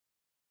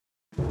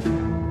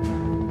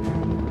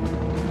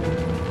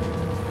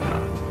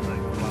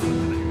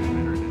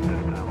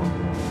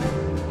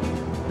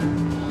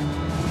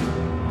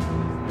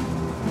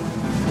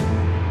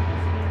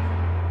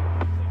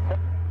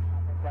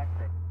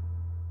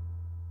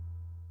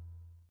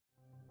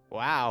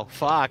wow.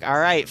 Fuck. All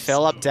right,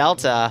 fill up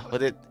Delta.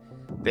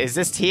 Is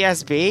this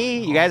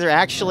TSB? You guys are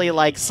actually,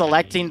 like,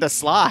 selecting the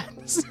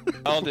slots.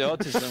 All the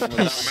autism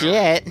was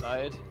Shit.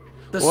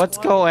 What's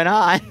going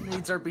on?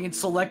 Leads are being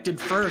selected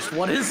first.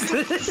 What is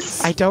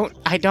this? I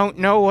don't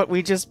know what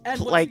we just, and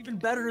what's like... even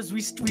better is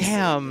we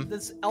damn.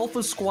 this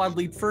Alpha Squad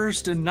lead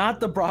first and not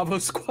the Bravo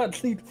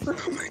Squad lead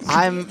first.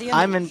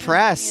 I'm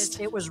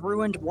impressed. It was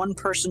ruined. One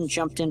person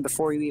jumped in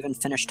before you even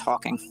finished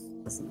talking.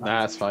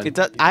 That's fine.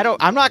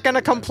 I'm not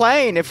gonna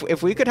complain.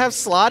 If we could have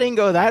slotting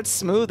go that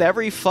smooth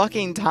every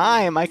fucking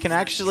time, I can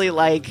actually,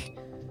 like...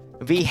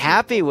 be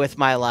happy with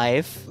my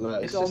life.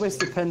 It always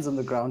depends on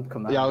the ground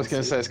command. Yeah, I was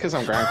gonna say, it's because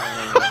I'm ground.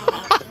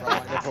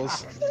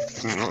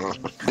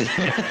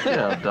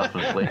 Yeah,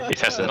 definitely.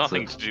 It has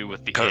nothing to do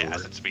with the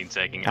gas it's been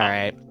taking All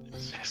right.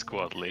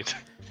 Squad lead.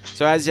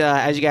 So as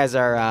you guys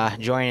are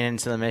joining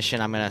into the mission,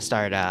 I'm gonna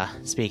start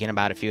speaking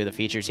about a few of the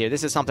features here.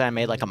 This is something I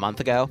made like a month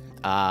ago.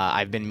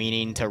 I've been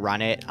meaning to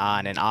run it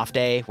on an off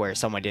day where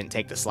someone didn't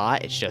take the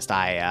slot. It's just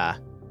I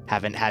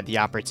haven't had the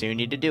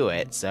opportunity to do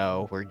it,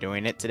 so we're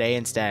doing it today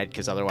instead,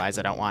 because otherwise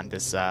I don't want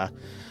this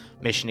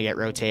mission to get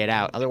rotated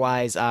out.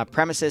 Otherwise,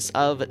 premises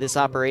of this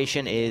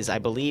operation is, I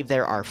believe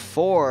there are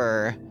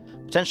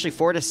potentially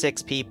 4 to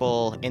 6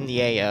 people in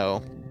the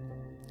AO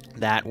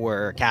that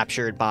were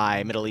captured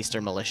by Middle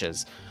Eastern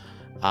militias.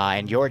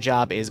 And your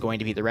job is going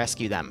to be to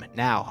rescue them.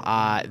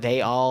 Now, they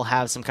all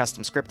have some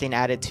custom scripting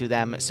added to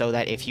them so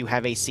that if you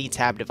have a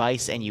C-tab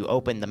device and you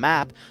open the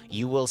map,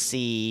 you will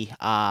see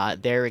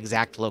their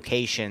exact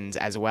locations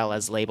as well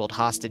as labeled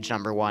hostage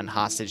number 1,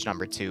 hostage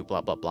number 2,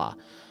 blah, blah,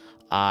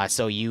 blah.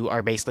 So you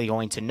are basically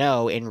going to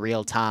know in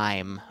real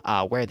time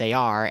where they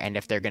are and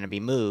if they're going to be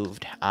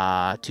moved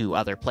to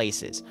other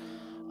places.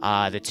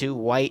 The 2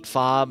 white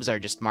fobs are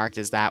just marked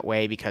as that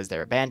way because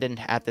they're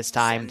abandoned at this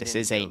time. This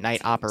is a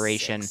night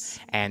operation,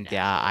 and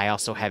I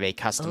also have a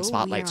custom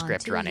spotlight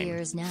script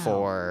running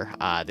for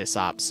this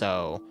op,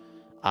 so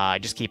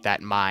just keep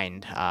that in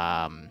mind.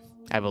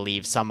 I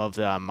believe some of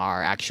them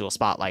are actual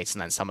spotlights,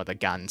 and then some of the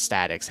gun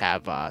statics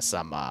have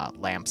some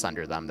lamps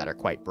under them that are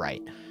quite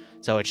bright.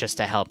 So it's just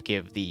to help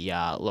give the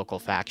local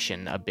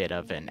faction a bit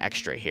of an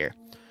extra here.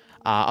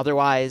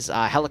 Otherwise,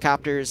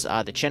 helicopters,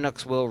 the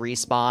Chinooks will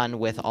respawn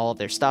with all of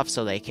their stuff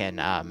so they can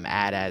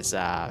act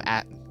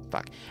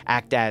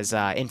as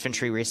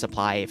infantry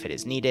resupply if it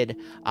is needed.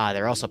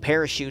 There are also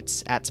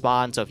parachutes at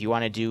spawn, so if you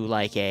want to do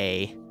like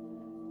a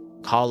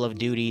Call of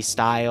Duty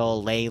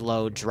style lay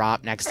low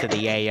drop next to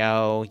the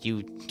AO,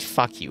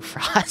 fuck you,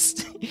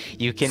 Frost.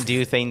 You can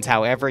do things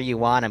however you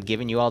want. I'm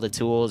giving you all the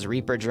tools.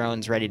 Reaper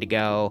drones ready to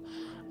go.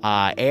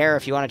 Air,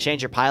 if you want to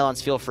change your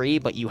pylons, feel free,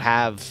 but you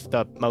have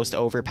the most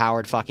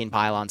overpowered fucking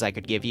pylons I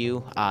could give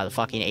you. The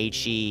fucking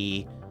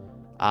HE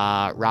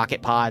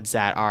rocket pods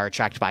that are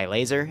tracked by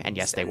laser, and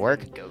yes, they work.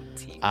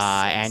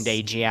 And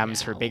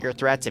AGMs for bigger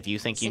threats. If you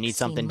think you need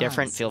something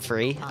different, feel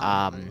free.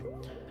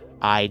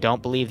 I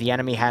don't believe the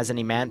enemy has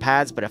any man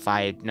pads, but if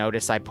I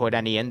notice I put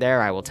any in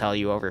there, I will tell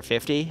you over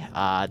 50.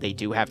 They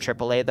do have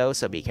AAA though,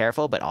 so be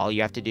careful, but all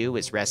you have to do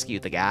is rescue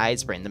the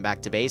guys, bring them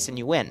back to base, and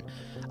you win.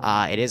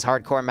 It is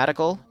hardcore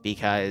medical,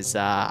 because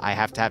I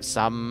have to have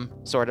some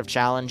sort of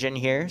challenge in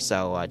here,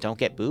 so don't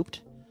get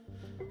booped.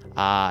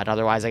 And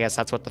otherwise, I guess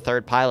that's what the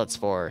 3rd pilot's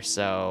for,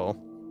 so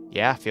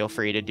yeah, feel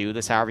free to do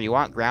this however you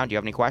want. Ground, do you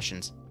have any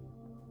questions?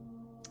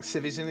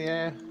 Civvies in the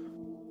air?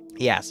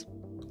 Yes,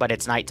 but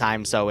it's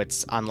nighttime, so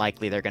it's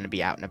unlikely they're going to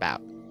be out and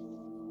about.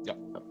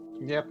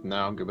 Yep,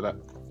 no, I'm good with that.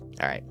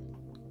 Alright.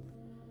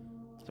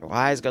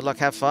 Otherwise, good luck,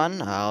 have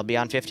fun. I'll be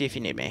on 50 if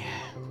you need me.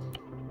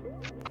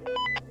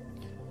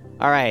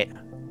 Alright.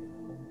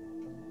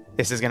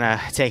 This is gonna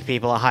take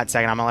people a hot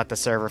second. I'm gonna let the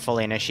server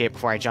fully initiate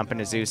before I jump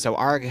into Zeus. So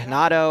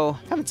Argnado,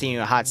 haven't seen you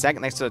in a hot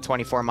second. Thanks to the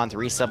 24-month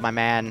resub, my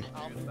man.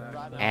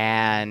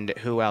 And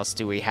who else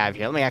do we have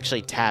here? Let me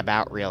actually tab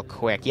out real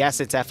quick. Yes,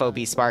 it's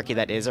FOB Sparky.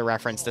 That is a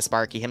reference to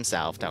Sparky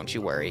himself. Don't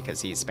you worry,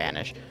 because he's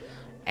Spanish.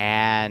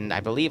 And I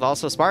believe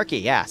also Sparky.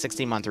 Yeah,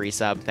 16-month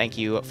resub. Thank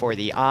you for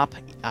the op.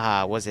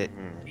 Was it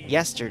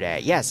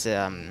yesterday? Yes,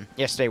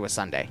 yesterday was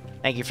Sunday.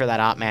 Thank you for that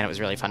op, man. It was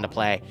really fun to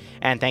play.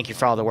 And thank you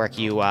for all the work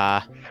you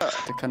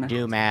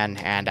do, man.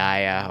 And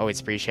I always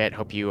appreciate it.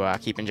 Hope you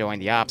keep enjoying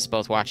the ops,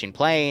 both watching,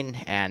 playing.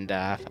 And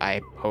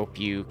I hope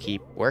you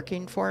keep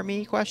working for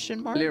me,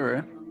 question mark?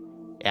 Liru.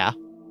 Yeah?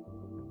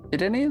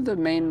 Did any of the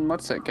main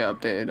modset get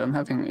updated? I'm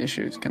having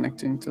issues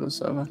connecting to the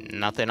server.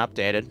 Nothing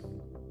updated.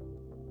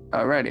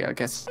 Alrighty, I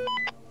guess.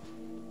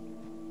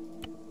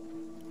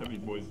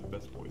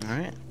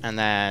 Alright, and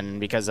then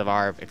because of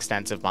our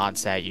extensive mod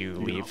set, you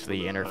leave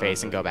the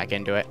interface and go back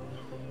into it.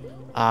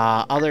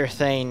 Other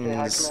things... Hey,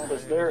 High Command,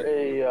 is there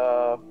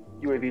a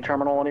UAV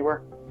terminal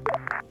anywhere?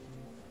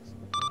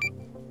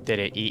 Did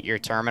it eat your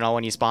terminal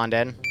when you spawned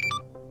in?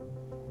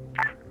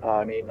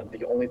 I mean,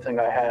 the only thing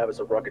I have is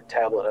a rugged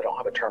tablet. I don't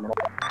have a terminal.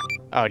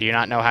 Oh, do you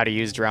not know how to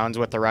use drones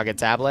with the rugged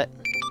tablet?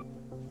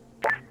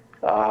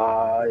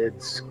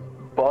 It's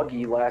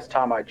buggy last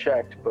time I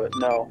checked, but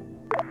no.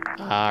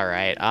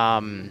 Alright,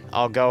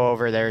 I'll go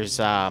over, there's,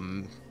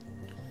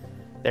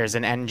 There's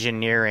an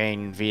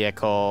engineering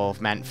vehicle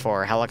meant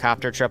for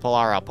helicopter triple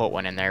R. I'll put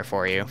one in there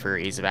for you for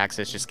ease of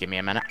access. Just give me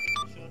a minute.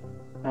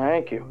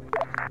 Thank you.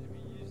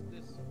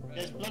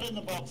 There's blood in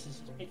the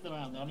boxes. Just pick them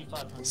out. They're only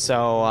 500.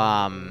 So,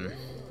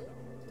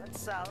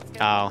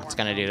 oh, it's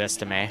gonna do this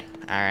to me.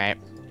 Alright.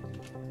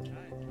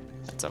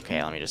 That's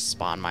okay, let me just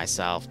spawn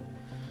myself.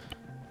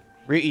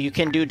 You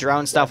can do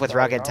drone stuff with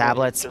rugged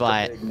tablets,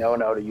 but... No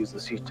to use the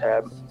C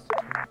tab.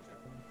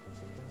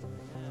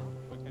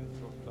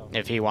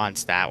 If he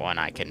wants that one,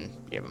 I can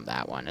give him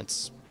that one.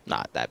 It's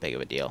not that big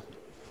of a deal.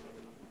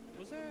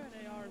 Was there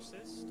an AR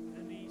assist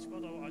in the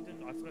squad?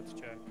 I forgot to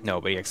check.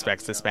 Nobody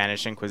expects the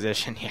Spanish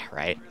Inquisition. Yeah,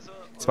 right.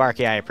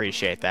 Sparky, I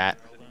appreciate that.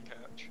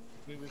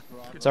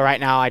 So right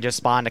now I just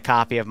spawned a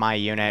copy of my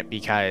unit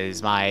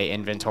because my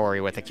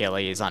inventory with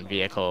Achilles on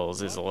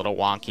vehicles is a little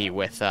wonky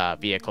with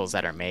vehicles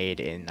that are made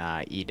in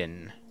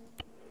Eden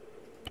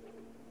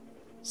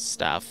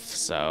stuff.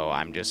 So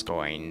I'm just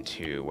going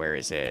to, where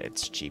is it?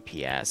 It's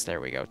GPS.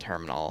 There we go,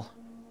 terminal.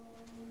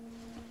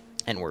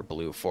 And we're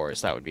Blue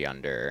Force. That would be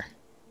under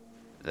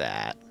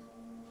that.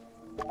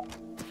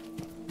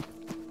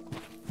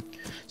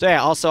 So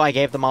yeah, also I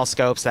gave them all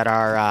scopes that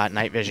are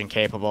night vision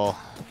capable.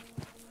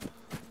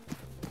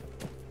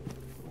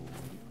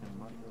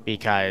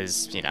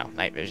 Because, you know,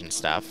 night vision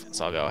stuff.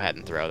 So I'll go ahead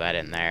and throw that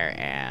in there,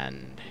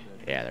 and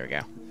yeah, there we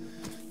go.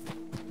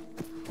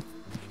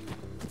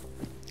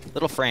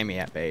 Little framey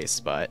at base,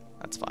 but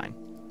that's fine.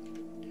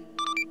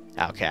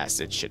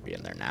 Outcasted should be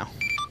in there now.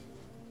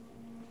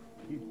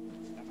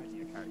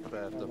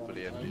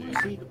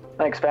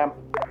 Thanks, fam.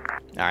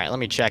 Alright, let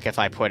me check if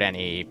I put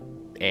any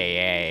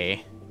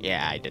AA.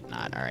 Yeah, I did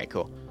not. Alright,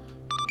 cool.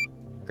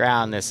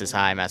 Ground, this is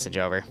high. Message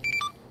over.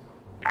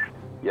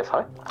 Yes,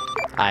 hi.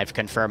 I've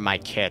confirmed my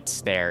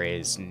kits. There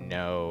is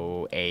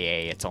no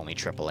AA. It's only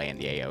AAA in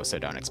the AO, so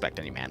don't expect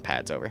any man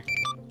pads over.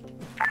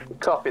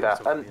 Copy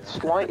that. And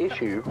slight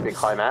issue, Big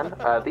High Man.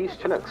 These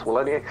Chinooks will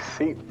only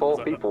seat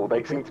 4 people.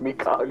 They seem to be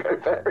cargo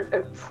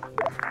variants.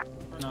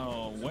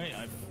 No, wait,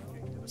 I've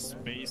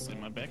space in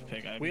my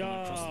backpack. We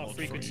are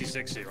frequency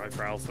 60, right,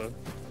 for Alpha?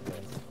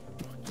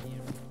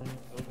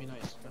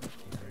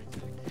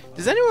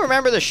 Does anyone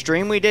remember the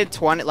stream we did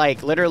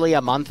literally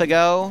a month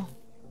ago?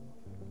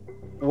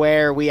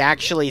 Where we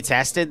actually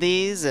tested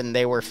these and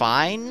they were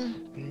fine?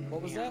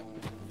 What was that?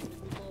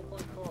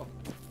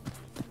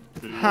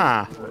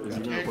 Huh. Is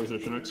he gonna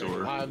PlayStation X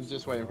or? I'm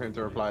just waiting for him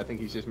to reply. I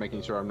think he's just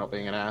making sure I'm not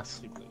being an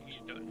ass.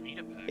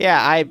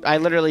 Yeah, I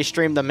literally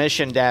streamed the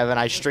mission dev and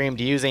I streamed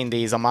using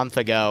these a month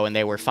ago and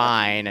they were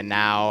fine, and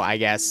now I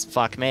guess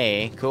fuck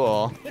me.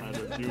 Cool.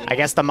 I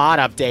guess the mod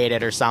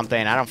updated or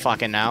something. I don't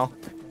fucking know.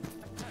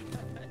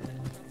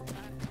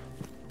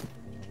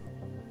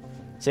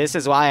 So this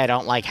is why I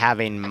don't like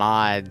having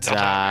mods,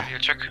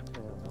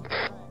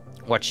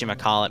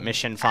 whatchamacallit,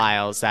 mission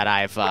files that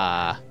I've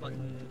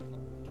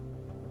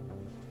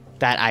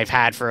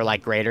had for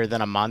like greater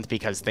than a month,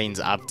 because things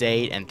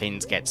update and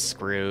things get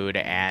screwed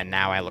and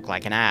now I look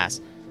like an ass.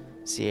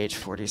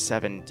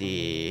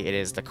 CH-47D, it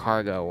is the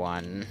cargo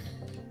one.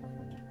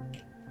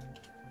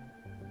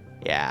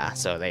 Yeah,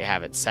 so they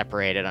have it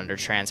separated under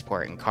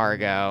transport and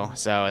cargo.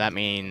 So that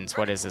means,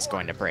 what is this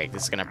going to break?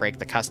 This is going to break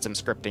the custom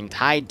scripting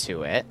tied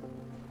to it.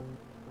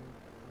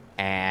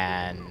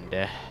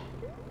 And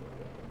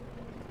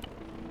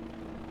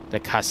the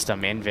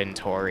custom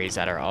inventories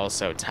that are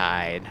also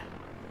tied.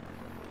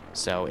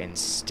 So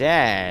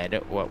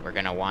instead, what we're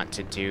gonna want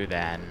to do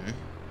then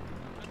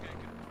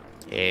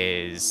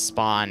is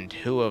spawn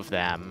 2 of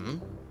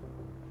them,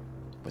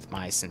 with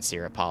my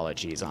sincere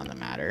apologies on the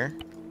matter.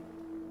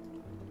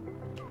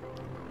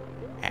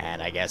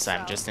 And I guess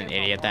I'm just an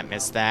idiot that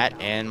missed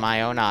that in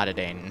my own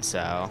auditing,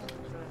 so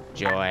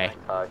joy.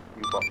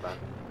 You got that.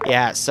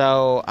 Yeah,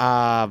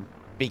 so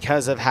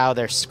because of how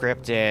they're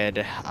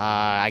scripted,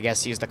 I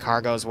guess use the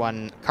cargo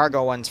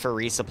ones for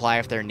resupply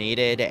if they're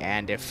needed,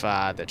 and if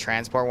the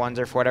transport ones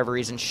are for whatever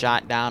reason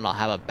shot down, I'll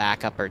have a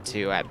backup or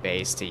 2 at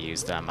base to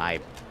use them. I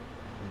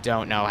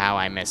don't know how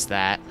I missed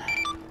that.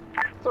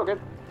 It's all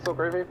good. It's all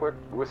groovy.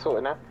 We're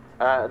sorted now.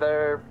 Are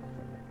there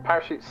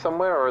parachutes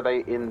somewhere, or are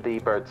they in the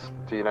birds?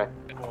 Do you know?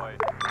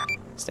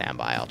 Stand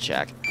by, I'll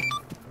check.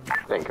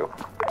 Thank you.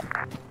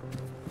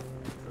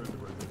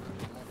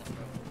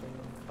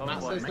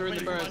 Matt says they're in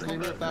the birds,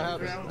 Liru, if that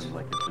helps.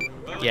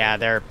 Yeah,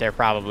 they're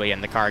probably in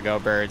the cargo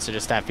bird, so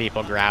just have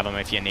people grab them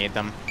if you need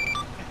them.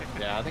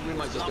 Yeah, I think we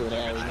might just do an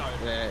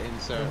air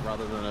insert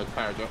rather than a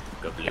power drop.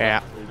 Yeah.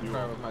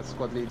 Power with my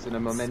squad leads in a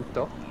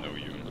momento.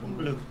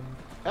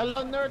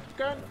 Hello, nerd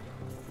gun.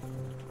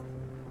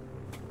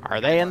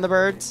 Are they in the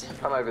birds?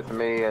 Come over to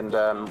me and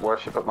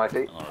worship at my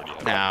feet.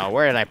 No,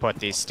 where did I put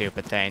these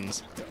stupid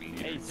things?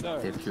 Hey,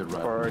 sir. If you're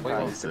right.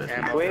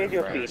 Where's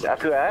your feet? Up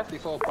to us?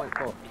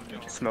 54.4.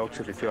 Smokes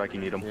if you feel like you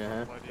need them.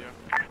 Yeah.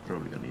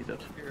 Probably gonna need that.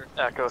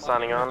 Echo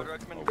signing on.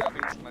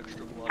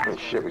 Oh,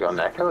 shit, we got an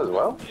Echo as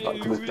well?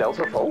 Was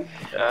Delta full?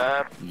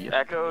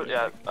 Echo,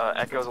 yeah,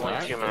 Echo's only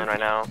 2 million right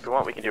now. If you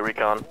want, we can do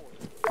recon.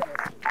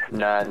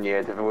 Nah,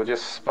 yeah, we'll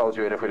just fold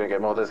you in if we don't get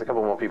more. There's a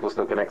couple more people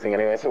still connecting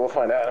anyway, so we'll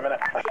find out in a minute.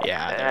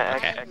 Yeah,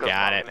 okay, Echo's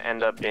got it. gonna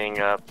end up being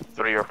a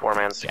 3 or 4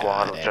 man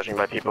squad, Got it. judging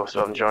by people who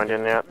haven't joined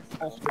in yet.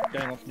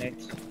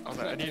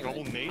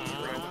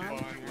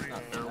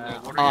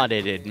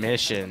 Audited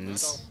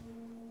missions.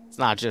 It's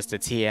not just a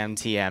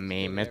TM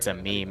meme, it's a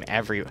meme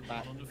every...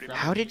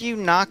 How did you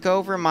knock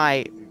over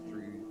my...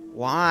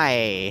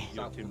 Why?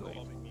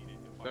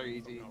 Very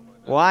easy.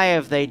 Why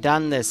have they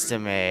done this to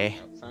me?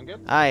 Sound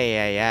good?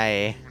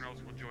 Ay.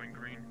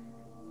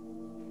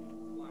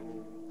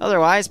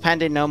 Otherwise,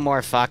 pending no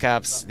more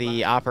fuck-ups,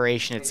 the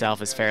operation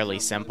itself is fairly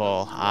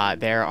simple.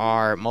 There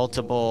are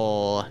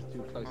multiple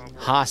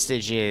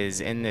hostages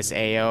in this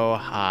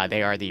AO.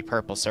 They are the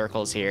purple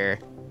circles here.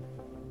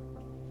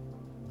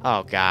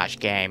 Oh gosh,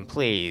 game,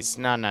 please.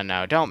 No,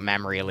 don't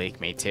memory leak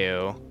me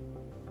too.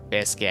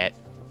 Biscuit.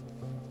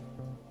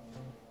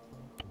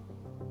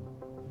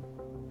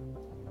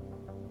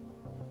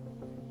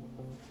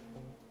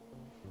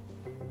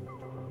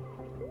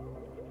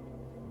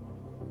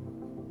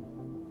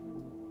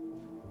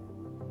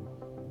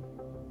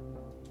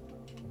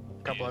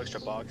 Couple extra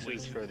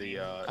boxes for the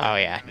Oh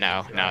yeah,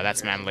 no,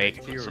 that's mem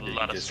leak. There's a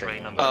lot of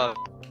strain on that.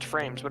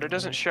 frames, but it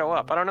doesn't show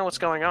up. I don't know what's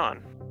going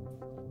on.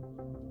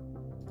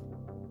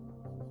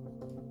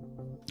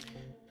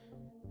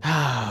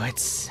 Oh,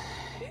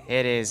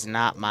 it is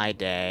not my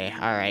day.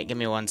 Alright, give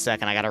me 1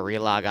 second. I gotta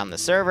relog on the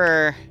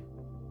server.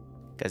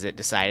 Because it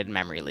decided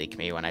memory leak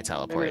me when I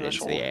teleported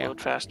into the AO. Load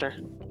faster.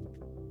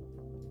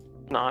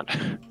 Not.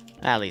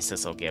 At least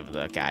this will give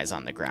the guys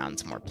on the ground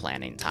some more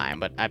planning time.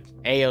 But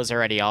AO's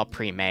already all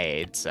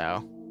pre-made,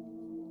 so...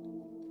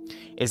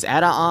 Is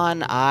Etta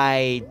on?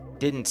 I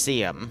didn't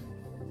see him.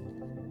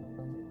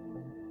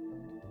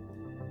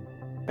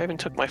 I even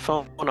took my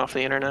phone off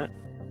the internet.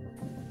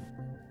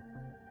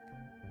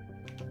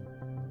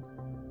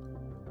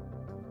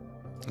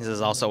 This is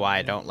also why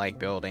I don't like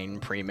building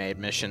pre-made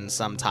missions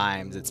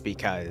sometimes. It's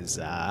because,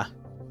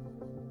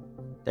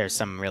 there's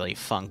some really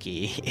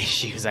funky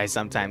issues I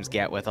sometimes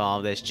get with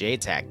all this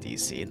JTAC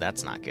DC.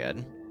 That's not good.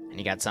 And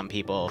you got some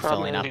people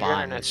filling up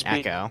on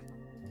Echo.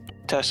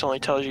 Test only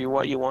tells you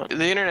what you want.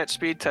 The internet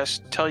speed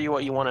tests tell you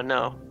what you want to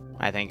know.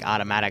 I think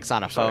automatic's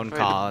on a phone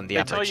call in the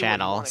upper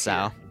channel,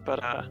 so...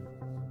 But,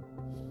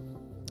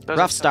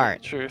 rough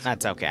start.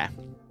 That's okay.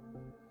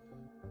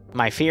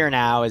 My fear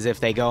now is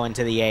if they go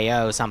into the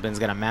AO, something's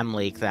gonna mem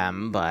leak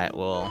them, but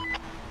we'll...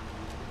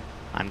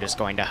 I'm just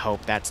going to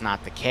hope that's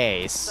not the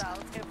case.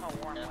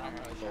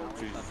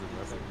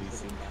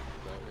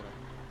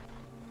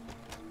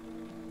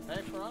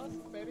 Hey, for us,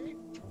 baby.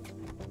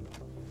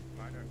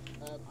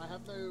 I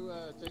have no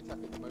JTAC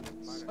at the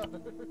moment, so...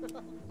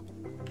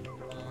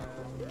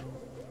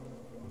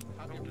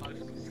 I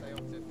just stay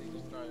on 50,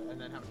 just throw it, and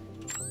then have...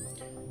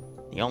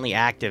 The only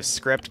active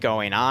script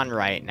going on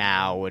right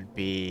now would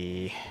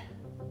be...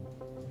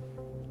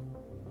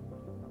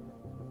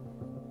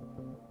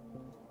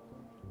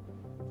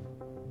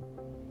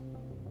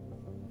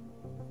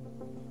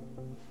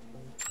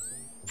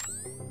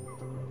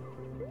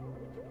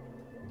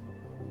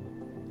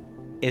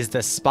 Is the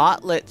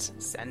spotlet...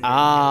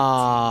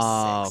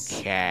 Oh,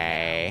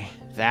 okay.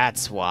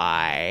 That's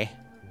why.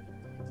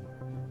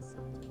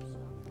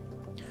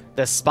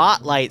 The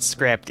spotlight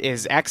script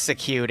is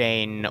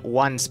executing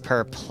once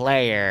per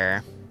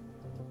player.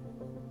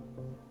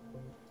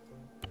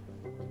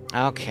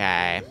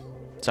 Okay.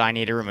 So I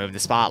need to remove the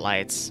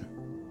spotlights.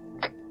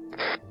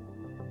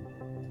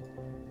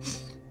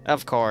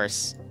 Of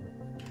course.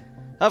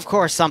 Of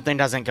course something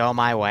doesn't go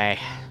my way.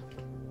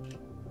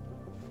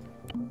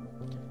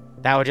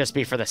 That would just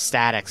be for the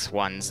statics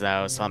ones,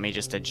 though, so let me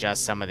just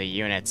adjust some of the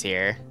units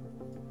here.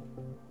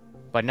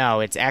 But no,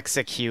 it's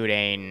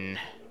executing...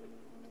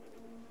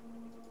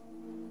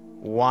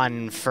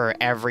 one for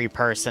every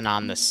person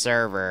on the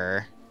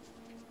server.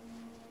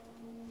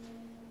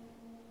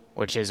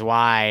 Which is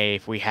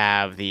why we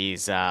have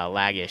these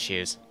lag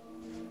issues.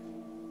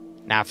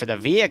 Now, for the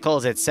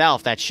vehicles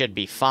itself, that should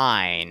be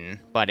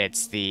fine, but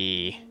it's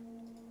the...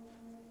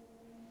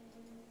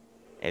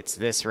 It's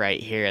this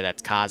right here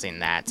that's causing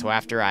that. So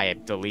after I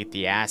delete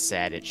the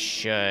asset, it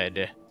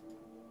should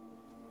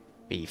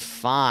be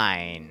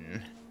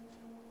fine.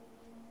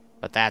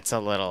 But that's a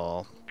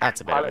little...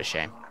 That's a bit of a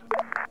shame.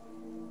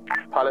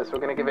 Pilots, we're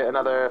going to give it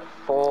another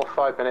 4 or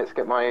 5 minutes to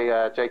get my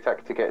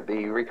JTAC to get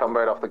the recon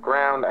bird off the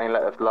ground and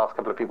let the last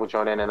couple of people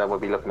join in, and then we'll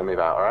be looking to move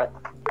out, alright?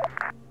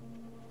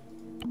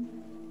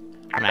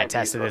 When I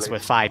tested this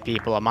with 5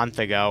 people a month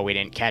ago, we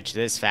didn't catch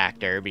this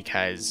factor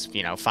because,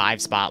 you know,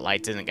 5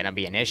 spotlights isn't going to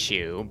be an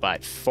issue,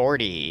 but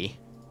 40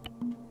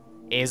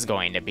 is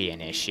going to be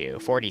an issue.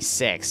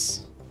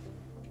 46.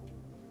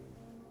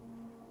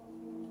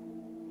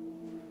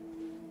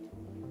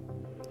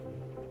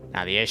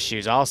 Now, the issue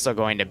is also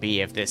going to be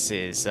if this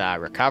is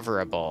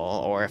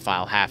recoverable, or if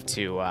I'll have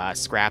to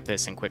scrap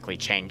this and quickly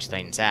change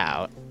things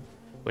out,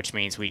 which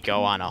means we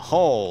go on a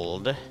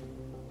hold.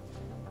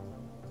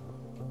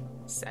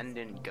 Send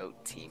in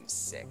Goat Team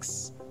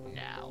 6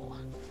 now.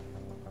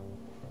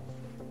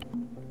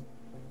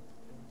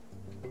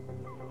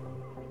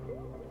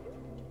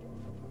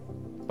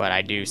 But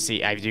I do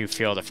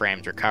feel the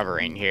frames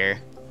recovering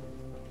here.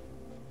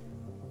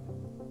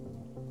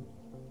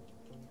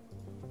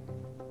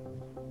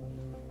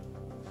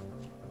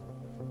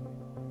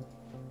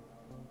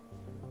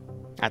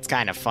 That's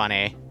kind of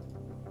funny.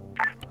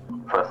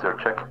 First year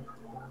check.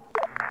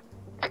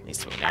 At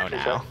least we know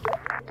now.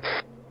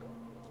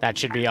 That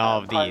should be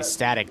all of the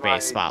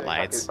static-based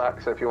spotlights.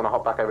 Back, so if you want to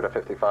hop back over to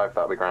 55,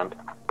 that'll be grand.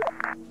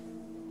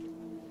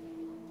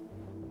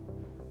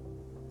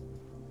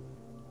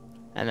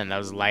 And then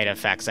those light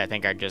effects, I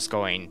think, are just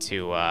going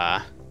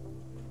to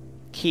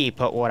keep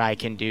what I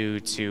can do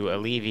to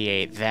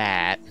alleviate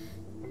that.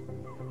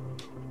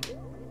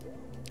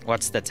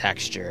 What's the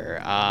texture?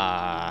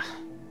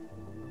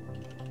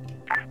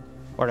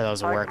 What are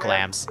those work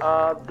lamps?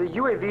 The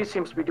UAV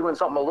seems to be doing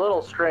something a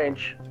little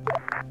strange.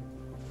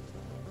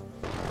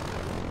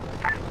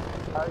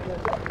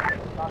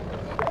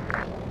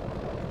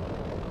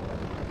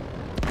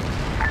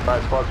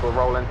 Right, squads, we're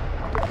rolling.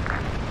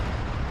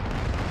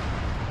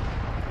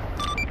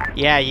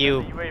 Yeah,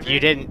 you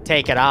didn't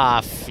take it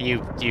off.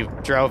 You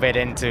drove it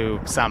into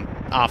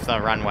off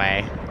the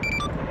runway.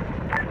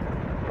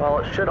 Well,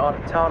 it should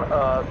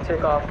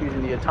take off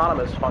using the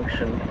autonomous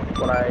function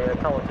when I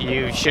tell it to.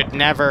 You should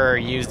never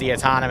use the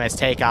autonomous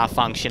takeoff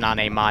function on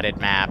a modded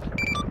map.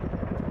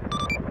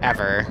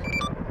 Ever.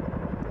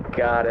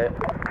 Got it.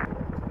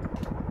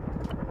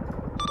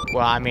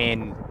 Well, I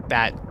mean,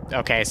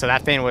 okay, so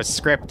that thing was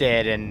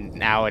scripted and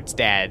now it's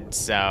dead,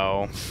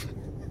 so...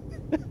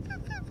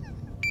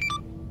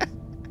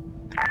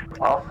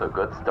 Also,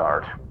 good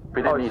start.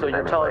 Oh, so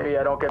you're telling me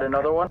I don't get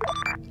another one?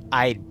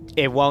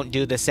 It won't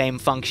do the same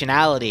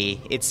functionality.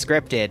 It's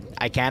scripted.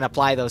 I can't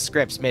apply those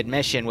scripts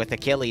mid-mission with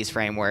Achilles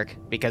framework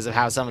because of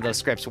how some of those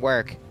scripts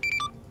work.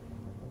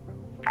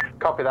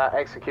 Copy that.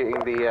 Executing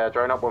the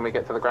drone up when we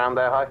get to the ground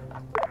there, Hi.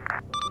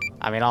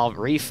 I mean, I'll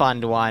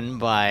refund one,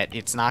 but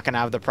it's not going to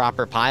have the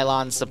proper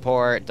pylon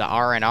support. The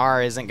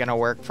R&R isn't going to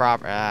work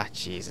proper. Ah,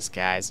 Jesus,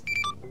 guys.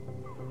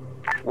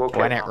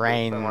 When it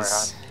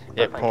rains,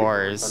 it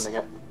pours.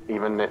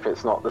 Even if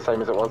it's not the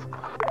same as it was.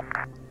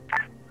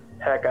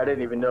 Heck, I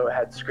didn't even know it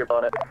had script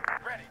on it.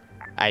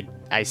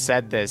 I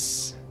said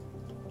this.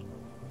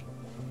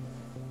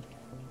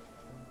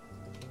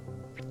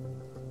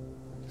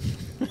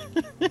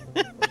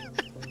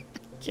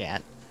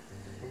 Can't.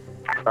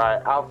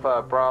 Alright,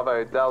 Alpha,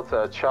 Bravo,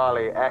 Delta,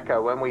 Charlie,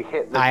 Echo, when we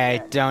hit the... I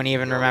don't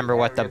even remember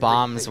what the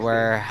bombs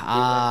were.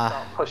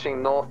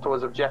 Pushing north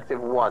towards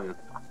Objective 1.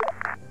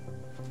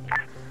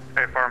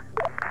 Hey, farm.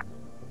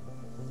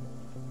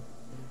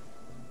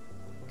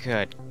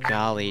 Good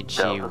golly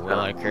gee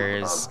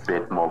willikers. A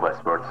bit more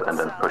westwards and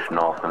then push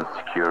north and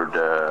secure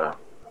the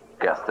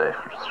gas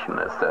station,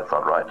 if that's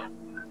alright.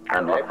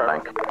 And left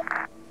flank.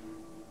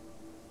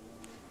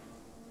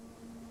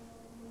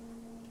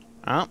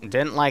 Oh,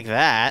 didn't like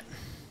that.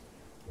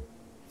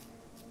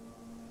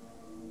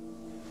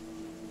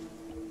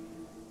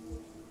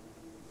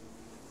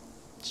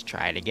 Let's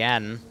try it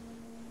again.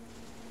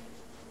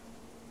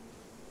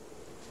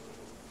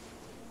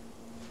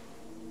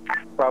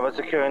 Bravo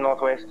securing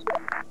northwest.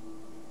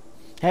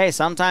 Hey,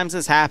 sometimes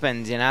this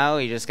happens, you know?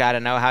 You just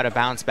gotta know how to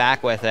bounce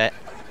back with it.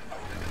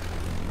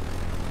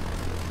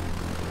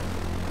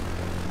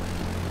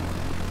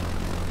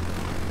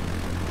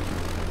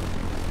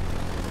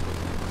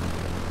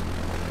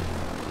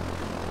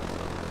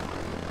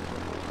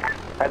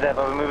 Right there,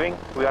 we're moving.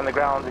 We're on the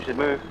ground, we should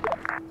move.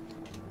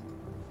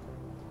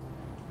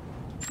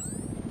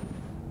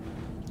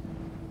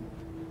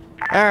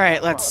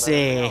 Alright, let's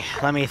see.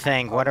 Let me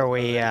think. What are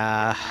we,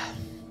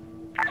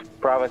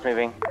 Bravo's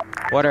moving.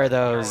 What are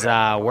those,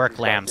 work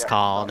lamps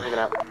called?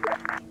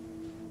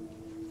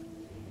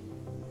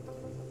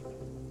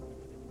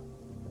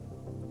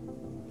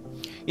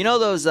 You know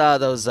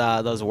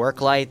those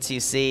work lights you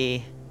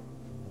see?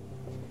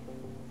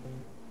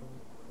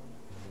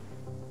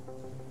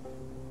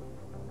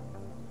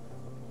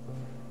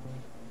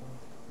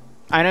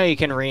 I know you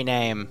can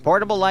rename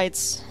portable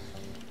lights.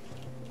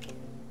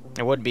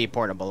 It would be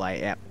portable light,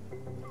 yep.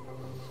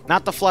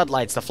 Not the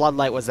floodlights. The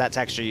floodlight was that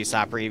texture you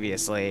saw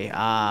previously.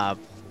 I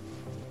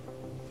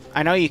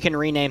know you can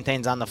rename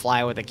things on the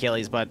fly with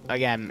Achilles, but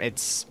again,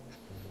 it's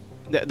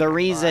the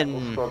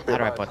reason. How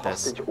do I put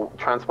this?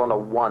 Transponder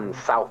 1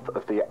 south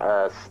of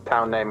the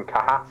town named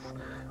Kahas.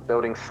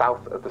 Building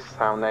south of the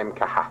town named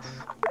Kahas.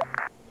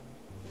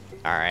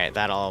 All right,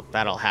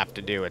 that'll have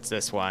to do. It's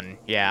this one,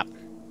 yeah.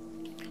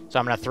 So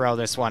I'm gonna throw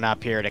this one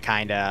up here to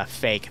kind of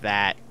fake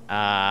that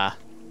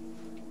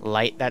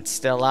light that's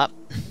still up.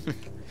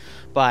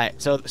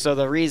 But so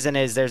the reason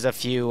is there's a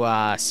few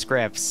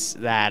scripts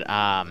that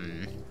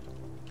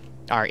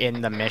are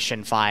in the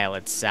mission file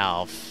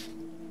itself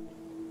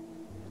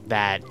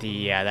that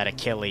that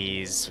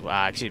Achilles,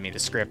 the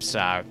scripts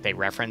they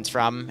reference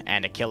from,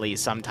 and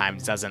Achilles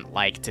sometimes doesn't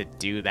like to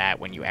do that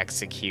when you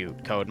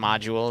execute code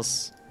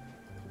modules.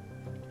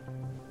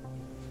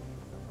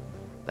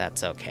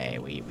 That's okay.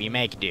 We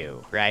make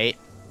do, right?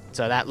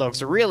 So that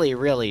looks really,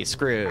 really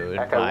screwed,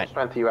 Echo, what but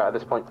strength are you at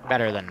this point?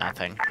 better than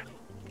nothing.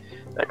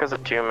 Because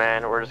of 2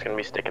 man, we're just gonna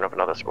be sticking up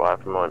another squad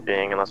for the moment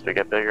being, unless we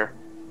get bigger.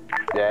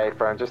 Yeah, hey,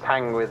 friend, just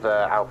hang with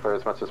Alpha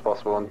as much as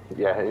possible, and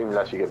yeah,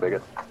 unless you get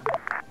bigger.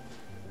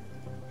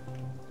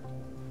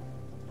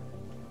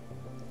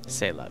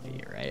 Say love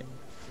you, right?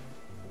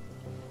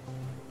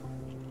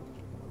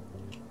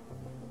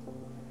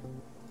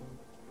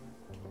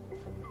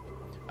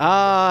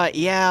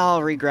 Yeah,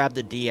 I'll re-grab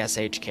the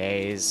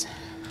DSHKs.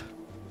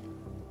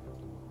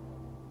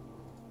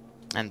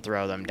 And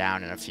throw them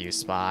down in a few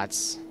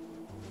spots.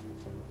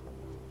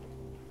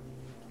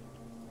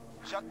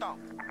 Shut down.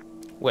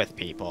 With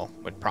people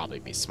would probably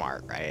be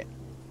smart, right?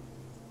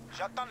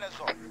 Shut down, let's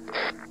go.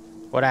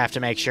 What I have to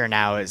make sure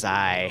now is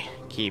I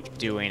keep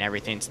doing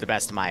everything to the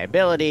best of my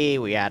ability.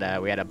 We had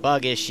a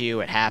bug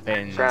issue. It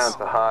happens. Ground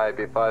to high.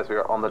 Be advised, we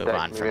are on the Move deck.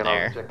 on from Moving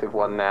there. on objective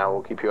 1 now.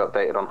 We'll keep you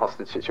updated on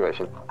hostage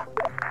situation.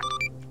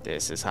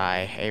 This is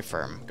high.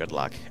 Affirm. Good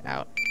luck.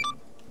 Out.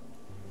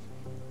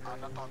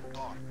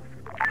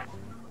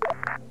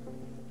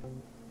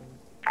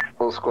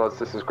 All squads,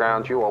 this is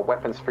ground. You are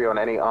weapons free on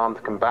any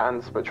armed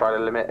combatants, but try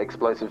to limit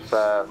explosive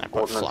ordnance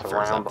Fluffers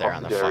around up there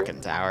on the hostage area.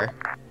 fucking tower.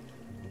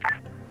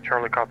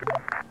 Charlie, copy.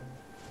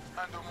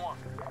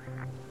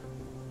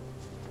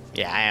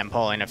 Yeah, I am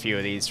pulling a few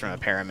of these from a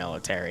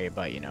paramilitary,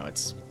 but you know,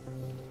 it's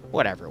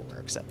whatever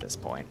works at this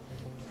point.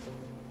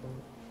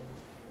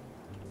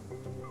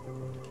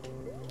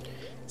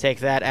 Take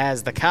that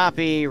as the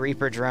copy.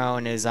 Reaper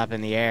drone is up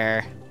in the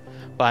air.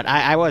 But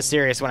I was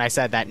serious when I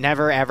said that.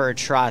 Never ever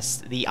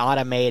trust the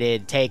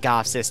automated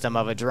takeoff system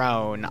of a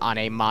drone on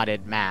a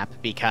modded map,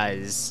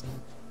 because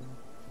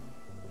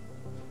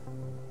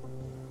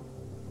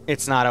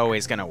it's not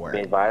always going to work.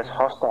 Be advised,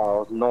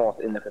 hostiles north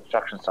in the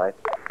construction site.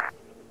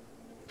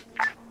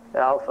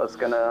 Alpha's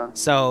gonna...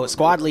 So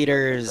squad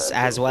leaders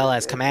as well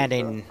as command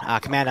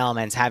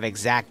elements have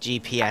exact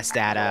GPS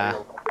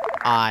data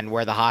on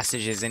where the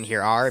hostages in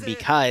here are,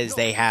 because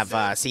they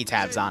have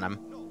C-tabs on them.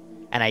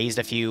 And I used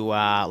a few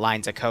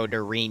lines of code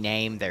to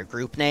rename their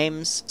group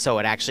names, so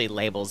it actually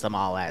labels them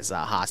all as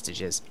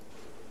hostages.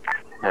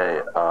 Hey,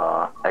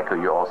 Echo,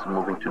 you're also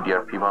moving to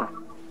DRP1?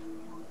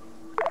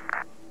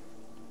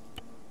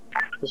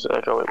 This is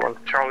Echo 1.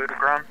 Charlie to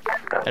ground.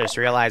 I just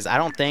realized I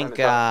don't think...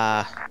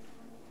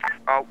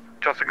 Oh,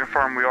 just to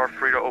confirm, we are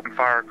free to open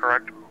fire,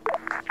 correct?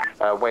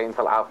 Wait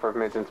until Alpha have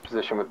moved into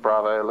position with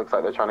Bravo. It looks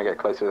like they're trying to get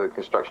closer to the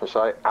construction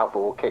site. Alpha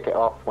will kick it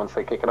off. Once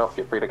they kick it off,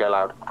 you're free to go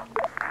loud.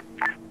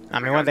 I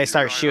mean, when they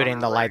start shooting,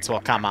 the lights will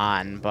come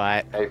on,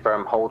 but... Hey,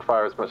 firm, hold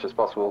fire as much as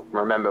possible.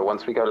 Remember,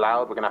 once we go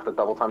loud, we're going to have to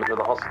double time it with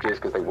the hostages,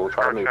 because they will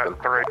try to move them.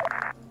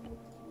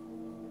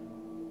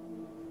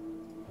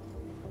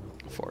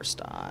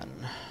 Forced on.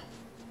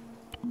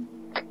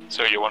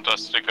 So you want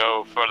us to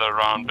go further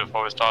around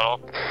before we start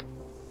off?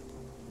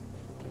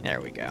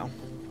 There we go.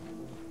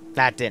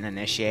 That didn't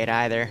initiate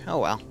either. Oh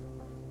well.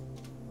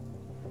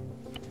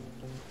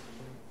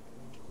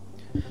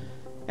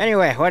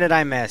 Anyway, what did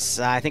I miss?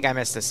 I think I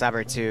missed a sub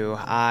or two.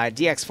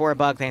 DX4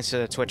 Bug, thanks for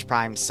the Twitch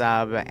Prime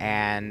sub,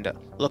 and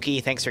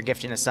Lookie, thanks for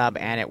gifting a sub,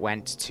 and it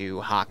went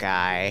to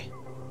Hawkeye.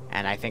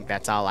 And I think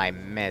that's all I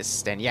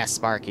missed. And yes,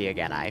 Sparky,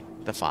 again,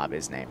 the fob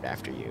is named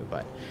after you.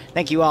 But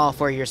thank you all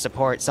for your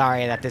support.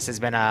 Sorry that this has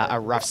been a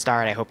rough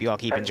start. I hope you all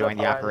keep enjoying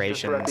the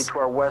operations. Directly to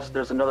our west,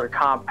 there's another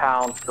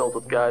compound filled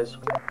with guys.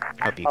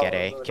 Hope you get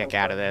a kick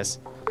out of this.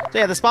 So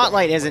yeah, the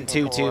spotlight isn't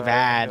too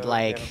bad.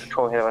 Like,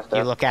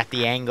 you look at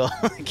the angle,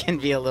 it can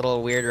be a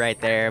little weird right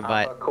there,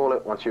 but... Call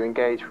it. Once you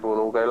engage, we'll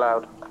all go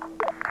loud.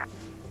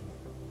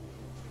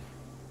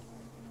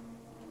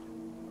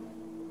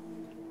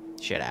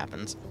 Shit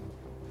happens.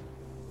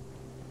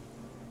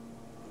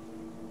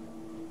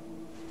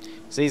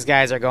 So these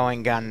guys are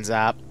going guns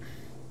up.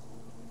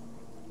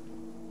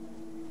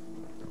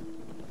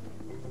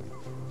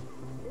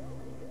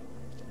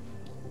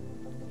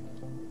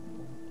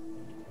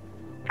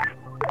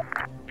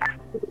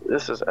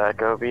 This is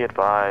Echo. Be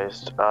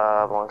advised,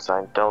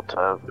 alongside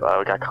Delta, we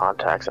got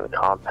contacts in the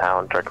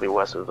compound directly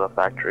west of the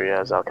factory,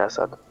 as Alka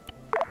said.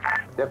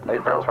 Yep, they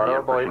found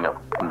Charlie. Pushing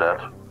up on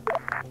that.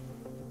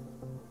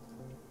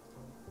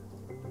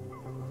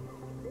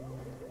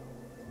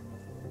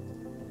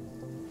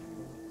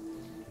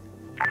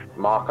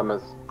 Mark them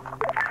as...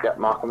 Yep,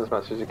 mark them as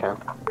much as you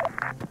can.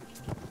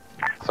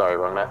 Sorry,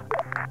 wrong there.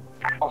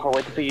 Alpha,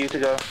 waiting for you to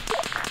go.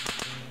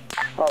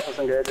 Alpha's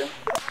engaging.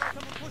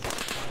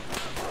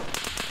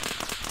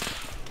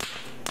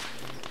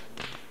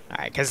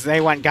 Alright, because they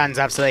went guns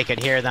up so they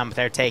could hear them, but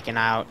they're taking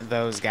out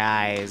those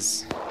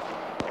guys.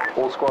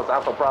 All squads,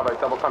 Alpha Bravo,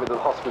 double time into the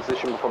hostage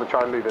position before they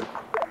try and move in.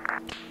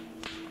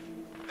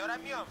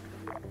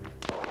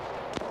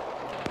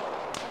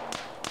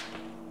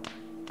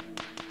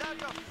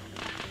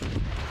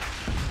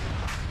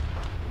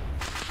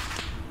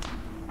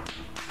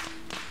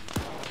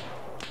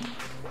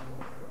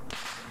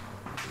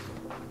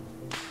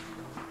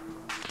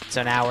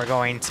 So now we're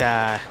going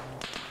to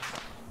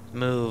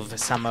move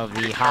some of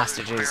the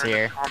hostages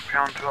here.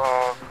 Compound to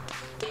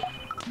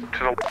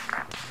the...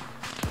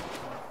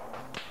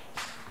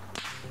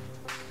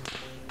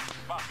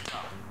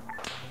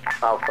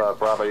 Alpha,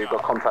 Bravo, you've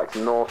got contacts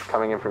north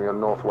coming in from your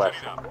northwest.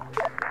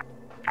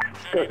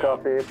 Good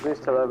copy. Please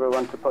tell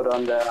everyone to put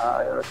on their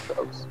IR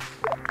strobes.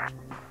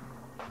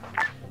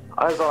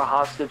 Eyes on a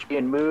hostage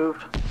being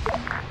moved.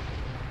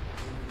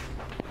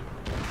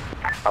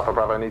 Alpha,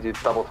 Bravo, I need you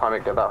to double time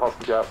it, get that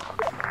hostage out.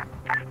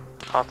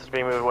 Hostage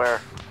being moved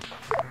where?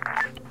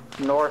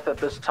 North at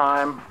this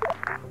time.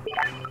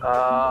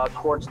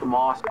 Towards the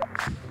mosque.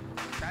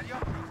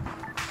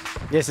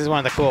 This is one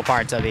of the cool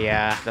parts of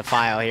the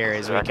file here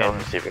is we can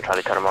see if we can try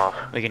to cut him off.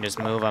 We can just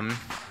move them,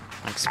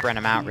 like sprint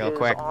them out real He is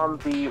quick. on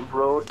the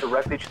road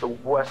directly to the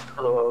west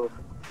of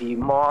the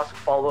mosque,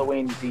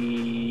 following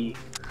the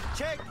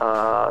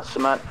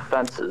cement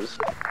fences.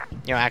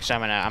 You know, actually,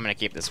 I'm gonna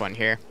keep this one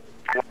here.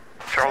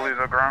 Charlie's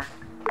on ground.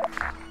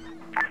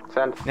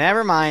 Send.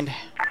 Never mind.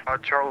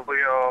 Charlie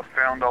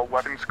found a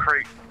weapons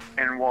crate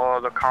in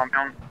the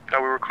compound that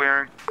we were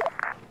clearing.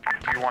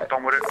 You want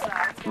done with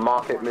it?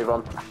 Mark it, move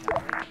on.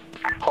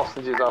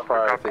 Hostages are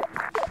priority.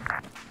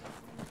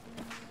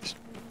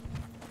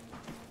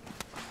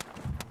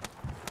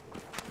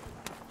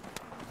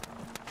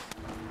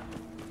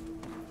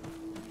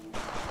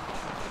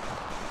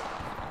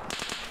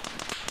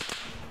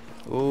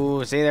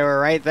 Ooh, see, they were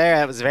right there.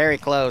 That was very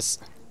close.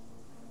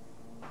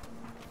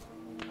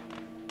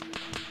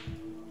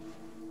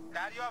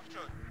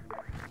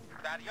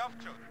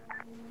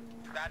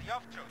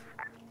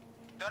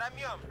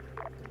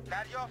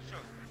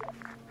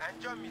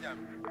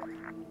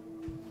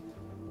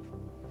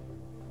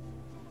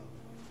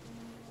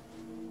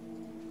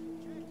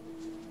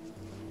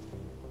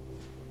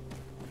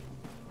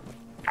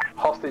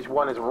 Hostage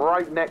 1 is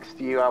right next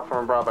to you, Alpha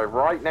and Bravo,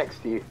 right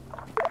next to you.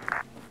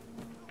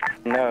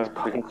 No,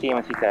 we can see him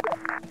as he said.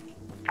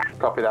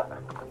 Copy that.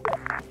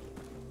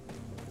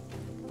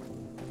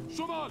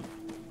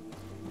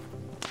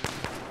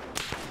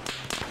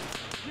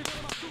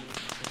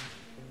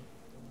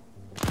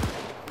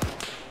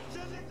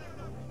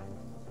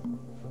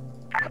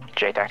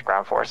 JTAC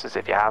ground forces,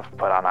 if you have,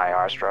 put on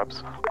IR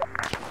strobes.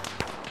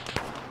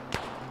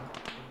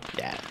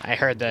 Yeah, I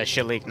heard the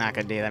Shalik not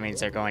gonna do. That means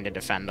they're going to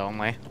defend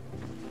only.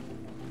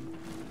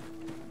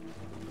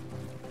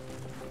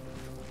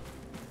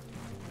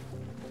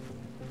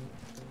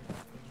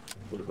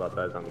 What about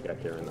those on the guy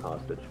carrying the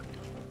hostage?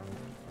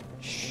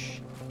 Shh.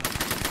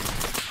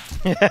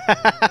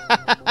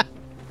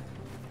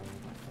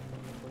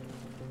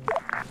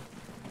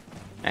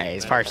 Hey,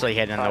 he's partially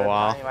hidden in the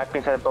wall. He might be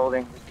inside the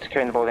building,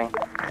 securing the building.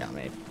 Yeah, let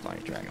me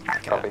drag him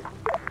back out.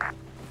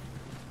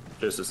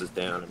 Justice is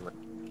down.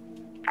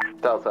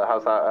 Delta,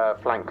 how's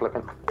that flank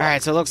looking?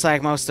 Alright, so it looks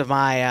like most of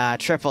my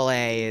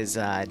AAA is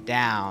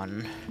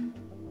down.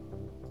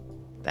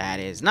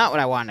 That is not what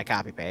I wanted to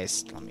copy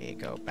paste. Let me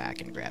go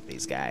back and grab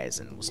these guys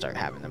and we'll start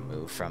having them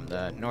move from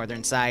the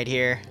northern side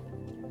here.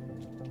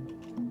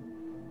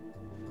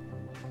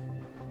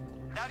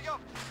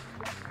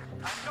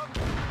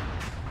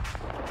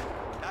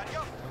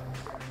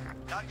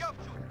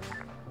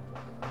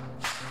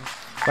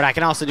 What I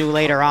can also do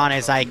later on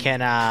is I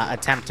can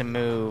attempt to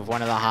move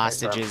one of the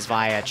hostages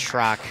via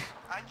truck.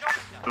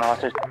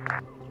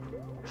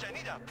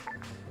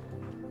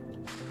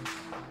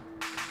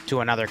 To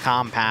another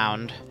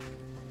compound,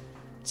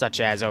 such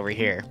as over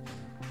here.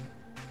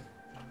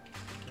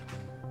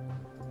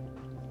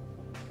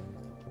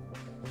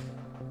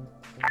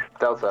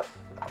 Delta.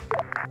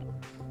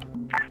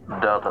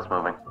 Delta's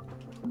moving.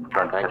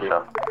 Thank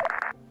you.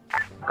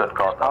 Good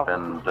contact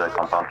in the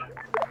compound.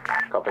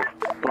 Copy.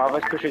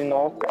 Bravo's pushing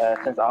north,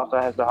 since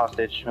Alpha has the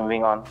hostage,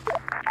 moving on.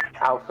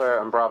 Alpha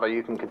and Bravo,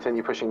 you can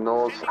continue pushing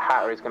north.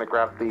 Hatter is going to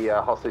grab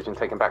the hostage and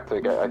take him back to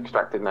get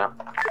extracted now.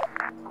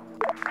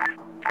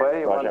 Where do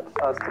you want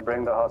us to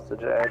bring the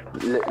hostage, Ed?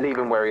 Leave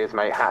him where he is,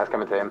 mate. Hatter's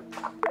coming to him.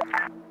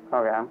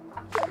 Okay.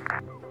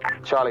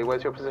 Charlie,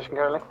 where's your position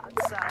currently?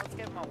 Let's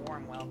give him a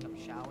warm welcome,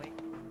 shall we?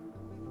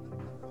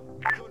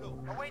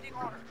 Awaiting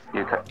orders.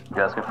 You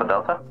asking for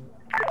Delta?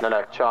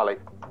 No, Charlie.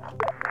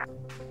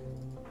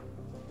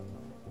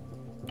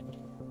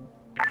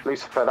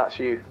 Lucifer, that's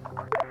you.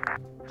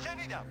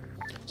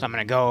 So I'm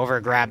gonna go over,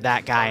 grab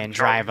that guy, and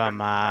drive him.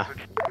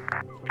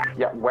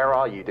 Yeah, where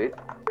are you, dude?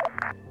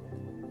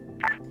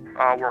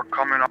 We're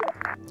coming up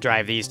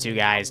Drive these two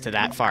guys to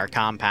that far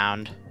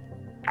compound.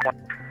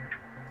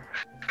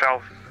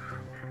 south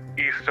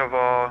east of,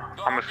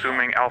 I'm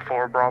assuming Alpha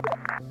or Bravo.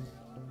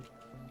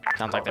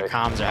 Sounds like their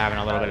comms are having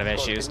a little bit of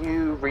issues. Can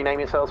you rename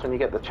yourselves when you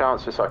get the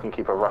chance, just so I can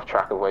keep a rough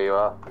track of where you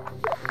are?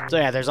 So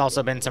yeah, there's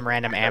also been some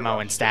random ammo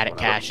and static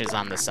caches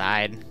on the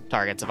side.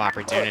 Targets of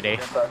opportunity.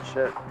 That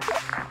shit.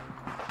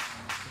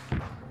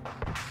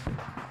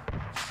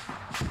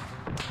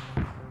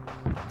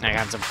 I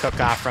got some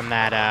cook-off from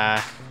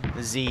that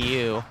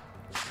ZU.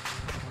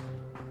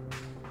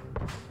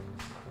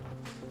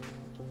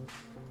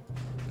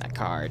 That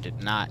car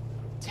did not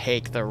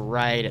take the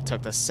right, it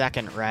took the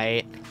second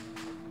right.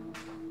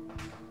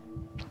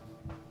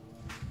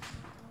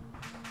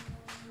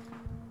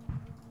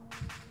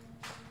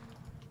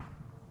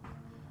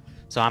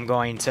 So I'm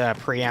going to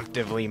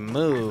preemptively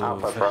move.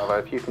 Alpha Bravo,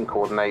 if you can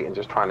coordinate and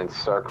just try and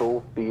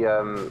encircle the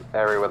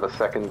area where the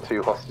second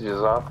 2 hostages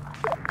are.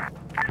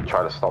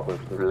 Try to stop them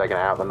from legging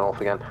it out the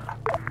north again.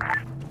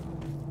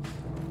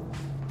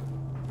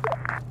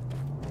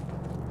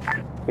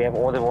 We have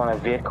order on a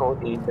vehicle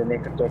in the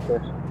next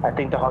objective. I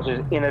think the hostage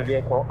is in a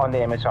vehicle on the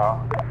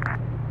MSR.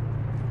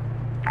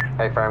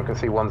 Hey fam, can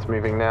see one's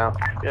moving now.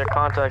 Yeah,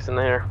 contacts in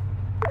there.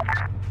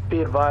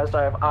 Be advised,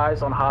 I have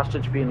eyes on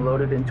hostage being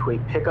loaded into a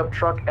pickup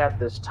truck at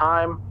this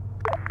time.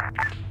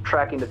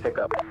 Tracking the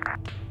pickup.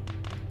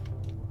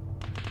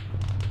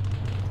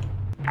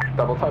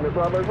 Double time it,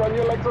 Bravo. Run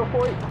your legs off,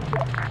 boy.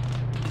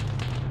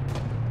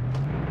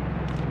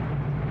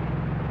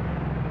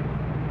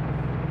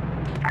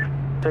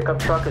 Pickup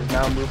truck is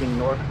now moving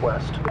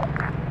northwest.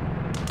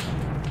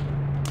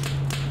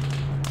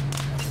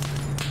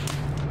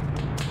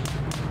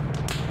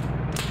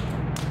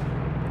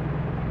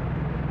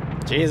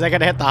 Jeez, I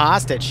gotta hit the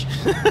hostage.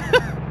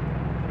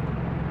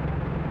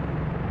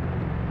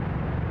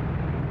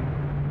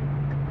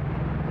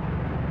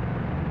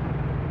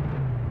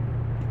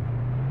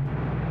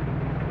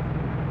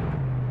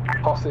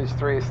 Hostage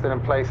 3 is still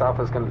in place.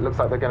 Alpha's gonna, looks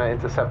like they're going to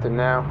intercept him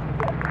now.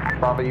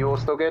 Bravo, you all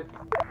still good?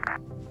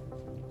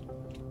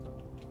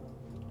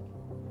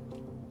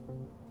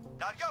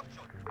 I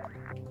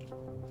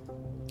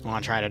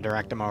want to try to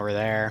direct him over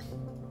there.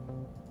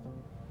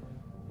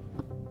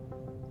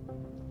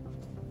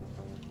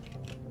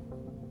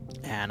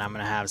 And I'm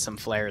going to have some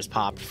flares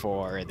popped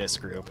for this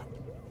group.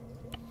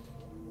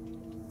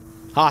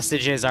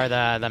 Hostages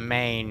are the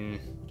main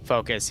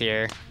focus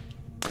here.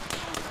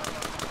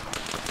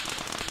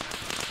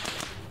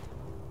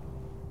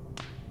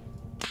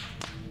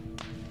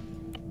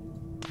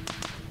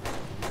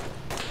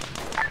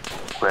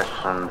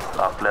 Questions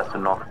up less to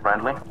north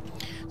friendly.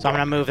 So I'm going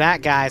to move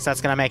that guy, so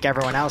that's going to make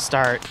everyone else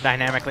start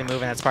dynamically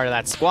moving as part of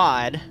that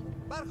squad.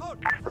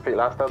 Repeat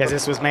last time. Because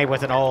this was made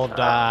with an old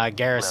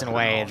garrison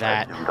way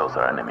that... Those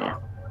are enemy.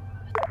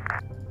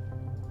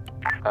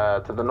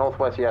 To the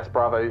northwest, yes,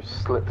 Bravo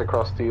slipped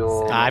across to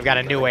your... I've got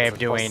a new way of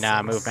doing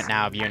movement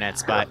now of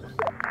units, but...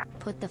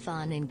 Put the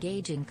fun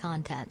engaging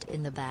content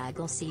in the bag.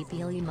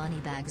 Lcpl money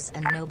bags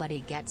and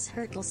nobody gets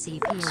hurt.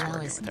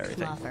 Lcpl is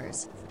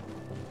fluffers.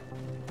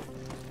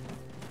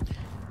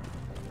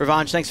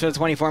 Revanche, thanks for the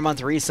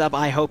 24-month resub.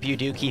 I hope you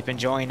do keep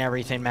enjoying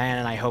everything, man,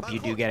 and I hope you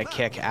do get a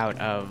kick out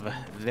of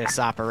this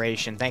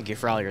operation. Thank you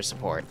for all your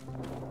support.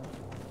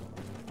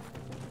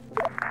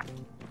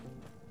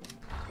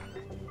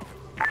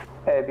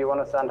 Hey, if you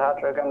want to send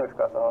Hatcher again, we've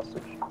got the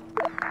hostage.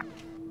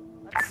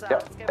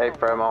 Yep, hey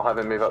Firm, I'll have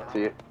him move up to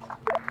you.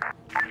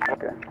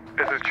 Okay.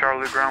 This is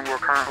Charlie Brown. We're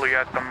currently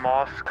at the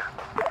mosque.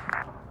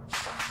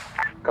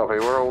 Copy,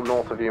 we're all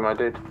north of you, my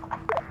dude.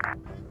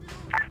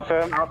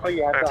 Firm, Alpha,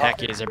 you have the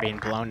Techies are being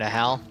blown to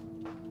hell.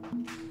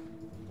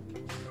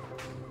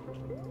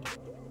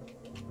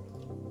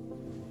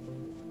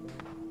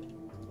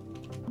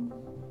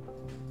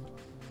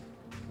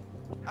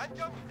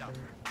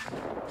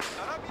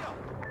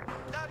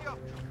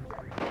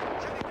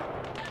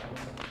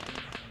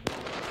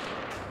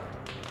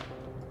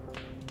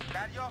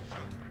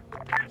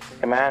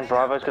 Command,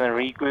 Bravo's going to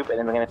regroup and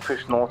then we're going to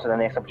push north to the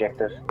next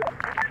objective.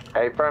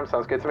 Hey Firm,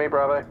 sounds good to me,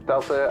 Bravo.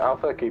 Delta,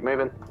 Alpha, keep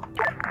moving.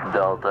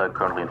 Delta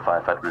currently in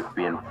firefight with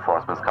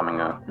reinforcements coming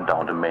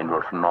down the main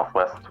road from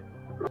northwest.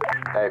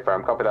 Hey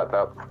Firm, copy that,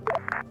 Delta.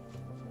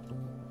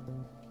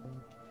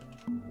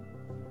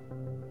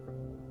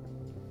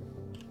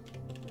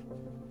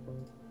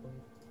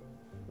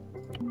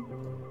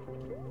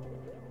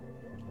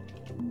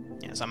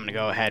 Yeah, so I'm gonna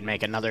go ahead and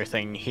make another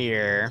thing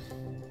here.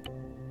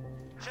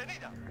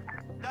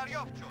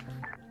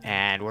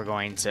 And we're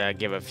going to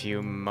give a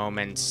few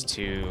moments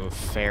to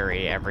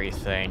ferry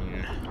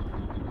everything.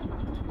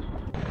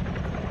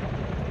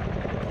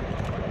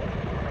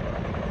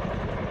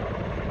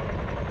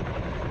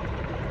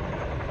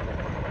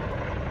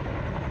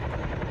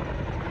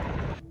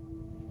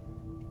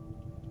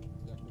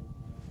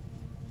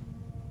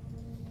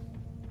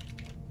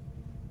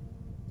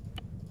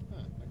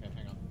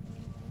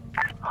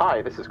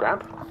 Hi, this is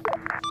Gramp.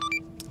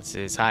 This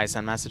is hi,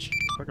 send message.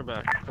 Welcome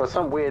back. For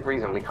some weird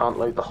reason, we can't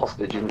load the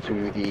hostage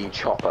into the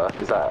chopper.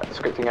 Is that a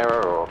scripting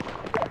error or?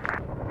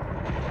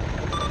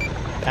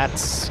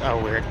 That's a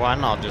weird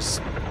one. I'll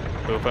just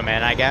boop him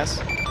in, I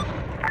guess.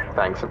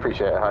 Thanks,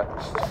 appreciate it, hi.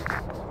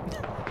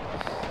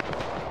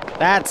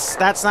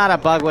 That's not a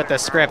bug with the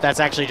script. That's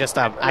actually just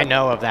a... I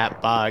know of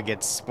that bug.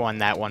 It's one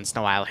that once in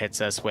a while hits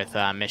us with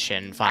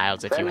mission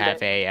files if you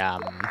have a...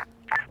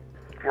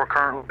 We're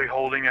currently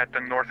holding at the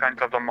north end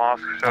of the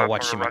mosque. So oh,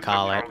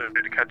 whatchamacallit.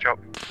 To catch up.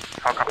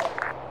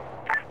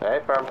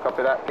 Hey, Firm,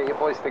 copy that. Get your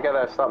boys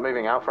together. Start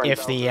moving. Alpha.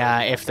 If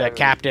the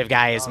captive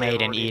guy is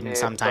made in Eden,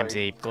 sometimes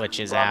he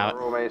glitches out.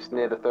 We're almost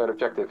near the third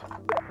objective.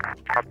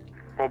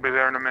 We'll be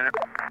there in a minute.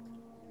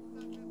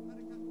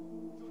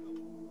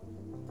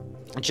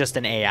 It's just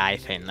an AI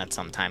thing that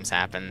sometimes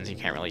happens. You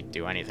can't really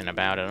do anything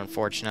about it,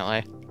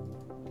 unfortunately.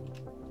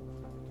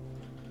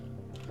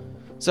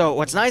 So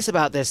what's nice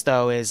about this,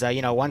 though, is,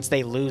 you know, once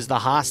they lose the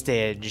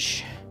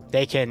hostage,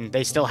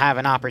 they still have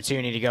an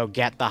opportunity to go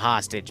get the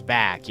hostage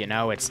back, you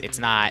know? It's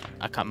not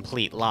a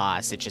complete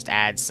loss. It just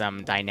adds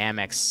some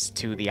dynamics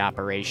to the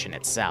operation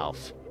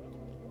itself.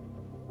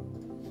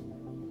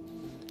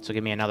 So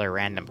give me another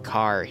random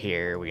car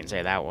here. We can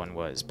say that one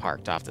was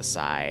parked off the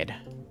side.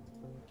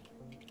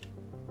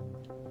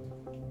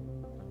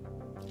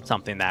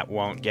 Something that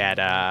won't get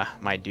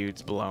my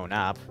dudes blown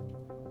up.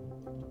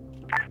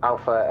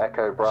 Alpha,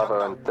 Echo,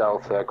 Bravo, and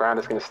Delta. Ground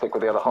is going to stick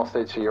with the other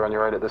hostage, so you're on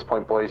your own at this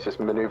point, boys. Just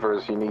maneuver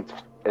as you need,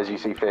 as you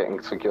see fit,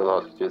 and secure the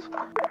hostages.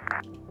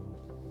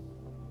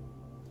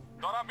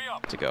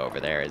 To go over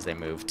there as they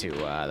move to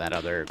that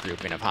other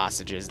grouping of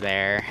hostages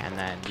there. And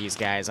then these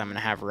guys I'm going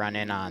to have run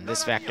in on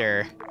this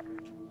vector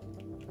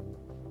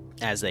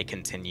as they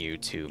continue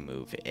to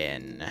move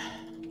in.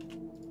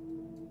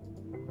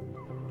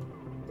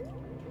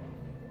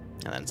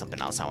 And then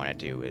something else I want to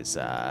do is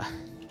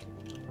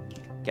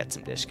get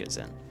some dishkas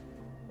in.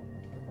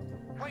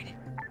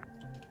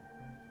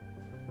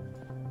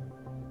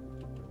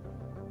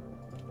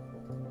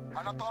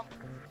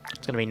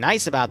 What's gonna be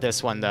nice about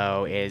this one,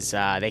 though, is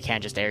they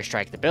can't just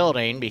airstrike the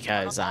building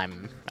because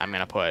I'm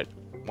gonna put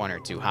 1 or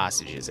 2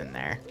 hostages in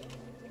there.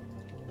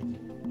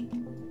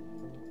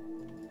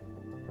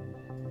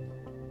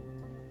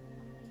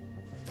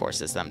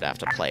 Forces them to have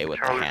to play with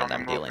the hand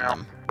I'm dealing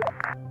them.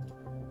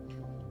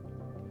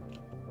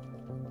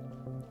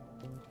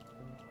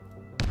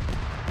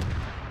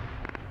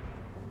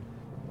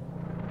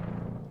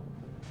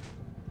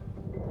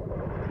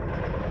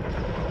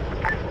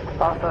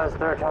 Alpha is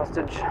third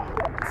hostage.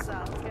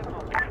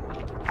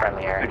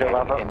 Friendly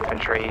area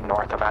infantry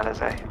north of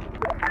Alizé.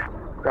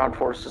 Ground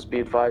forces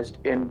be advised,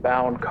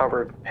 inbound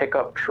covered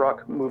pickup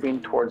truck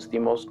moving towards the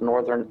most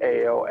northern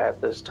AO at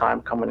this time,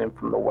 coming in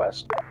from the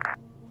west.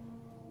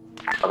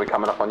 I'll be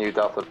coming up on you,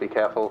 Delta. Be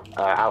careful.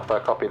 Alpha,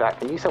 copy that.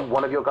 Can you send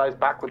one of your guys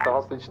back with the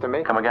hostage to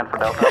me? Come again for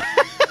Delta.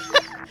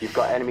 You've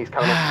got enemies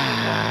coming up.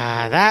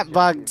 That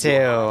bug too.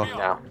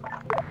 No.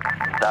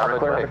 For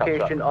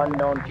clarification,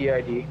 unknown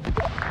PID.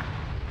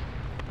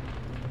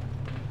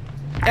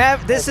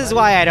 This is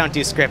why I don't do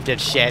scripted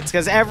shit,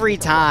 because every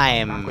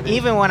time,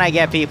 even when I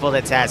get people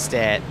to test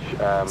it,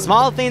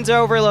 small things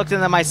are overlooked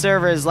and then my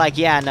server is like,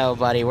 yeah, no,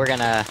 buddy, we're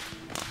gonna...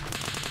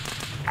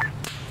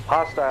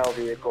 Hostile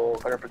vehicle.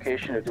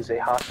 Clarification, it is a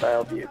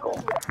hostile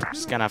vehicle.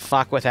 Just gonna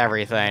fuck with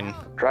everything.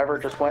 Driver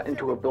just went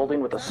into a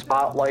building with a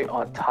spotlight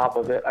on top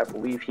of it. I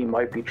believe he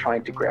might be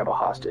trying to grab a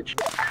hostage.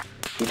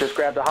 He just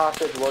grabbed a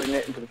hostage, loading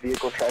it into the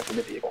vehicle, tracking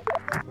the vehicle.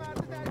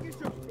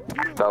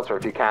 Delta,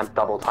 if you can,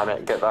 double time it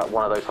and get that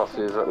one of those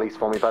hostages at least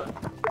for me, bud.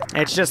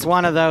 It's just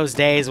one of those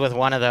days with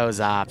one of those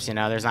ops, you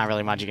know, there's not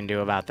really much you can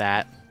do about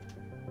that.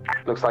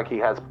 Looks like he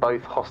has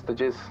both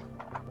hostages.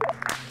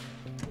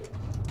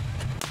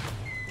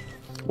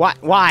 What?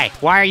 Why?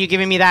 Why are you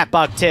giving me that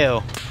bug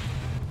too?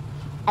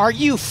 Are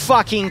you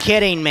fucking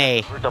kidding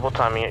me? We're double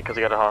timing it because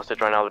he got a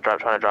hostage right now. They're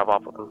trying to drive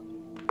off with him.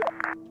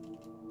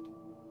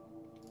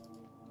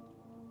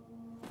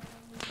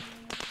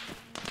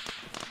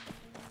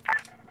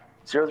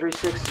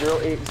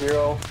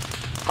 (036-080)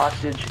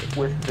 hostage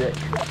with Vic.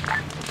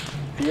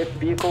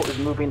 Vehicle is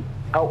moving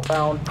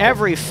outbound.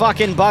 Every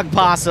fucking bug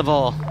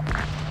possible.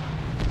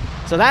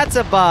 So that's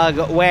a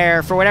bug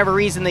where, for whatever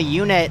reason, the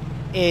unit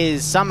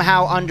is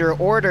somehow under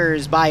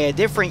orders by a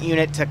different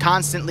unit to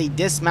constantly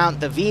dismount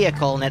the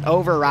vehicle, and it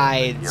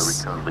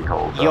overrides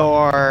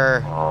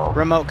your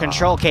remote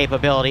control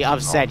capability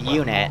of said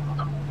unit.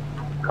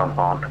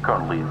 Compound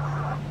currently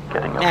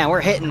getting up. Man,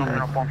 we're hitting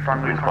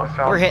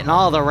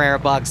all the rare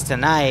bugs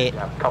tonight.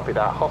 Yeah, copy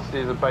that.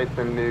 Hostages have both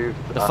been moved.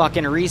 The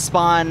fucking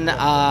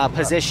respawn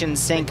position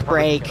sync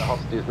break. The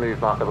hostages moved,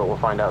 marker, but we'll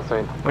find out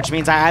soon. Which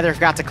means I either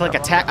forgot to click a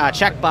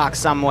checkbox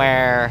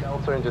somewhere,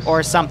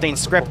 or something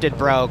scripted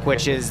broke,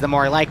 which is the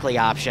more likely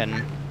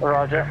option.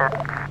 Roger.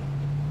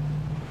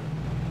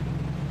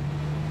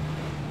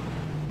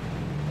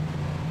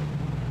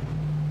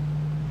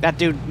 That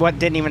dude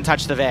didn't even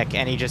touch the Vic,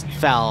 and he just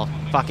fell.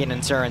 Fucking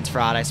insurance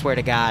fraud, I swear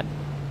to God.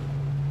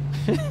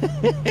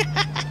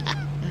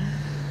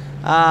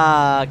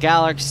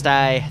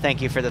 Galarkstai,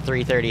 thank you for the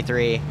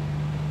 333.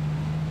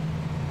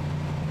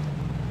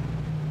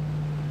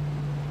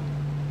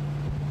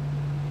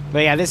 But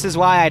yeah, this is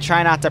why I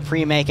try not to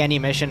pre-make any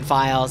mission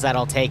files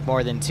that'll take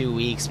more than 2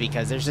 weeks,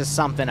 because there's just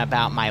something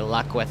about my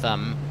luck with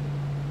them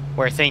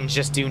where things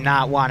just do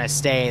not want to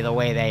stay the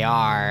way they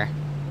are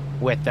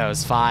with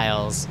those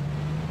files.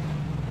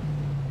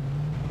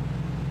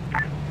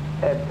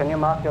 Ed, can you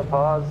mark your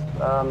pause?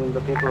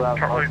 The people who have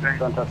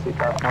don't have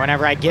seatbelts. And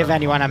whenever I give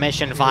anyone a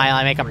mission file,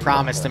 I make a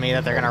promise to me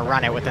that they're gonna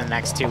run it within the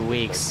next 2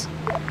 weeks.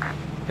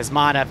 Because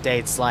mod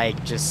updates,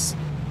 like, just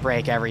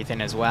break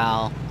everything as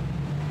well.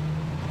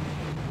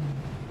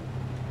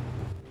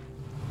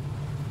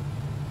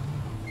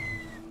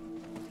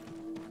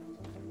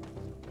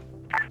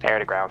 Air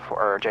to ground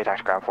or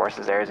JTAC ground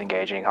forces there is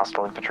engaging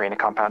hostile infantry in a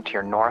compound to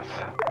your north.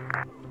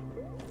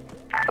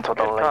 That's what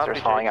the laser's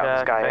falling out of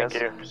the sky is.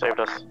 Thank you, saved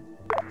us.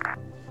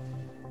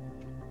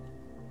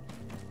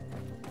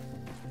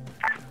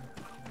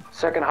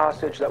 Second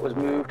hostage that was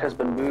moved has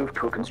been moved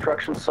to a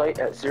construction site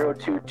at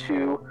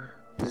 02207.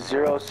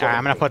 Alright,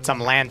 I'm gonna put some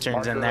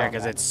lanterns in there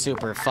because it's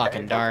super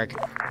fucking dark.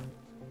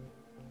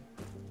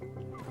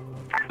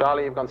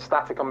 Charlie, you've gone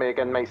static on me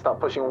again, mate. Start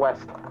pushing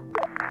west.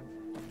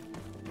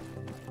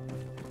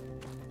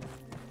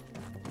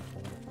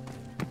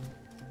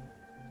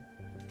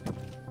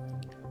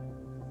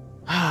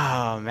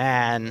 Oh,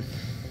 man.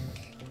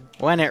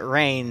 When it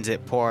rains,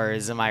 it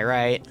pours, am I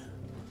right?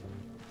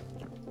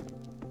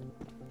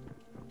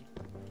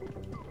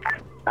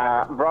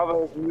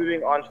 Bravo is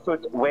moving on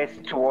foot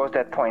west towards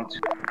that point.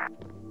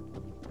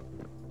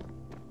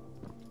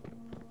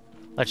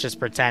 Let's just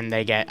pretend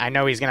they get... I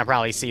know he's gonna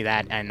probably see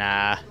that, and,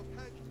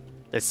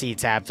 the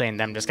C-tab thing,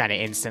 them just kind of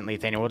instantly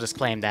thing. We'll just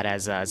claim that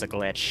as a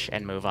glitch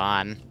and move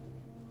on.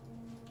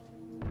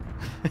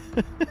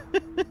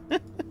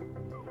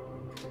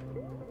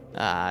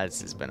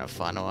 This has been a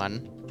fun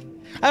one.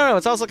 I don't know,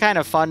 it's also kind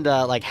of fun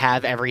to, like,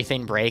 have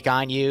everything break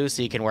on you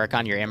so you can work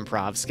on your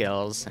improv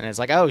skills. And it's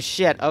like, oh,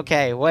 shit,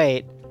 okay,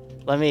 wait.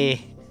 Let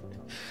me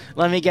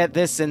get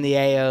this in the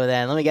AO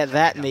then. Let me get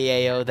that in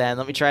the AO then.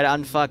 Let me try to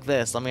unfuck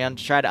this. Let me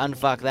try to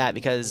unfuck that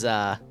because,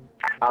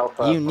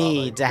 you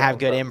need to have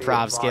good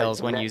improv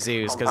skills when you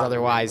Zeus, because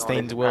otherwise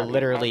things will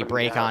literally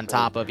break on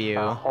top of you.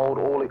 Hold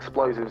all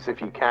explosives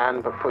if you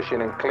can, but push in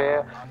and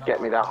clear.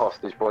 Get me that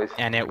hostage, boys.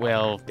 And it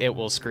will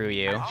screw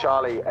you.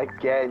 Charlie,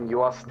 again,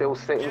 you are still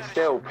sitting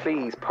still.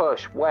 Please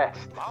push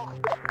west.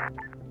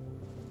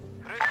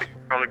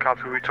 Charlie,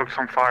 copy. We took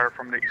some fire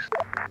from the east.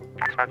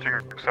 Snatching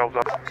ourselves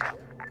up.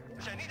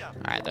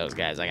 Alright, those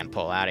guys I can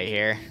pull out of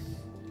here.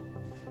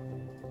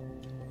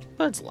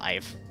 But it's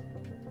life.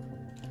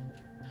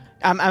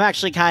 I'm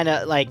actually kind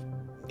of, like,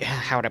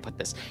 how would I put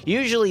this?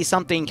 Usually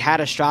something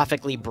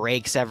catastrophically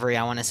breaks every,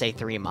 I want to say,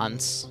 3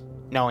 months,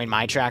 knowing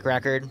my track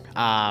record.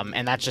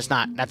 And that's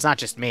not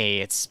just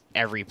me, it's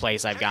every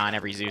place I've gone,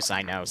 every Zeus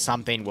I know.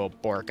 Something will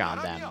bork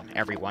on them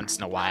every once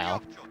in a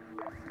while.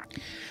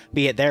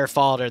 Be it their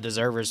fault or the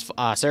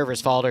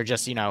server's fault or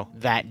just, you know,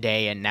 that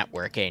day in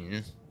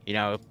networking. You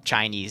know,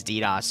 Chinese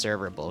DDoS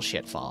server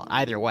bullshit fault.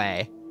 Either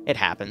way, it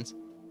happens.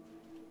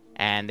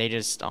 And they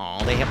just,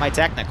 oh, they hit my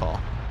technical.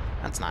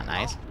 That's not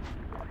nice.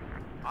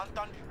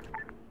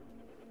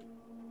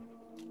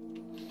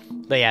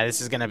 But yeah,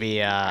 this is gonna be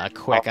a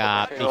quick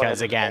op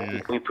because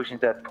again, we pushing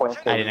that point.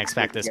 I didn't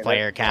expect this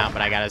player count,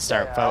 but I gotta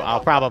start.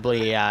 I'll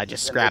probably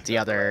just scrap the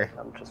other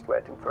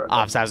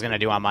ops I was gonna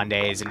do on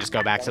Mondays and just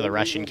go back to the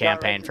Russian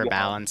campaign for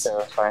balance.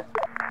 Yeah,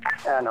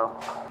 I know.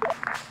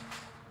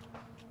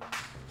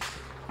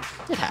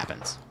 It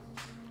happens.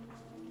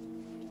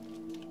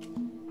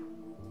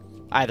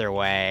 Either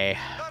way,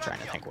 I'm trying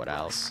to think what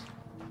else.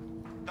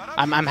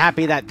 I'm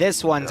happy that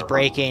this one's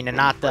breaking and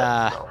not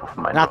the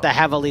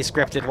heavily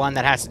scripted one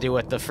that has to do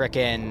with the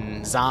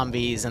frickin'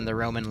 zombies and the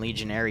Roman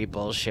legionary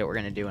bullshit we're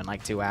gonna do in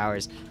like 2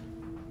 hours.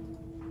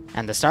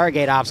 And the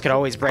Stargate ops could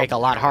always break a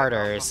lot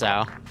harder,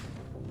 so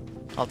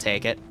I'll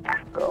take it.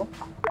 Go.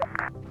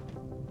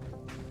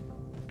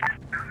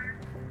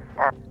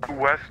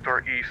 West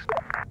or east?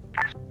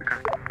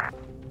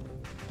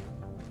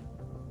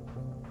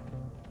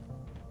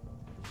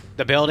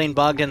 The building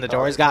bugged and the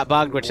doors got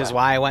bugged, which is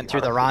why I went through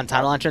the wrong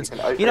tunnel entrance.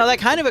 You know, that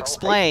kind of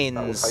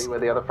explains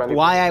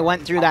why I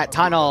went through that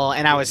tunnel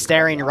and I was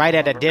staring right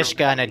at a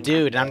Dishka and a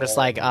dude, and I'm just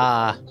like,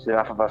 hi?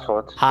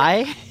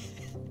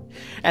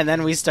 And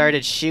then we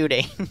started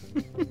shooting.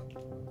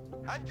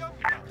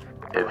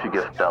 If you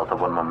give Delta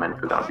 1 more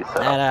minute, we're gonna be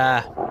set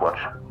up. We'll watch.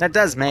 That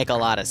does make a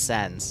lot of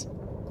sense.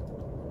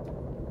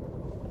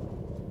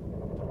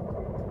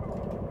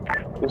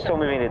 We're still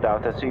moving it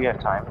out, so you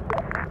have time.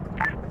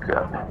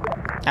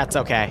 That's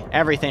okay.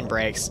 Everything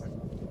breaks. Do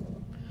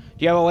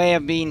you have a way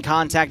of being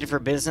contacted for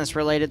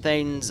business-related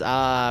things?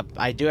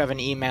 I do have an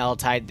email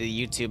tied to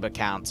the YouTube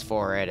accounts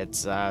for it.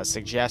 It's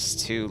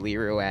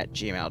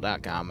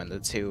suggest2liru@gmail.com, and the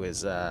 2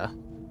 is a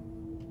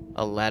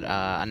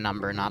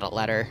number, not a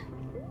letter.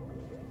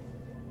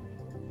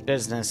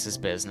 Business is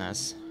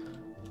business.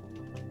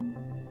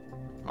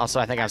 Also,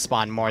 I think I've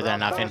spawned more than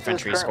enough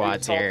infantry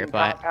squads here,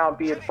 but... Compound,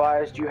 be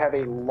advised, you have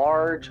a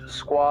large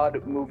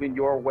squad moving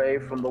your way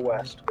from the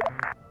west.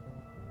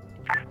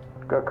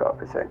 Good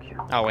copy, thank you.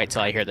 I'll wait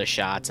till I hear the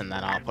shots, and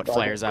then I'll put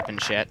flares up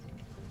and shit.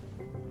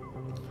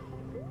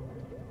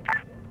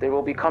 They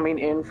will be coming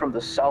in from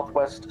the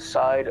southwest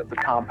side of the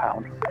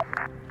compound.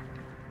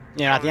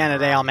 You know, at the end of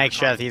the day, I'll make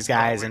sure that these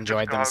guys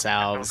enjoyed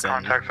themselves,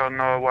 and... Contacts on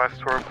the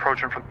west, we're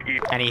approaching from the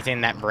east.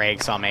 Anything that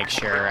breaks, I'll make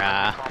sure,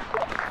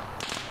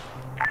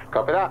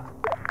 Copy that.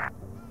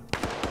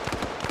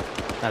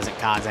 doesn't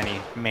cause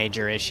any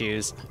major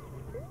issues.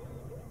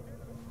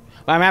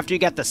 Well, after you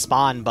get the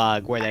spawn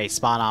bug where they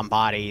spawn on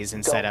bodies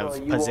instead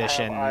of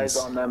positions,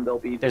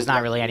 there's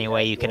not really any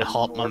way you can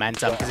halt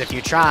momentum, because if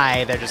you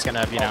try, they're just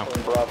gonna, you know,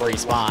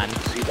 respawn.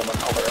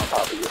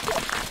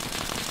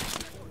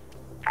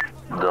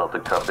 Delta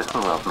copy,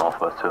 moving up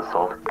northwest to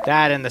assault.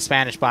 That and the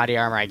Spanish body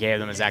armor I gave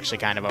them is actually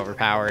kind of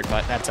overpowered,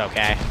 but that's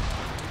okay.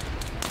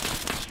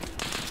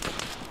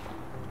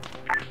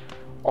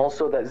 Also,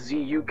 Also, that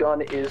ZU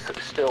gun is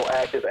still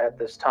active at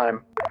this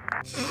time.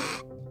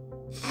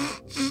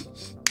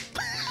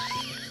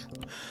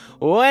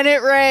 When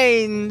it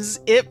rains,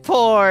 it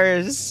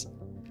pours.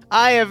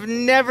 I have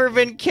never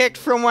been kicked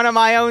from one of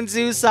my own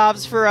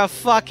Zoosops for a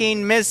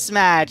fucking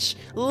mismatch.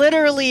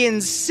 Literally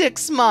in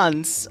 6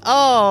 months.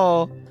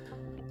 Oh.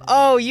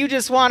 Oh, you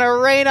just want to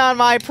rain on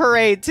my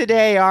parade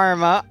today,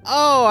 Arma.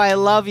 Oh, I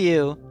love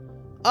you.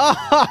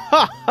 Oh.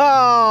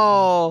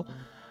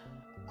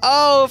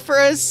 Oh, for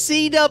a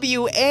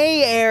CWA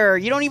error.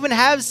 You don't even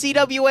have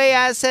CWA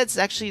assets.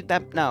 Actually,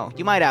 no,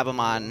 you might have them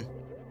on.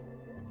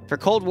 For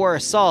Cold War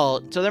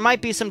Assault. So there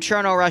might be some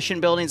Cherno-Russian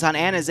buildings on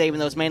Anazay, even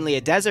though it's mainly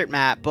a desert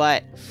map,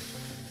 but...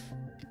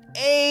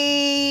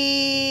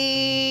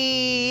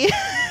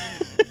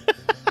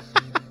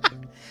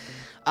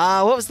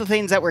 what was the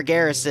things that were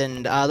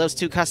garrisoned? Those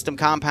 2 custom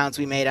compounds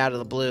we made out of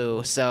the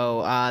blue.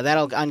 So,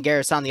 that'll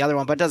ungarrison the other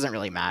one, but it doesn't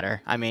really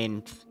matter. I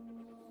mean,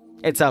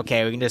 it's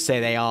okay. We can just say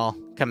they all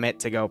commit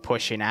to go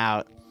pushing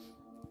out.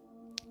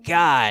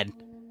 God.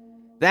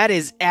 That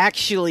is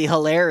actually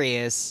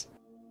hilarious.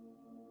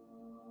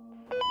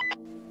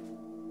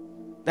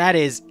 That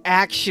is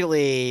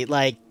actually,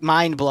 like,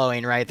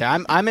 mind-blowing right there.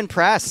 I'm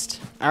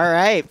impressed. All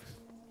right.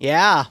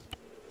 Yeah.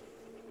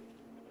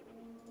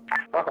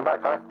 Welcome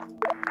back, Kai.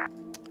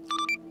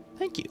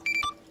 Thank you.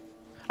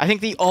 I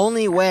think the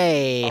only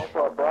way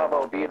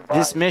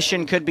this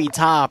mission could be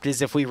topped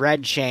is if we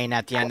red chain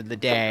at the end of the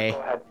day.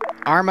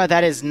 Arma,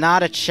 that is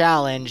not a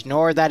challenge,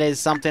 nor that is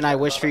something I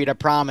wish for you to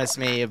promise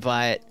me,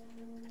 but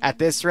at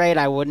this rate,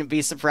 I wouldn't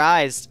be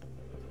surprised.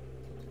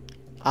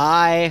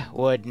 I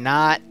would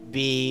not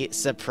be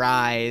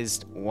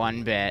surprised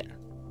one bit.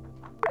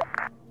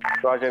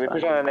 Roger, we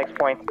push on the next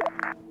point.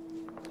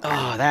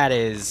 Oh, that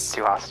is...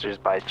 2 hostages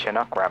by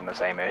Chinook. We're having the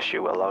same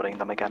issue with loading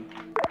them again.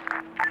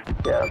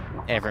 Yeah.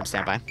 Everyone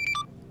stand by.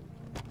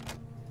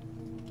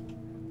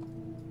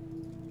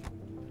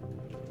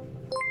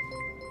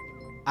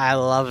 I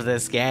love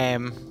this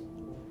game.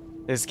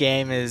 This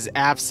game is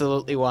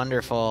absolutely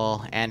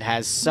wonderful and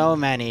has so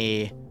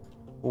many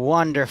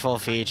wonderful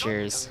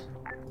features.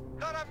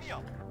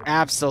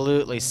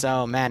 Absolutely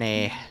so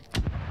many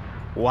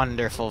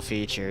wonderful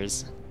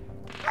features.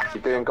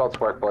 You're doing God's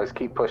work, boys.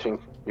 Keep pushing.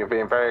 You're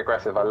being very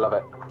aggressive. I love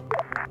it.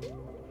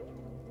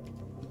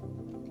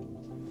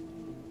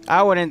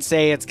 I wouldn't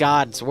say it's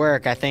God's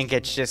work. I think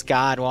it's just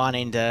God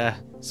wanting to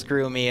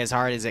screw me as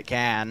hard as it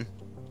can.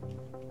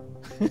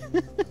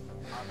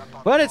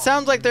 But it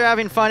sounds like they're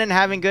having fun and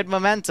having good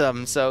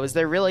momentum, so is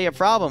there really a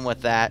problem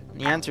with that?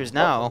 The answer is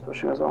no.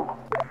 As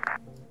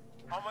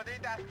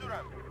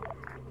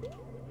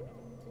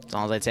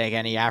long as I take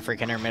any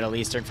African or Middle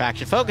Eastern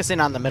faction, focusing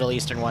on the Middle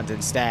Eastern ones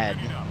instead,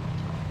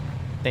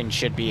 things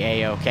should be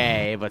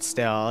a-okay, but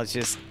still, it's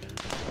just...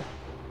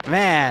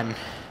 Man,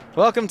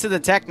 welcome to the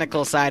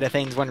technical side of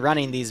things when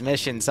running these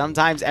missions.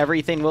 Sometimes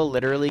everything will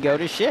literally go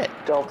to shit.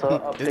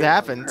 Delta, it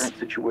happens. The current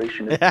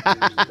situation is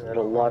that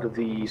a lot of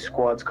the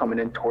squads coming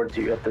in towards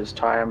you at this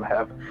time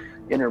have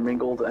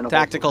intermingled. And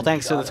Tactical,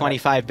 thanks for the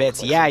 25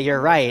 bits. Yeah, you're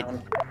right.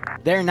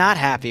 They're not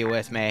happy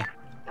with me.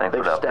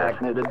 They've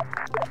stagnated.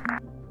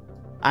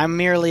 I'm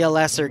merely a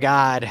lesser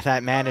god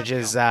that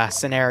manages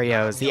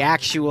scenarios. The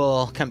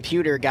actual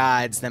computer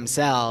gods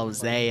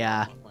themselves, they,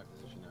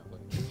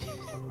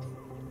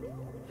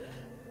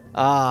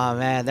 oh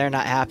man, they're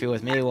not happy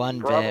with me one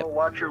bit. Bravo,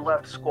 watch your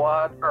left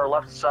squad, or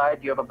left side.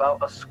 You have about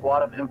a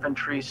squad of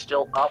infantry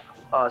still up,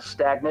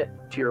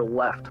 stagnant to your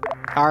left.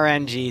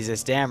 RN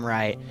Jesus, damn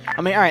right.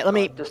 I mean, alright, let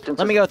me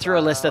go through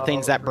a list of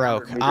things that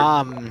broke.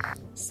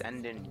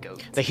 Send in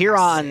goats. The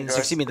Hurons,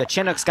 excuse me, the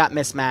Chinooks got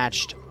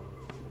mismatched.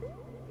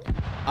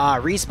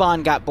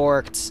 Respawn got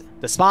borked.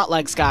 The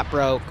Spotlegs got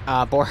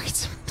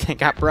borked. They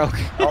got broke.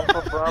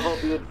 Alpha Bravo,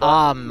 be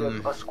advised, you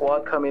have a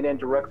squad coming in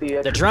directly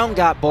at the drone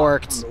got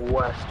borked from the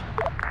west.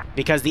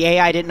 because the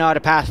AI didn't know how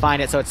to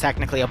pathfind it, so it's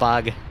technically a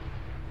bug.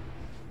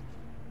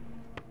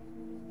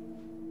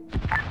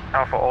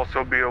 Alpha,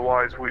 also be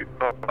advised,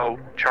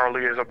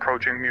 Charlie is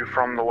approaching you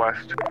from the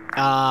west.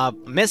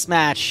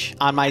 Mismatch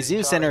on my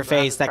Zeus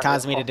interface that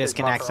caused me to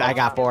disconnect. I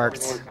got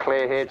borked.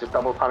 Clear here, just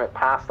double time it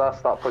past us,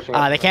 start pushing.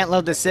 They can't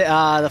load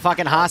the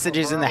fucking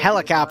hostages in the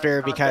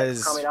helicopter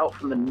because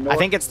I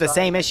think it's the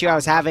same issue I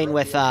was having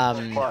with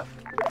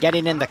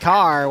getting in the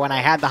car when I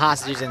had the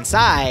hostages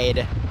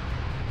inside.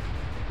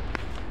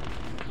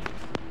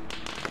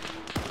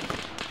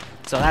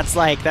 So that's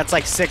like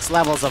 6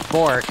 levels of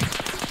bork.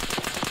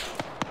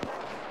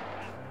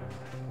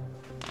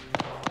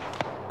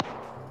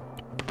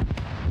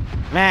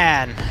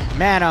 Man,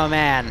 oh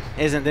man,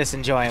 isn't this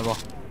enjoyable.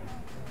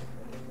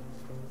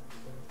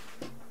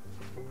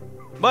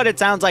 But it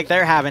sounds like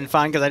they're having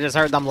fun, because I just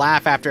heard them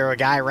laugh after a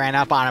guy ran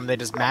up on him. They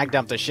just mag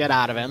dumped the shit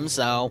out of him,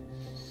 so...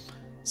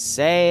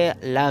 C'est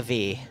la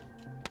vie.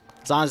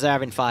 As long as they're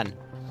having fun.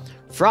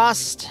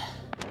 Frost...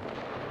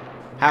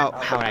 How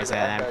would I say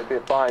that? Be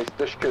advised,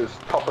 Dushka's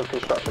top of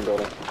construction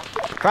building.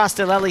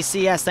 Frosted Lely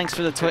CS, thanks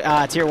for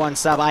the tier 1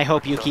 sub. I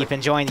hope you keep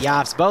enjoying the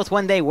ops, both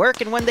when they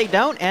work and when they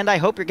don't, and I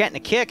hope you're getting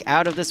a kick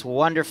out of this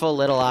wonderful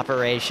little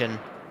operation.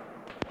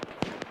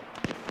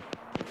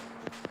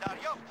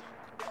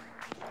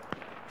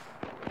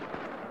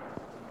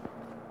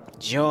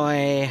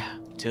 Joy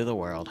to the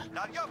world.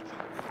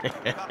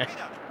 Let's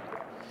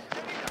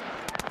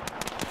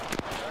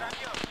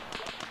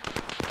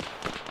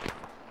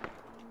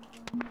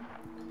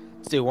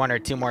do 1 or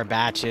 2 more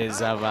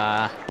batches of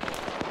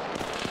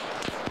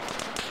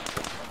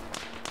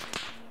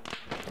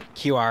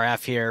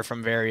QRF here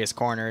from various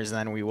corners, and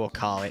then we will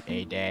call it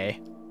a day.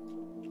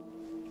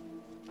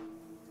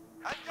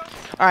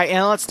 Alright,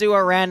 and let's do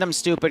a random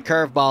stupid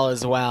curveball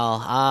as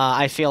well.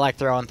 I feel like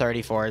throwing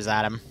 34s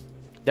at him.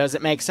 Does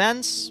it make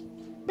sense?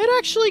 It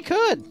actually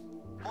could.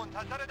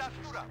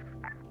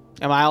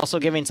 Am I also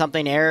giving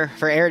something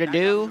for air to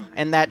do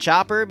in that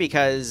chopper?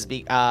 Because,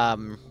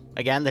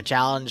 again, the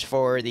challenge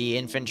for the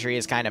infantry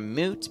is kind of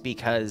moot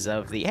because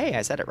of the... Hey,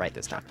 I said it right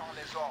this time.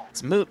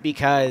 It's moot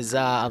because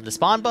of the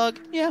spawn bug.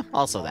 Yeah,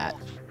 also that.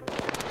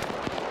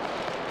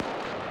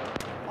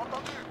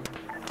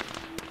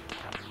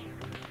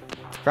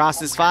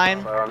 Frost is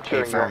fine. I'm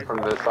cheering you on from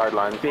the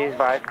sidelines. Be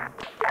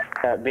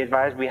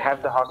advised, we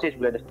have the hostage.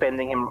 We're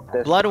defending him.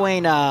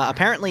 Bloodwayne,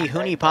 apparently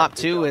Honey Pop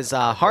 2 is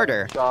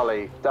harder.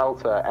 Charlie,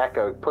 Delta,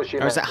 Echo, push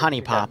him. Or is it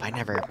Honey Pop? I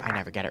never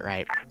get it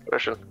right.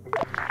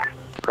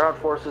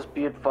 Ground forces,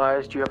 be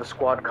advised, you have a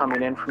squad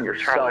coming in from your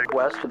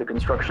southwest to the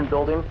construction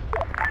building.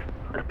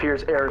 It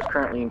appears air is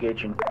currently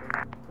engaging.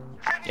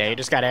 Yeah, you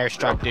just got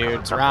airstruck,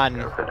 dudes.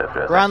 Run.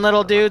 Run,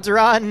 little dudes,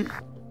 run.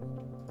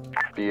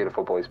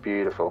 Beautiful, boys,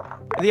 beautiful.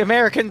 The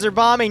Americans are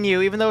bombing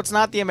you, even though it's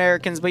not the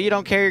Americans, but you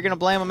don't care, you're gonna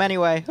blame them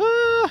anyway.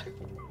 Ah!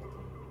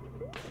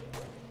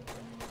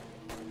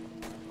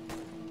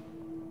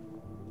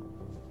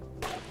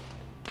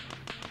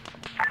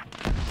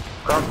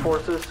 Ground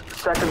forces,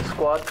 second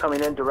squad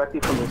coming in directly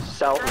from the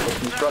south of the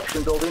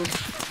construction building.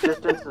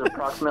 Distance is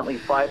approximately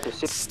 5 to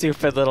 6.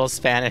 Stupid little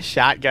Spanish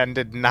shotgun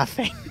did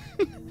nothing.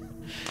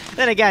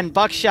 Then again,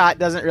 buckshot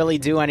doesn't really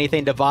do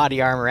anything to body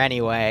armor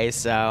anyway,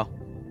 so...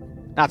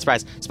 Not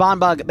surprised. Spawn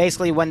bug,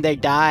 basically when they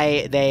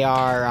die, they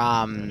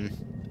are,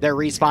 they're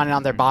respawning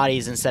on their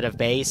bodies instead of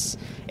base.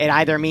 It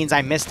either means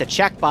I missed a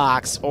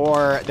checkbox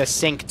or the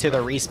sync to the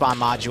respawn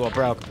module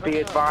broke. Be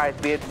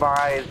advised,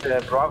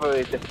 Bravo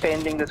is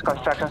defending this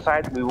construction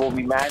site. We will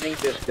be manning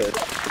distance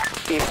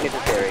if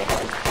necessary.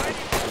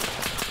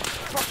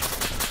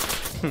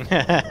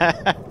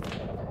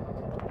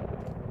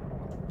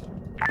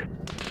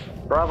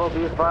 Bravo,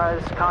 be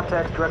advised,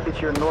 contact directly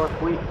to your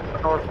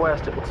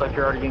northwest. It looks like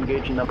you're already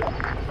engaging them.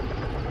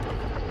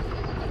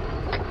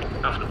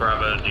 After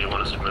Bravo, do you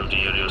want us to move to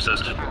you to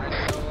assist?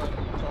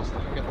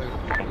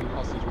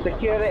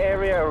 Secure the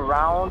area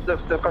around the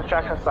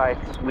construction site.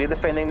 We're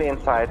defending the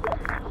inside.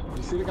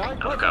 You see the guy?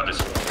 Oh, copies.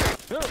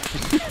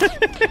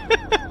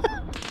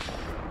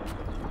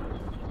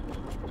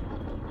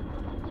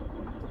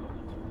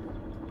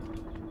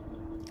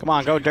 Come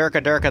on, go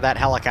Durka that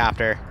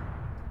helicopter.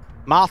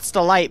 Moths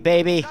to light,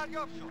 baby.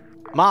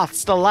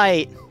 Moths to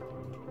light.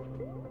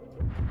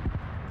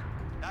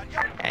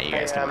 Yeah, you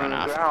guys can run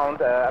off.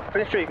 Ground, I'm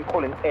pretty sure you can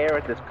call in air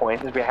at this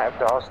point, as we have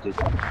the hostage.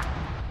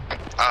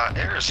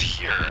 Air is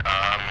here.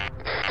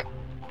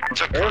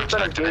 Took Air's been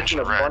contact engaging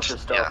a red. bunch of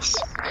stuff. Yes.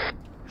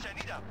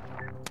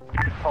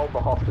 Hold the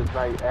hostage,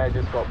 mate. Air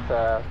just got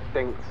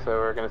dinked, so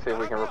we're gonna see if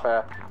we can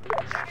repair.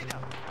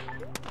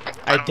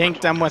 I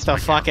dinked them with a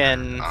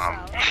fucking...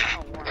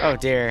 Oh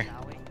dear.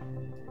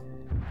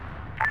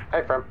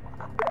 Hey, friend.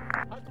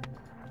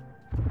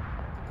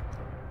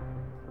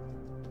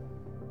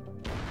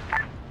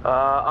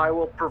 I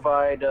will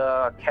provide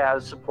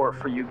CAS support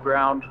for you,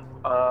 ground.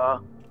 I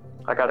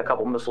got a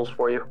couple missiles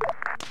for you.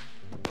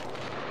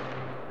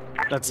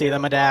 Let's see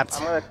them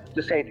adapt. I'm gonna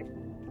just say,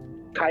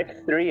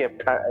 type 3,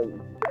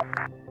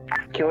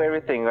 kill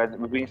everything.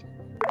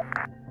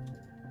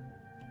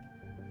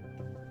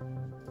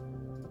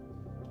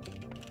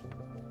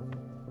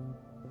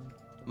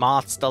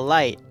 Moths to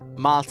light.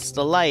 Moths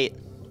to light.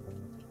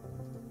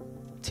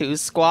 2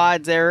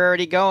 squads, they're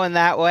already going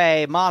that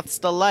way. Moths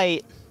to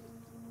light.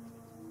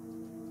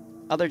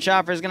 Other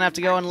choppers gonna have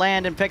to go and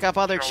land and pick up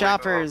other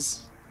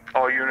choppers.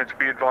 All units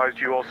be advised,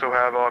 you also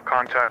have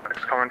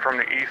contacts coming from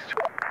the east.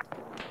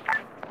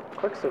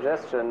 Quick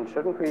suggestion,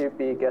 shouldn't we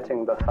be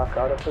getting the fuck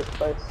out of this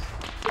place?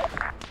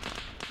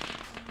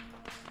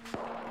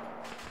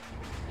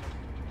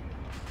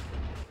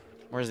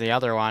 Where's the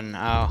other one?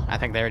 Oh, I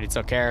think they already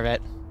took care of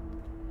it.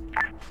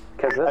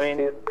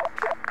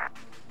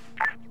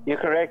 You're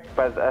correct,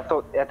 but I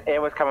thought that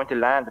air was coming to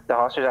land. The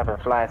hostage have been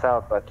flying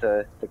out, but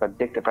they got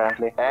dicked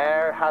apparently.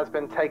 Air has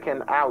been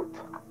taken out.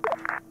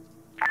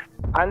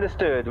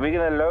 Understood. We're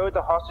gonna load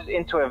the hostage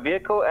into a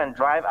vehicle and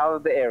drive out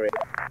of the area.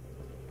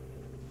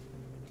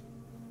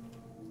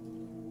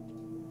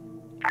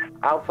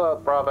 Alpha,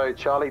 Bravo,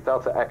 Charlie,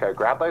 Delta, Echo.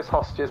 Grab those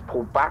hostages,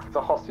 pull back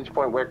to hostage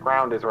point where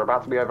ground is. We're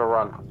about to be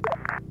overrun.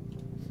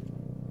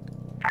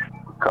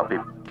 Copy.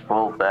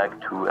 Pull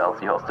back to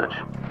LC hostage.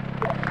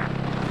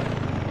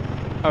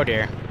 Oh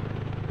dear.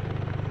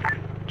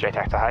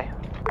 JTAC to high.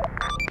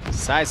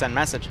 Size and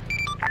message.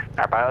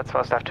 Our pilot's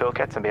supposed to have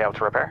toolkits and be able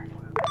to repair.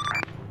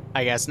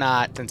 I guess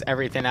not, since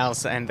everything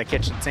else and the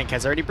kitchen sink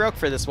has already broke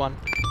for this one.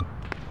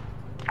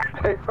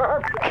 Hey,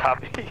 Ferb.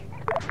 Copy.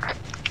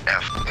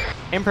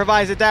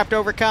 Improvise, adapt,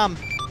 overcome.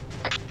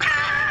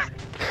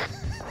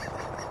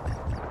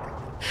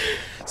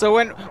 So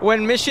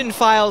when mission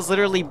files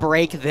literally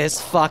break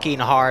this fucking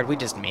hard, we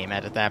just meme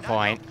it at that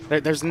point.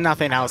 There's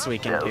nothing else we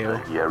can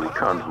do. Yeah, we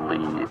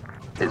currently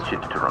it's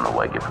shitty to run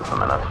away. Give us a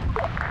minute.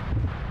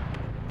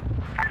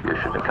 You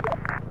shouldn't.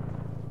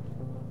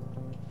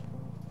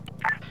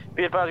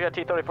 Be advised, we got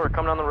T-34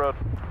 coming on the road.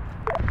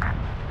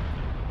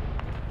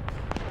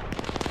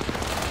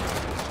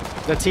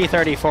 The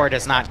T-34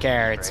 does not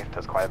care.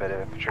 There's quite a bit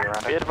of infantry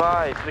around Be it.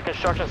 advised, the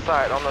construction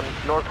site on the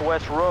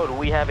northwest road,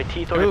 we have a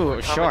T-34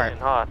 Ooh, coming short. in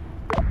hot.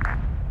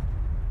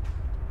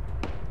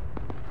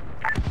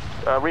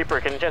 Reaper,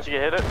 can you chance you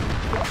hit it?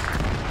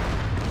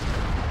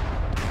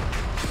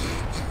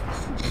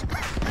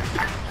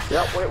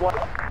 Yep, wait,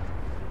 what?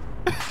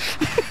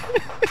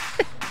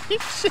 You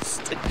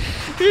just...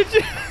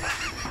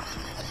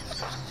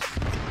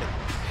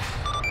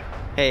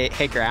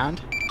 Hey,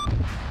 ground.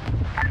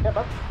 Yeah,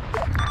 bud.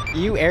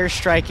 You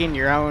airstriking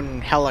your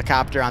own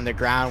helicopter on the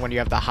ground when you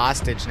have the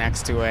hostage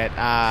next to it.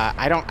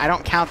 I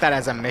don't count that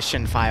as a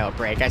mission file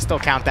break. I still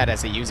count that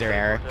as a user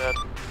error.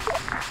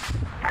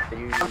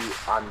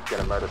 I'm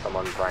gonna murder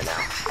someone right now.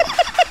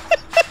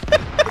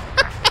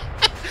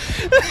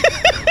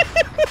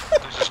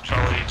 This is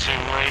Charlie Team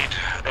Lead.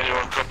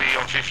 Anyone copy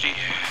on 50?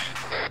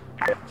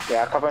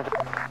 Yeah, copy.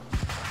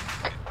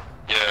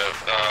 Yeah,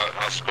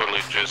 our squad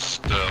lead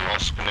just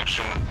lost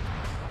connection.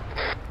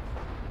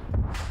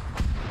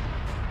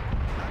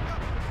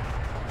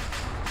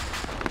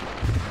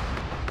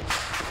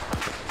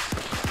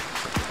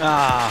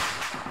 Ah,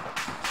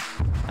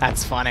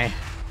 that's funny.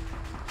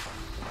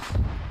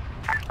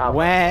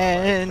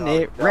 When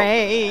it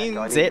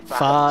rains, it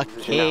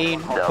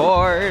fucking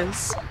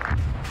pours.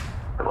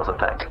 It was a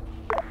tank.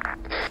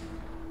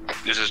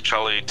 This is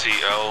Charlie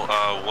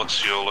TL.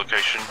 What's your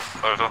location?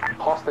 Over.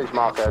 Hostage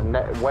marker,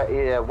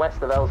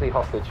 west of LZ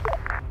hostage.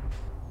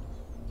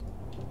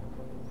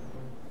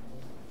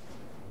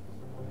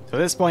 So at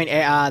this point,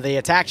 the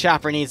attack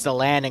chopper needs to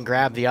land and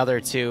grab the other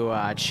two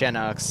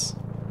Chinooks.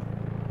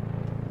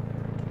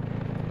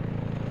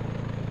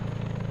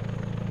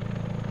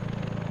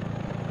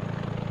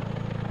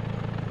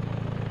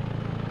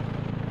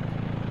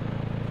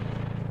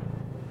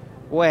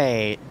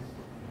 Wait.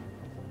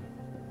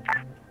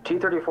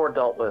 T-34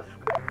 dealt with.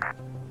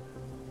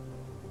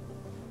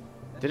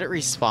 Did it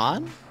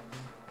respawn?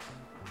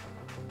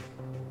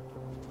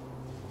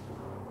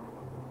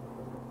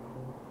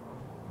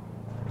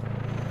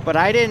 But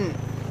I didn't...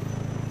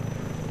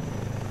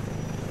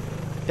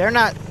 They're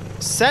not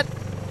set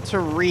to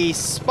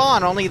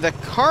respawn, only the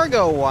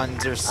cargo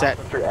ones are set.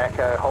 Through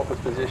Echo, hold this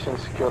position,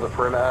 secure the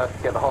perimeter,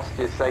 get the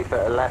hostages safe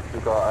at the left.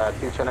 We've got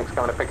two Chinooks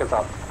coming to pick us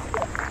up.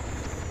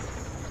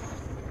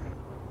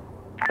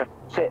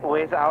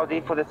 Where's the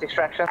LZ for this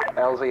extraction?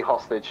 LZ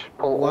hostage.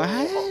 Pull all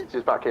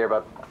hostages back here,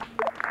 bud.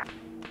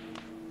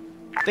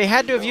 They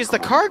had to have used the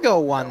cargo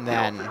one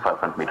then.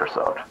 500 meters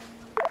out.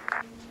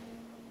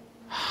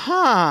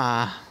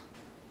 Huh.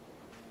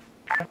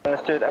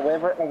 Understood. I'm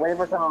waiting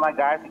for some of my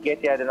guys to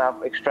get there, then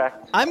I'll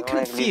extract. I'm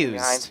confused.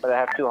 Behind, but I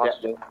have two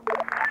hostages.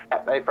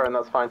 Yep, apron,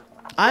 that's fine.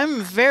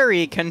 I'm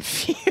very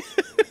confused.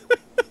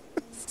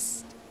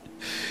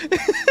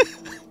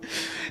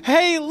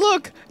 Hey,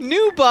 look!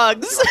 New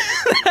bugs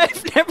that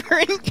I've never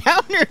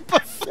encountered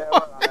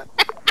before!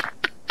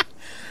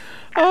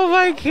 Oh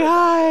my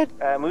god!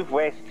 Move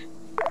west.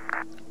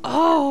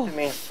 Oh,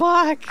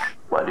 fuck!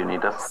 Why do you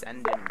need us?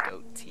 Send in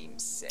Goat Team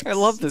 6. I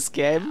love this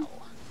game.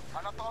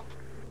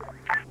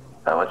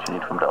 What you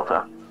need from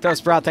Delta?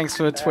 Dose Bro, thanks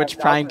for the Twitch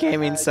Prime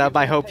Gaming sub.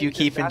 I hope you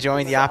keep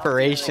enjoying the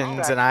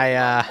operations, and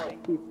I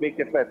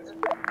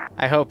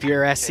hope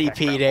your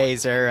SCP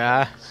days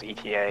are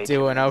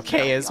doing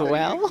okay as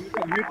well.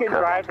 You can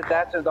drive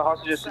that to the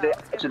hostages to the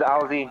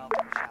LZ.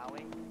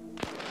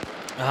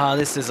 Oh,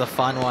 this is a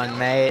fun one,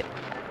 mate.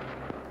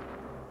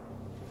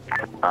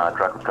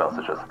 Track with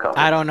hostages.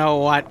 I don't know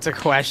what to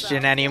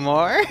question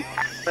anymore.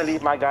 I'm gonna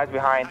leave my guys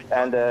behind,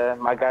 and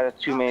my guys are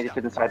 2 minutes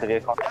inside the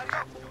vehicle.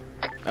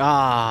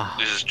 Ah.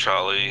 This is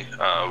Charlie.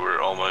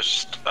 We're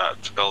almost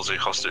at LZ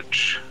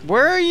hostage.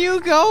 Where are you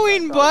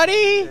going,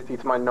 buddy?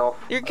 To my north.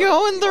 You're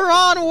going the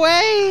wrong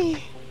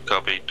way.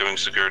 Copy. Doing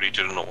security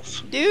to the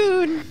north.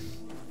 Dude.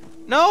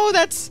 No,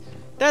 that's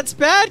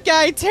bad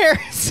guy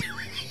territory.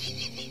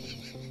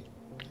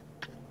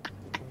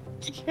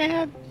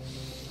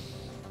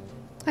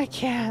 I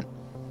can't.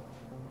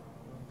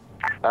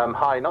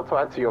 Hi, not to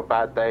add to your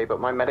bad day, but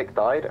my medic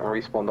died and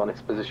respawned on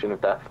his position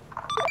of death.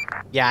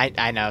 Yeah,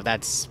 I know.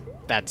 That's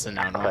a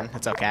known one.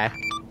 It's okay.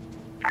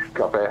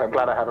 Copy. I'm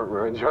glad I haven't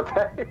ruined your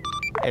day.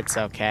 It's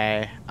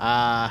okay.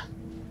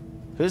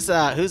 Who's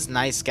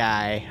nice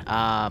guy?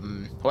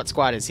 What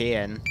squad is he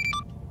in?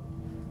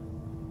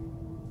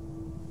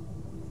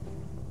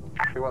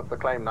 Who wants to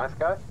claim nice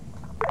guy?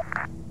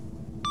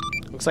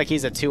 Looks like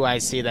he's a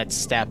 2IC that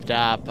stepped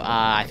up.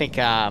 I think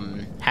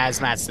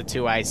Hazmat's the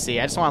 2IC.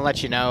 I just want to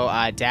let you know,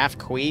 Daft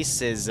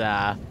Queese is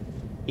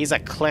He's a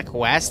click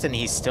west, and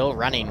he's still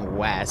running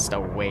west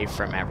away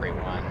from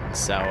everyone.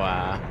 So,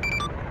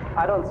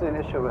 I don't see an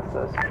issue with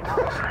this.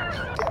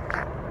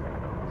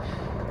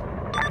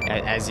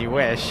 As you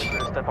wish.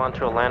 Step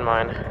onto a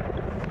landmine.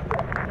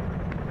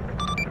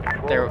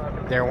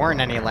 There weren't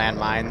any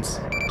landmines.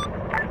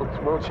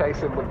 We'll chase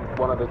him with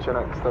one of the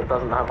Chinooks that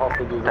doesn't have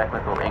hostages.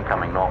 Technical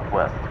incoming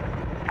northwest.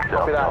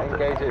 Copy that,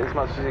 engage it as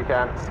much as you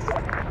can.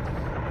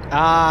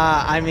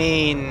 I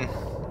mean...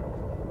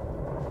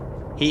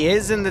 He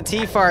is in the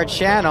TFAR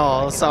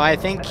channel, so I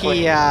think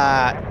he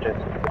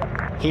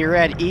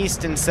read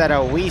east instead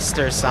of west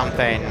or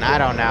something. I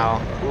don't know.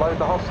 Load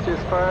the hostages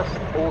first.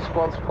 All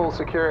squads pull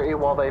security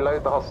while they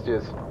load the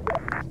hostages.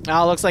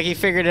 Oh, looks like he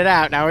figured it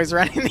out. Now he's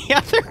running the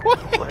other way.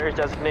 Players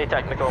designate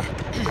technical.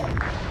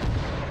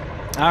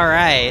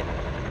 Alright.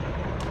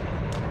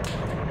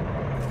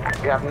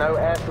 We have no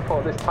air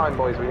support this time,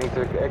 boys. We need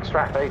to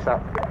extract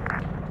ASAP.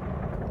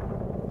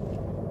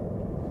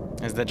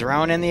 Is the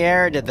drone in the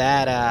air? Did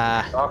that,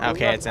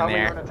 okay, it's in the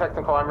air.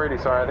 Technical, I'm really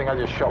sorry. I think I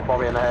just shot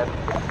Bobby in the head.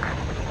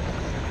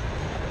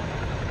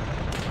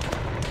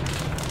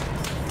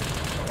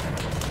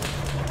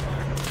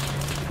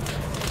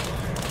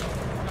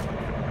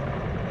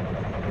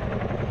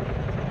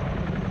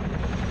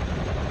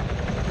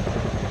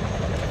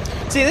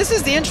 See, this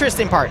is the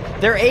interesting part.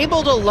 They're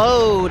able to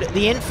load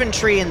the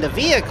infantry in the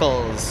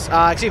vehicles,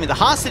 excuse me, the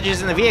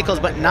hostages in the vehicles,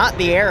 but not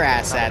the air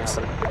assets.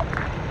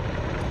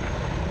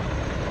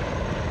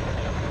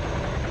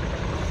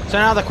 So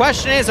now the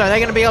question is, are they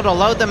going to be able to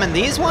load them in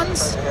these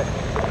ones?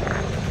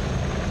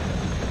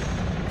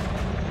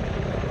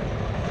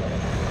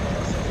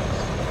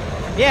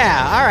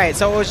 Yeah, alright,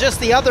 so it was just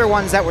the other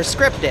ones that were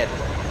scripted.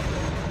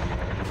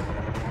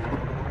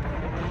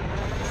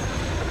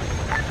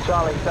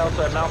 Charlie,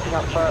 Delta, mounting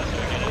up first.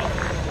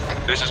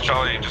 This is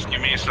Charlie, just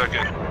give me a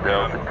second.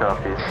 Delta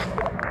copies.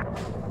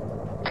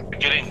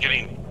 Get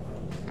in.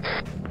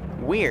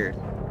 Weird.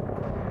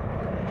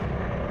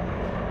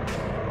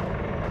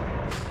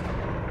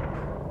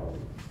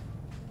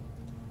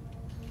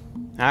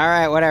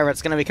 Alright, whatever.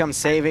 It's gonna become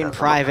Saving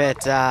Private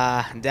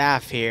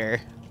Daff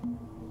here.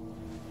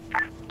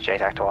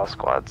 JTAC to all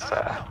squads.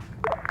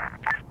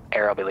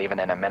 Air will be leaving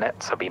in a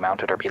minute, so be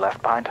mounted or be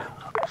left behind.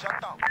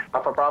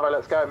 Alpha Bravo,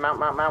 let's go.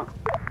 Mount.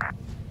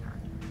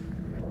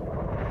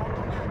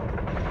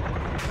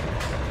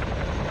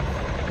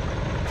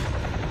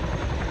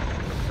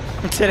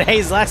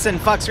 Today's lesson,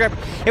 fuck script.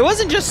 It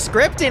wasn't just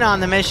scripting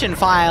on the mission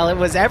file, it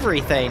was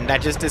everything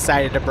that just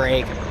decided to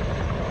break.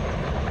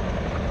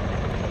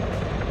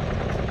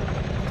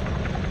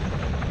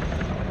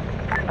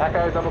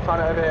 Echo, double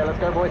time it over here. Let's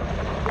go, boy.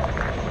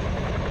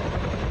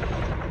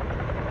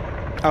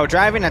 Oh,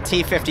 driving a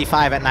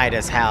T-55 at night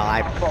is hell.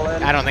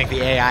 I don't think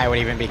the AI would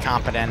even be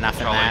competent enough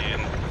in that.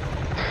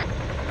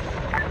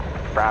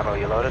 Bravo,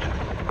 you loaded?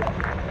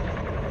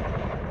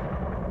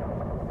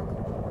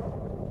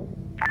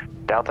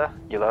 Delta,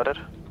 you loaded?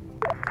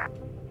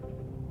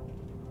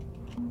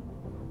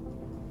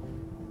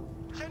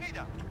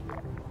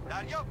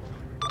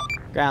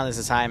 Ground, this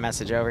is high,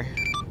 message over.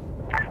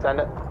 Send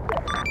it.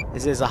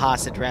 This is a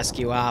hostage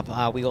rescue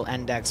op. We will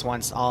index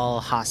once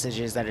all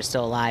hostages that are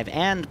still alive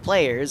and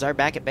players are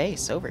back at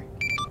base. Over.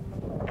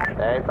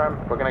 Hey,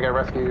 fam. We're gonna go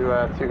rescue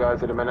 2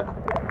 guys in a minute.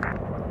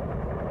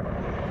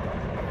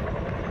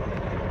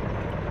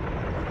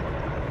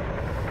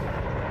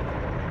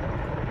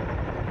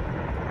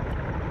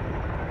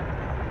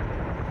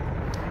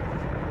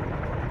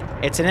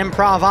 It's an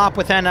improv op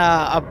within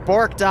a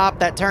borked op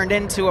that turned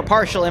into a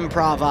partial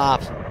improv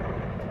op.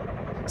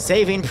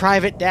 Saving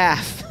Private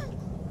Daff.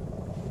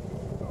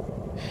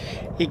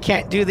 He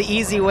can't do the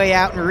easy way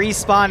out and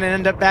respawn and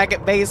end up back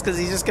at base because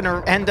he's just going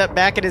to end up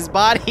back at his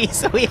body,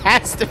 so he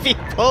has to be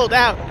pulled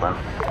out.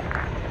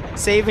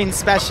 Saving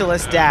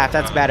Specialist Daff,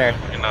 that's better.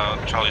 In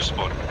Charlie's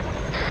spot.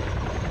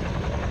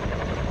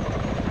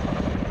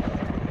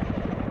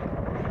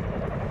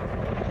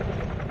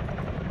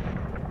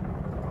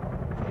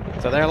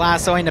 So they're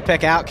lassoing to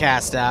pick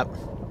Outcast up.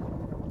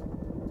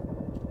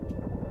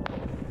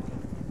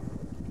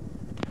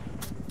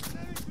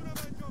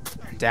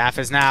 Daff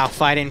is now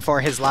fighting for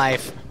his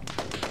life.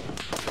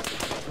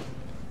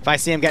 If I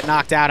see him get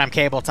knocked out, I'm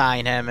cable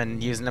tying him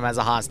and using him as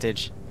a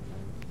hostage.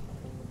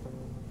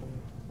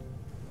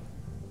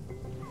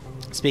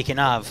 Speaking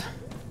of.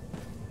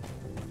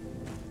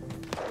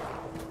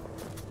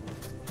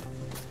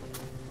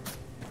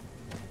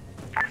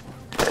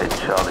 Hey,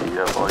 Charlie, you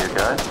have all your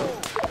guys?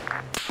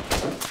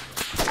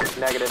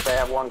 Negative, they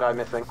have 1 guy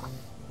missing.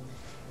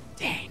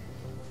 Dang.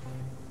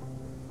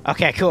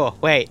 Okay, cool.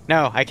 Wait,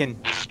 no, I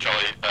can... This is Charlie.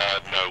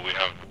 No, we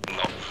have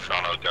not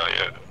found our guy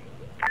yet.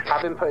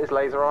 Have him put his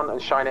laser on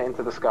and shine it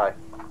into the sky.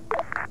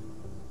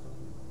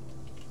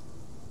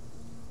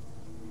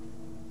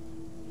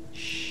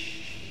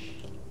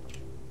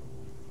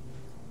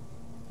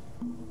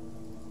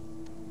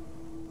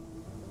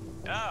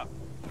 Yeah.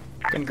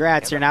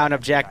 Congrats, you're now an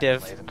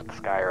objective. Into the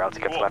sky or else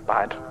he gets left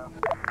behind.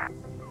 I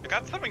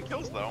got 7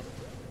 kills though.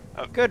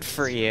 Good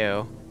for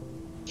you.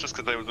 Just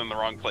because I was in the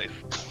wrong place.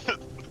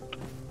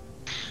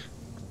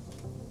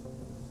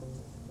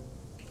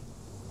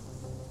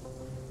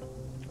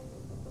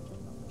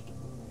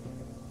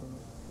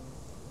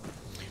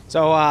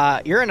 So,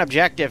 you're an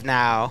objective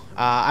now.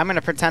 I'm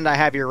gonna pretend I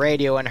have your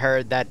radio and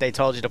heard that they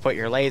told you to put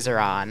your laser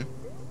on.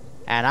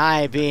 And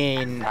I,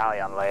 being... Tally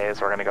on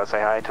lays, we're gonna go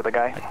say hi to the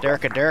guy.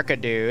 Durka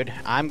dude,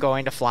 I'm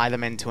going to fly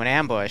them into an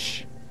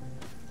ambush.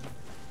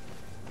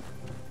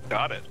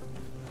 Got it.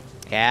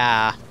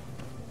 Yeah.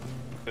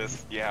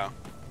 Yeah.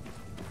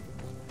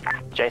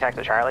 JTAC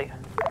to Charlie.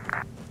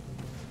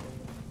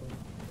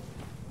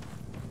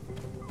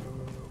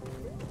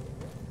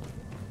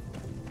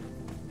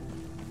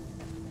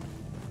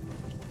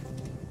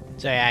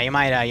 So yeah, you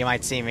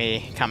might see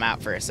me come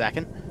out for a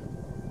second.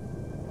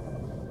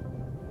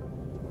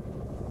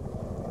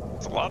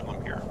 There's a lot of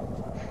them here.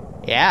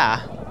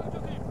 Yeah.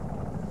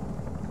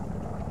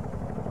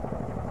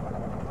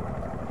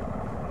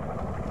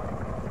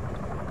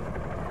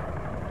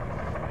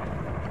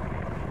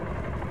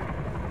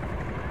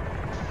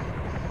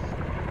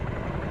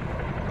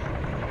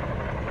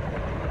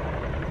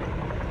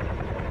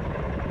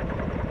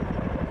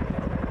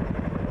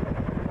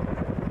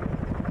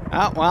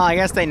 Oh, well, I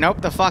guess they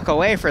noped the fuck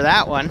away for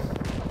that one.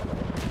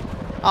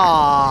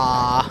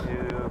 Aww.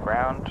 To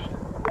ground.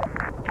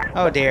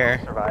 Oh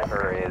dear.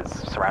 Survivor is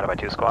surrounded by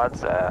 2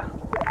 squads.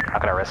 Not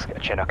gonna risk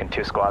Chinook and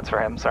 2 squads for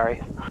him,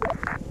 sorry.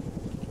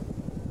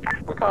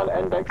 We can't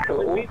index to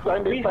all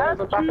landing players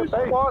and back at base.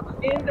 Squads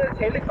in the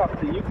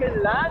helicopter. You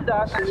can land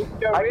us and we can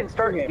go. I can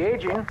start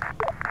engaging.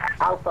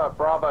 Alpha,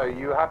 Bravo,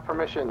 you have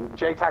permission.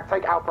 JTAC,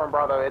 take Alpha and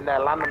Bravo in there,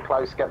 land them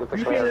close, get them to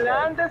You clear. can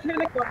land this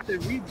helicopter.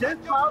 We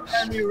just out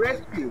and we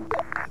rescue.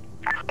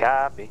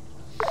 Copy.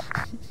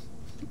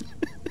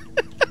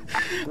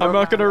 I'm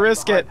not gonna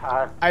risk it.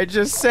 I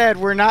just said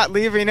we're not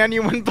leaving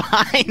anyone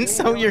behind,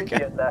 so you're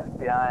gonna get left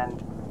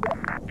behind.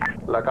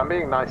 Look, I'm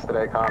being nice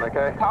today, Khan,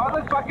 okay? How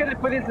the fuck can he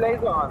put his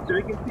laser on so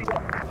we can see?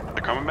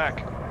 They're coming back.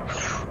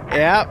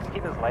 Yep.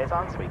 Keep his laser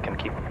on so we can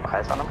keep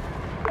eyes on him.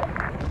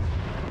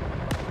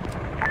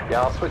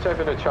 Yeah, I'll switch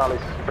over to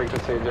Charlie's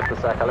frequency in just a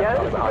sec. I'll let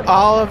Charlie behind.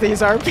 All of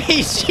these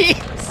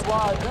RPGs.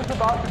 Wow, this is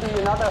about to be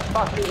another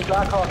fucking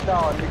Black Hawk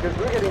Down because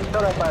we're getting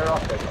shot at by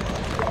rockets.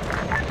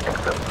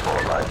 Except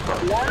for lights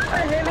on. Land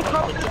the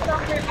helicopter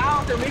somewhere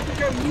out and we can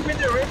go move in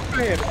the rest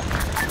for him.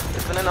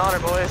 It's been an honor,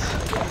 boys.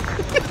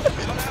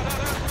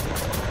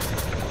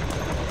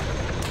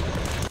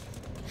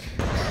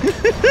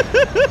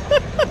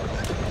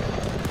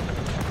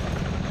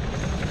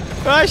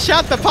 I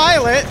shot the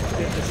pilot.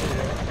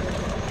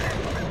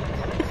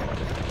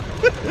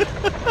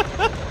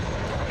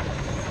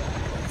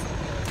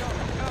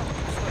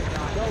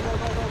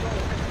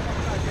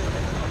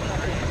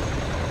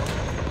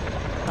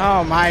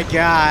 Oh my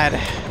god.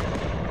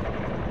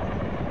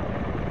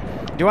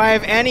 Do I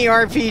have any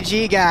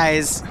RPG,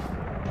 guys?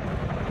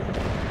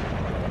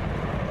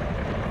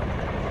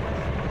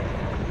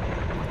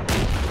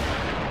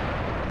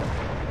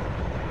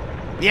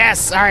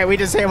 Yes! Alright, we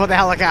disabled the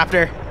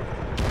helicopter.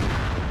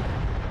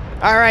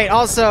 Alright,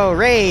 also,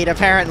 raid,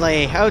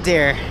 apparently. Oh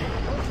dear.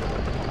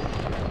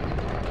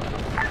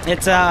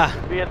 It's,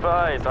 Be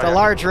advised. it's a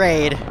large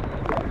raid.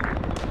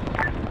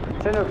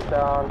 Chinook's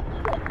down.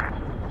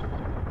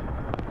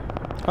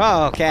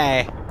 Oh,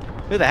 okay.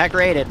 Who the heck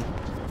raided?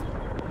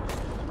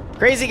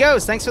 Crazy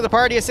Ghost, thanks for the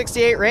party of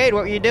 68 raid.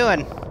 What were you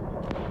doing?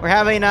 We're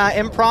having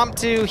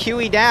impromptu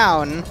Huey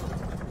down.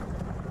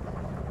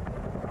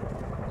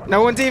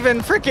 No one's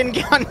even freaking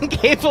gotten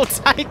cable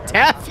tie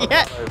death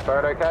yet. Is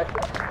Bird okay?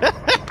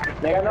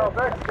 Yeah, no,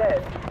 Bird's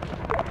dead.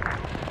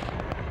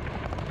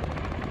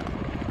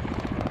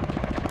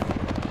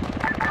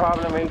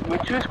 Problem is,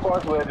 with 2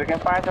 squads with, we can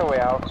find our way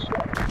out.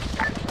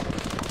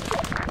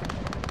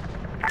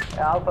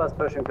 Alpha's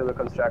pushing to the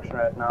construction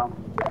right now.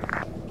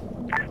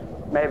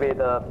 Maybe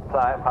the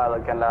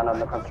pilot can land on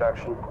the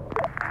construction.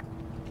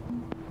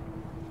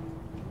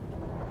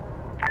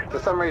 For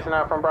some reason,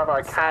 Alpha and Bravo,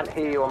 I can't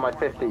hear you on my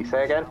 50.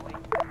 Say again.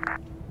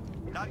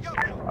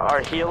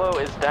 Our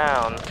helo is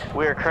down.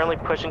 We are currently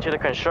pushing to the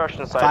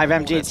construction site. 5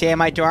 MGTA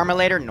might do armor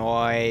later.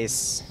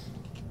 Noise.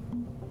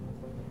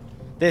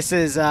 This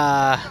has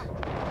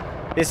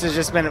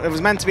just been, it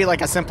was meant to be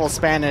like a simple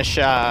Spanish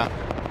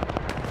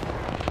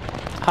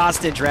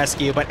hostage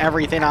rescue, but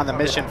everything on the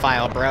mission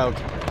file broke.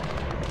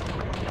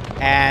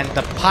 And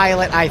the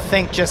pilot, I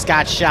think, just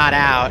got shot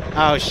out.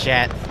 Oh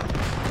shit.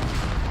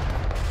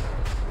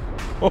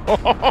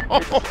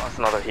 Lost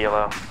another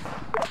helo.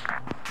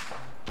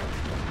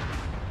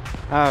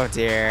 Oh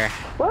dear.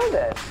 What is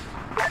it?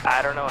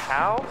 I don't know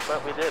how,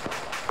 but we did.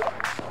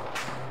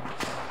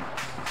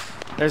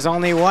 There's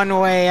only one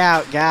way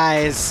out,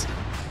 guys.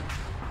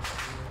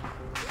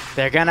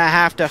 They're gonna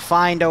have to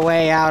find a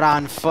way out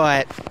on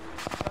foot.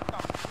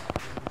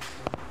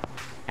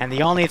 And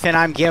the only thing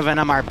I'm giving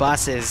them are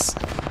buses.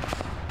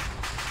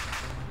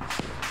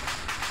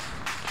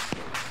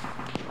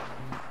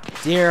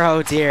 Dear,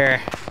 oh dear.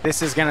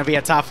 This is gonna be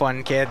a tough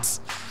one, kids.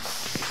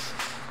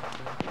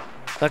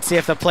 Let's see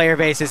if the player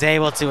base is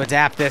able to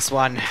adapt this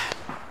one.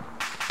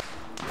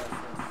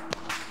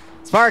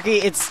 Sparky,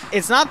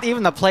 it's not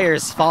even the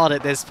player's fault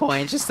at this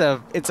point. It's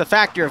a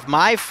factor of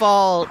my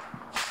fault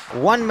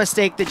one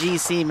mistake the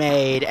GC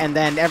made, and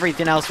then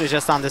everything else was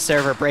just on the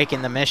server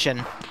breaking the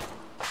mission.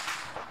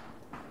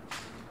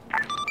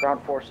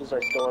 Ground forces, I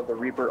still have the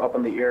Reaper up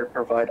in the air to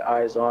provide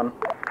eyes on.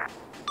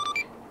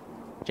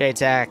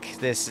 JTAC,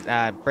 this,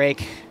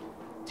 break.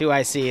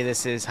 2IC,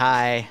 this is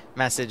high.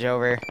 Message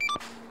over.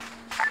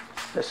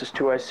 This is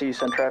 2IC,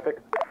 send traffic.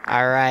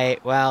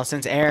 Alright, well,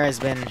 since air has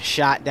been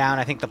shot down,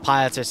 I think the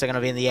pilots are still going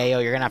to be in the AO.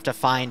 You're going to have to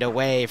find a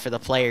way for the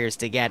players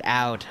to get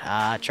out.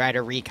 Try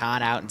to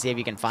recon out and see if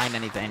you can find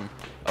anything.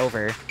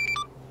 Over.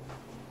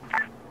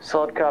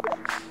 Solid copy.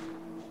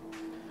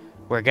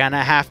 We're going to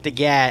have to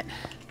get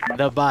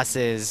the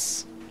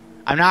buses.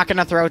 I'm not going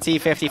to throw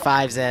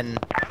T-55s in.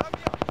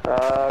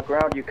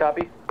 Ground, you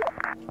copy?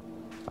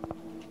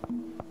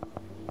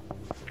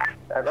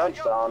 Everyone's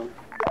down.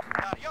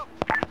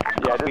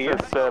 Yeah,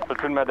 this is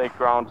platoon medic.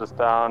 Ground is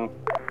down.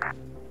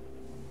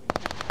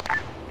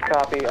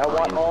 Copy. I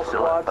want all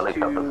squads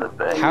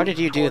to... How did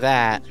you do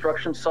that?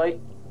 Construction site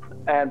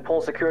and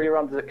pull security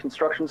around the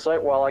construction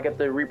site while I get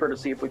the Reaper to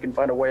see if we can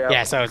find a way out.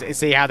 Yeah, so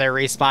see how they're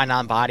respawn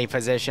on body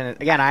position.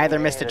 Again, I either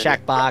missed a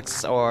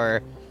checkbox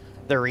or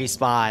the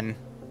respawn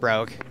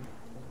broke.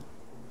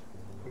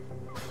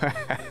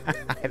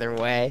 Either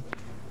way.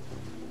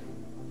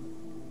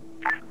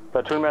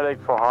 Platoon medic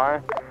for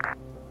high.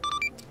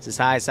 This is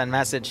high, send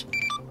message.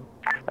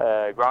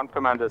 Ground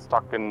command is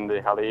stuck in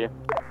the heli.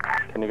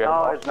 Can you get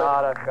No, it's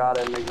not. I've got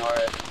him. Ignore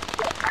it.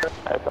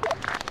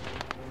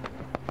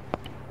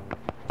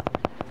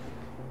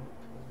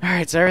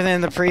 Alright, so everything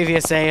in the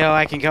previous AO,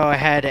 I can go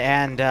ahead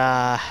and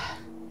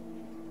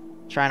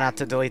try not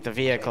to delete the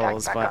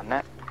vehicles, but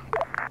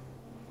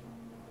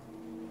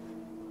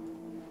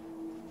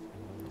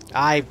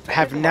I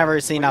have never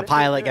seen a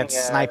pilot get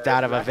sniped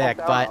out of a Vic,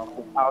 but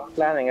I was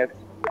planning it.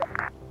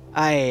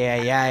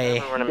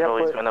 Aye. We're in the Middle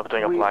East, we end up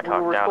doing a Black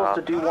Hawk we were down.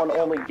 supposed to do one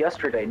only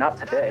yesterday, not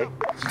today.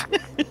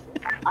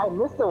 I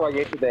missed the one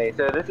yesterday,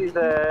 so this is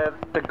the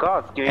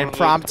gods giving me...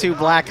 Impromptu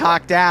Black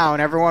Hawk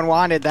down. Everyone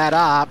wanted that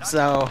op,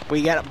 so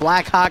we get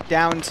Black Hawk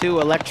down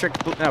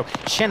to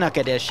Chinook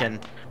edition.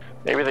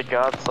 Maybe the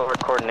gods saw our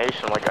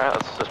coordination, like, alright,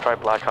 let's just try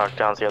Black Hawk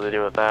down, see how they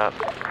do with that.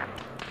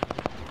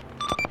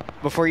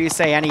 Before you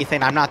say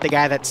anything, I'm not the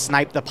guy that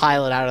sniped the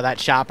pilot out of that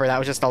chopper. That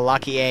was just a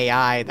lucky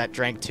AI that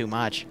drank too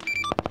much.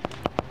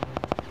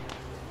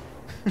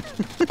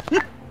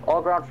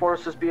 All ground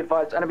forces be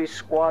advised, enemy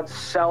squad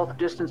south,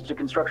 distance to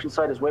construction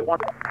site is wait 1.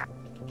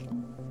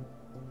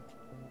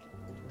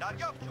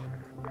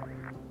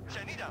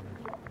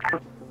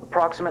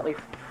 Approximately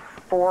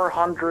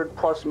 400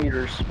 plus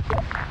meters.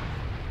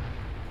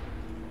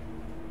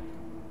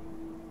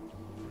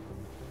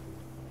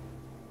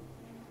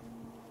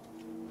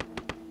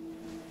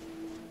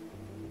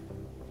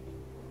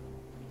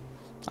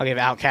 I'll give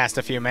Outcast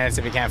a few minutes.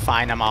 If we can't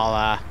find him,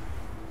 I'll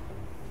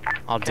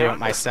do it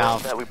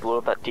myself. That we blew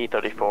up that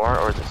T-34,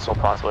 or is it still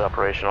possibly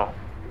operational?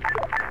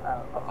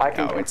 I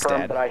can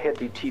confirm that I hit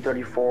the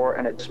T-34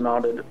 and it's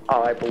mounted.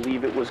 I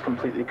believe it was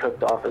completely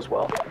cooked off as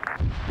well.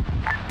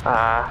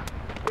 I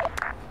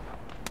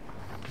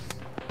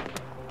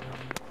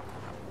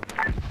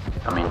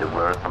mean, there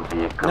were some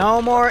vehicles.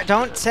 No more.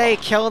 Don't say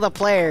kill the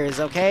players,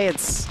 okay?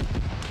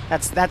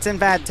 That's in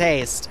bad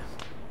taste.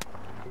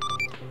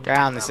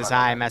 Ground, this is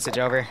high. Message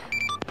over.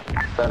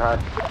 Send high.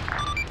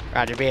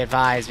 Roger, be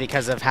advised,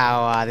 because of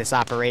how this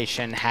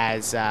operation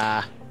has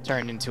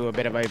turned into a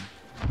bit of a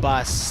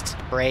bust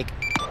break.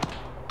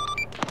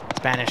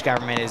 Spanish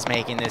government is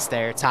making this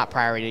their top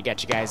priority to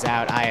get you guys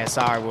out.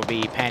 ISR will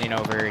be panning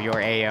over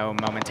your AO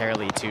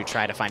momentarily to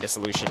try to find a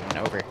solution.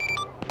 Over.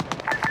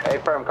 Hey,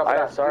 firm, copy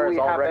that. ISR is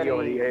already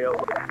over the AO.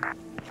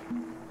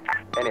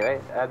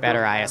 Anyway,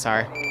 better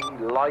ISR.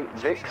 Light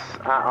Vics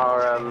at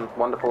our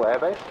wonderful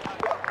airbase.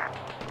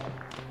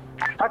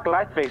 Fuck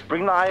light Vics,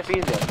 bring the IFEs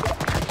in.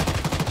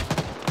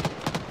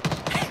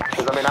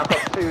 Because I mean, I've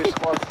got 2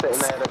 squads sitting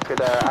there that could.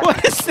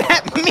 What does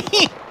that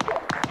mean?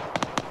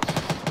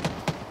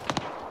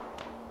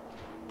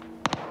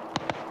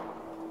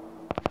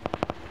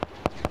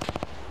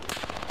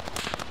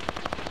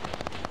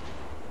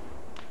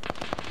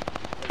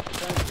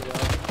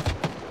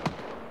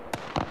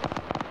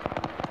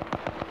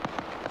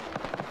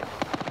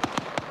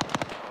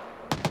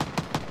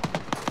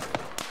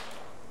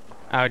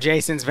 Oh,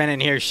 Jason's been in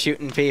here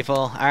shooting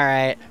people.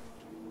 Alright.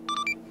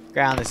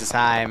 Ground, this is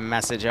high.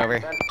 Message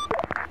over.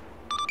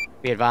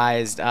 Be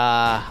advised,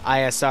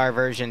 ISR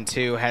version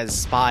 2 has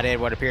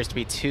spotted what appears to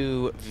be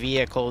 2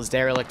 vehicles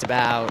derelict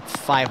about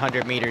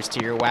 500 meters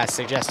to your west.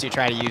 Suggest you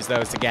try to use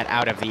those to get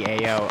out of the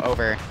AO.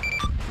 Over.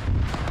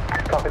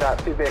 Copy that.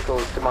 2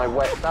 vehicles to my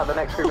west. Now the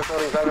next group of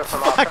buildings over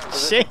from our Fuck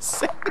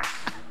Jason.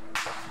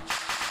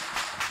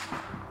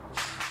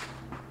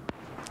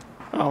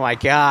 Oh my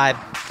god.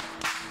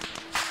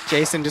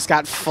 Jason just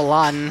got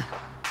flung.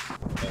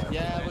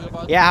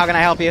 Yeah, how can I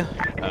help you?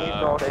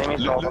 Look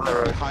behind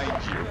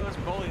you.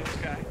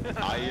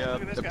 I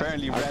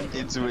apparently ran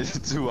into it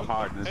too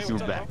hard and too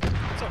back.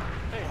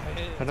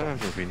 I don't know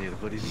if we need a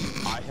bloody.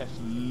 I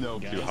have no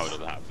clue how that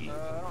happened.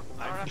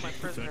 I don't have my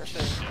prisoner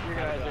thing. You're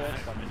gonna do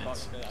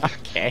it.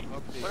 Okay.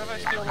 What if I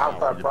steal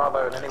Alpha,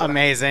 Bravo, and anyone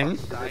Amazing.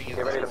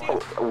 get ready to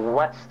pull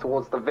west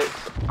towards the Vix.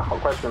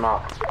 Question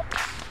mark.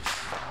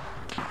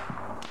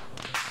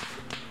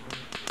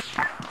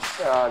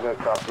 Good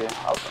copy.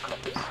 Alpha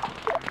copies.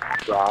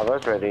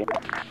 Bravo's ready.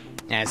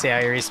 Yeah, see how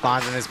he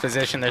respawns in this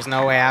position. There's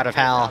no way out of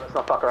hell. Let's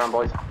not fuck around,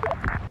 boys.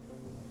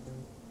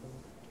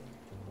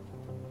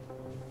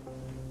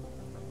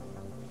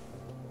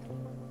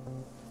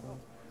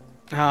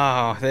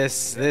 Oh,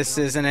 this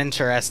is an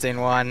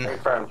interesting one.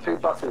 Confirm. 2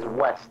 buses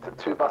west.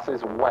 2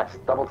 buses west.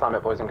 Double time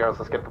it, boys and girls.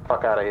 Let's get the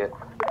fuck out of here.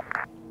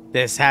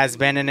 This has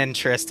been an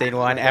interesting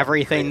one.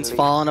 Everything's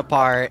falling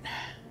apart.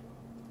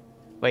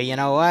 But you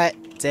know what?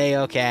 It's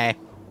A-okay.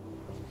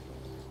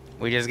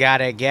 We just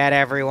gotta get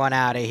everyone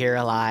out of here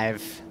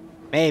alive.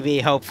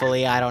 Maybe,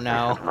 hopefully, I don't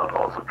know. Not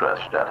also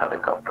crash that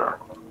helicopter.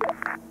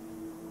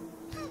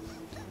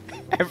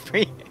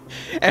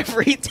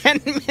 Every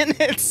 10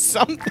 minutes,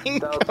 something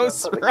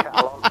goes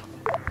wrong.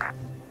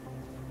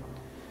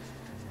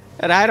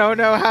 And I don't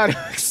know how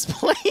to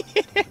explain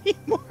it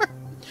anymore.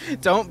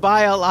 Don't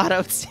buy a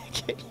lotto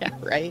ticket, yeah,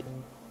 right?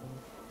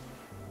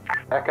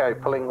 Echo,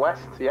 pulling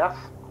west, yes?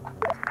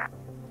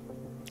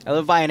 I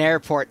live by an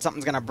airport.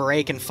 Something's gonna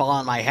break and fall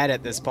on my head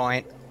at this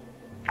point.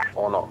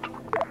 Or not.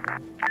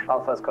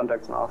 Alpha's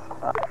contacts north.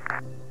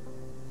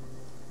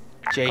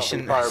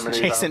 Jason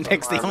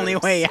picks the only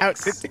way out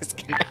to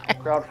disconnect.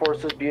 Ground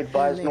forces, be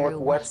advised,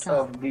 northwest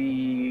of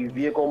the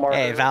vehicle marker.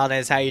 Hey,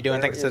 Valdez, how you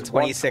doing? Thanks for the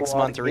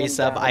 26-month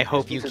resub. I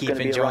hope you keep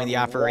enjoying the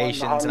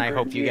operations, and I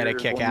hope you get a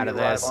kick out of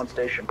this.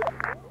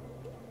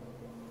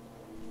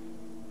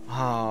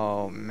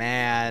 Oh,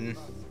 man.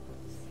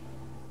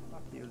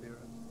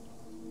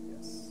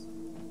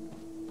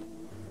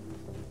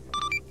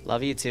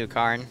 Love you too,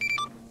 Karn.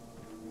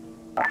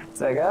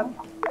 Say again?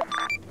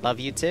 Love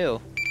you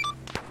too.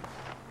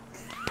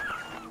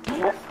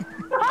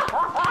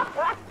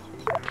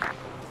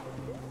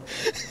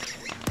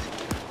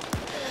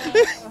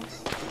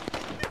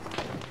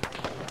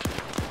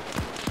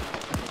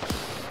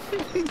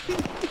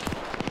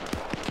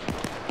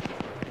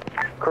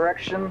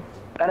 Correction,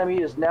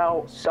 enemy is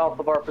now south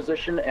of our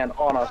position and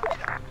on us.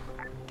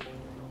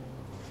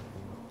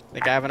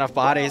 Think I have enough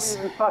bodies?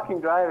 I'm not even fucking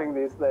driving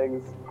these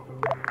things.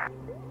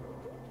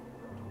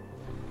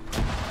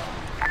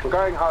 We're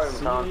going home,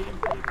 son.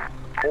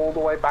 All the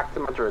way back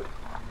to Madrid.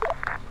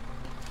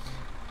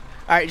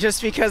 Alright,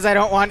 just because I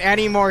don't want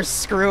any more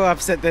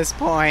screw-ups at this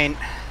point.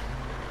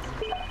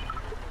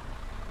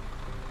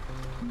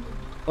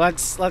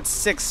 Let's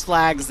Six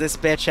Flags this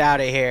bitch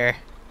out of here.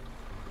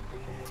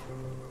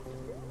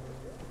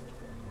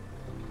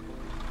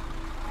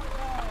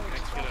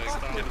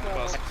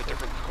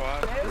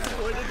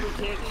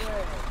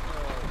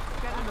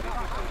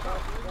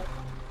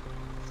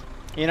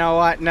 You know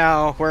what?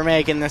 No, we're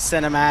making this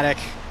cinematic.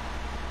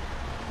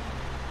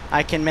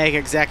 I can make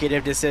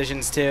executive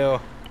decisions too.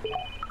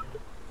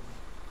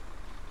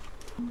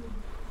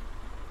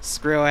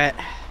 Screw it.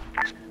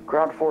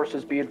 Ground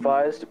forces, be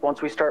advised.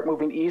 Once we start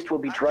moving east, we'll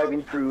be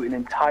driving through an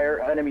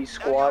entire enemy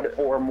squad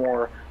or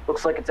more.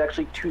 Looks like it's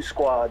actually 2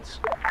 squads.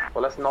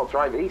 Well, let's not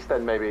drive east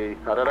then, maybe.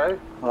 I don't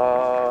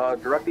know.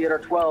 Directly at our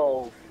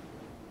 12.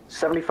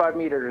 75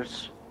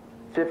 meters.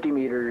 50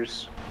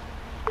 meters.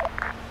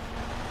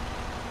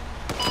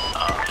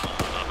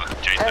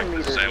 10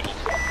 meters.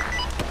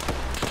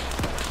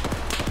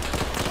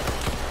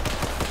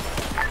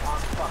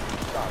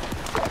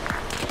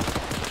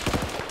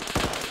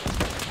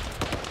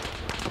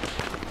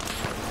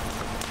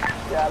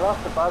 Yeah, I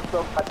lost the bus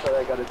so much that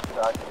I got it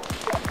stuck.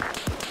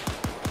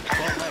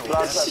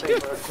 Plus, I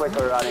think we're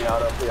quicker running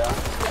out of here.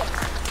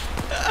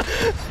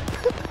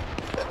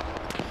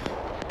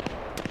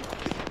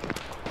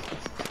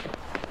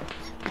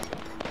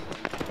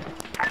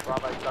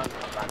 Bravo's done.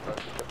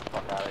 Let's get the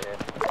fuck out of here.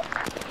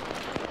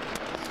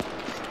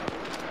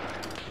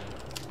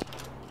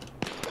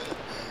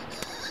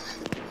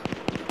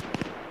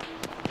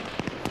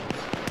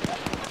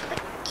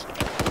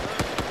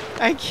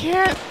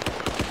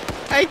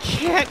 I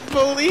can't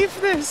believe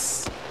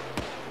this.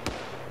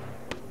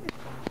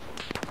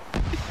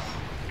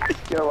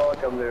 You're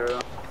welcome,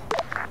 Liru.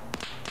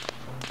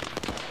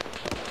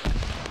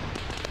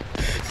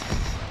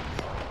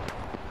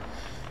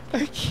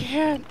 I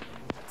can't.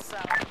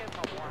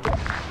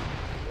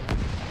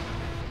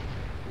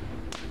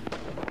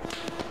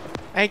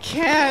 I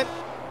can't.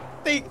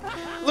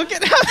 Look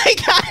at how they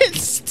got it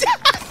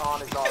stuck.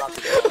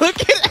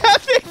 Look at how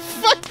they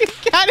fucking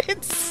got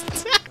it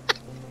stuck.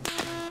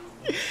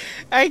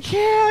 I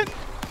can't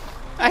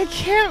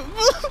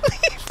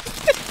believe it.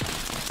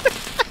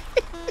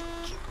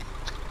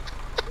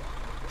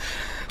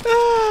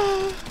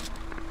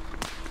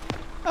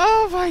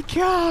 Oh my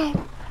god.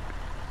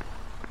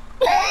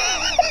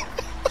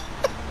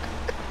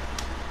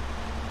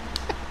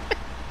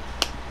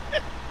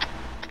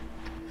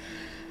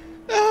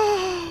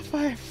 Oh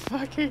my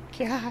fucking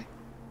god.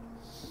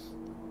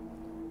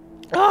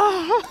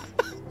 Oh.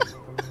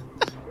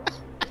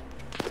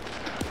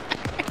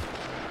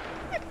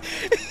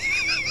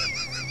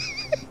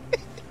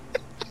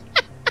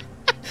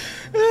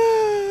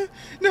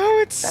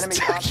 Enemy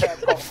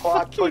contact called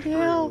clock push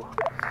through.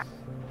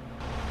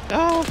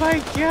 Oh my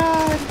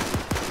god!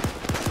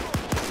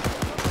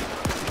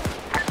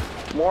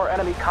 More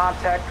enemy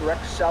contact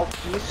direct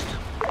southeast.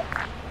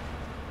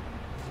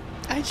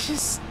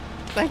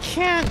 I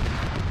can't.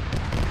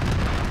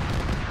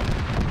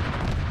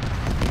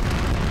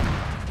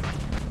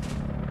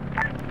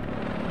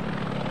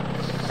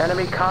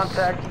 Enemy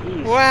contact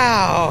east.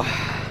 Wow.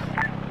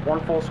 One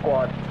full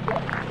squad.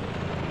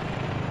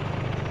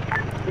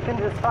 You can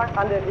just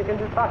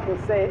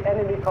fucking say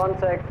enemy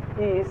contact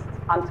east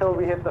until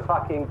we hit the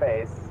fucking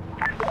base.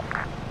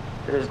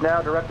 It is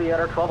now directly at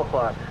our 12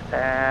 o'clock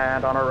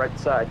and on our right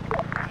side.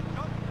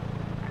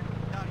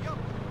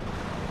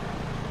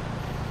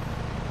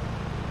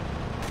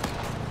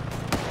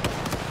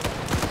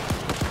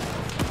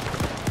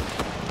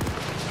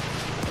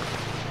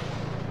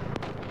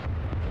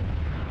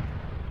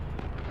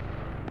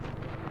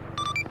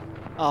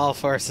 All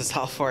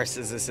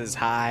forces, this is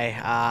high.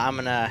 I'm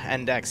gonna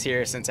index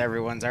here since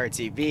everyone's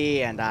RTB,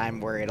 and I'm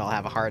worried I'll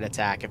have a heart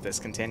attack if this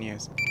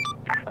continues.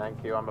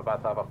 Thank you, I'm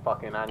about to have a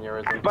fucking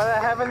aneurysm. But I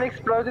haven't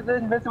exploded the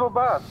invincible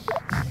bus.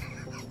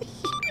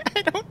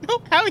 I don't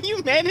know how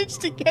you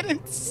managed to get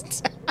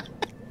it.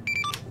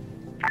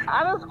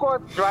 I don't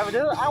squad driving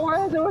it, I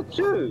want to do it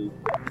too.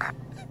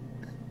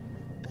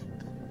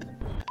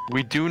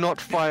 We do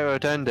not fire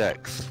at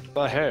index.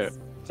 I heard.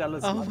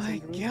 Oh my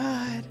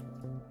god.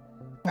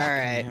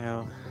 Alright.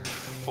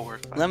 4.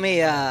 Let me,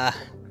 That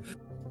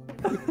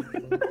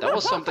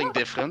was something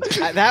different.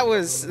 that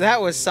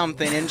was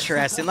something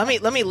interesting. Let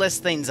me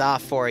list things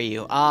off for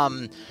you.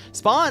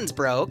 Spawns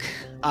broke.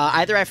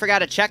 Either I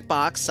forgot a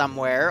checkbox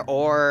somewhere,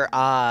 or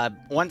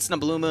once in a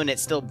blue moon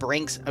it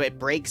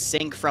breaks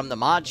sync from the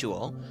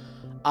module.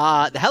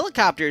 The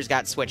helicopters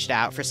got switched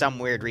out for some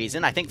weird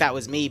reason. I think that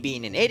was me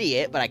being an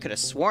idiot, but I could have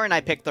sworn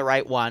I picked the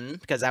right one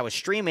because I was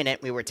streaming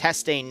it. We were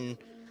testing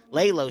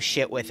Lalo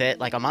shit with it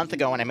like a month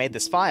ago when I made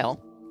this file.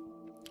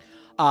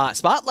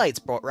 Spotlights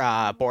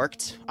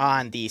borked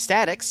on the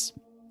statics,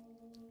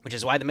 which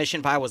is why the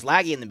mission file was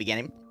laggy in the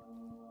beginning,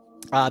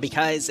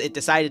 because it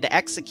decided to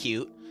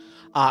execute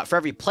for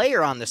every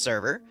player on the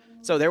server.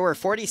 So there were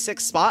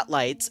 46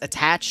 spotlights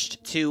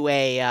attached to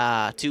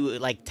a to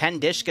like 10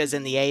 dishkas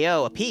in the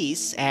AO a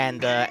piece,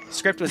 and the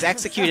script was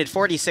executed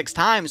 46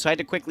 times, so I had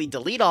to quickly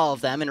delete all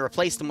of them and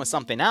replace them with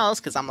something else,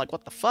 because I'm like,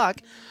 what the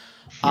fuck?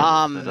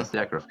 Just the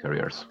aircraft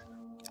carriers.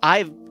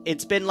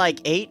 It's been like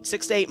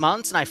 6 to 8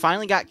 months, and I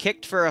finally got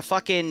kicked for a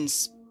fucking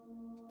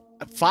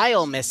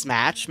file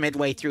mismatch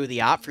midway through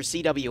the op for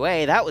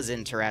CWA. That was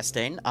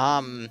interesting.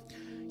 You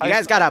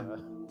guys got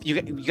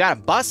a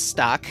bus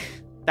stuck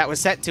that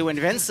was set to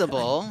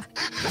invincible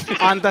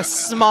on the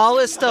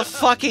smallest of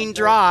fucking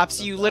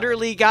drops. You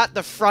literally got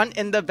the front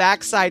and the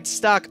backside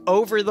stuck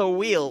over the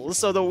wheels,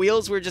 so the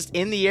wheels were just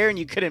in the air and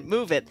you couldn't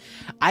move it.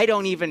 I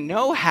don't even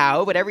know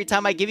how, but every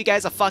time I give you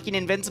guys a fucking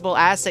invincible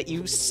asset,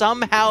 you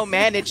somehow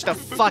manage to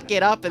fuck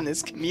it up in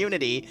this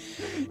community.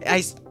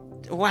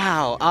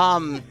 Wow.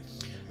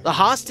 The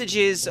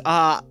hostages,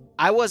 I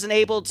wasn't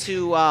able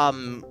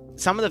to,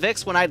 some of the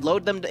Vics, when I'd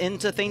load them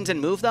into things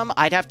and move them,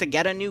 I'd have to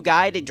get a new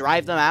guy to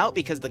drive them out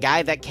because the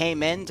guy that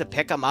came in to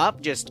pick them up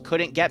just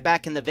couldn't get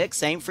back in the Vic.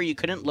 Same for you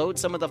couldn't load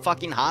some of the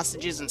fucking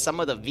hostages in some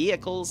of the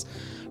vehicles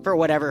for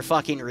whatever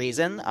fucking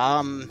reason.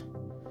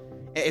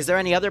 Is there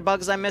any other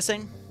bugs I'm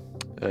missing?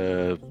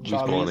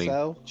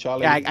 Respawning.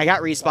 Charlie. Yeah, I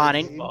got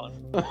respawning.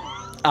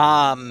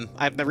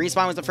 The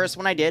respawn was the first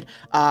one I did.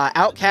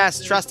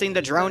 Outcast trusting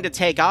the drone to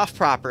take off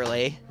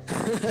properly,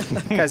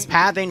 because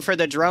pathing for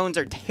the drones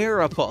are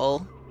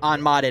terrible on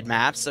modded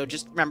maps, so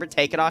just remember,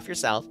 take it off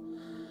yourself.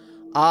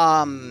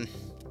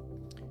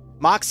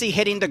 Moxie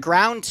hitting the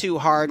ground too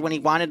hard when he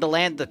wanted to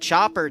land the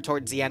chopper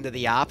towards the end of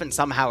the op and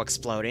somehow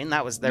exploding.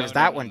 There was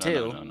that one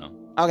too.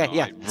 Okay,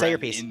 yeah, say your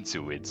piece.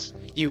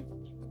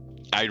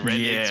 I ran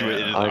into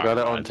it. I got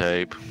it on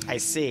tape. I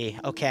see.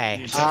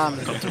 Okay.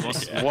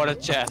 What a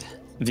chat.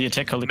 The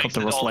attack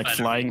helicopter was like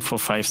flying for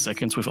 5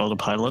 seconds without a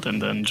pilot and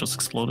then just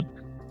exploded.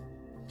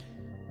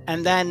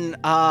 And then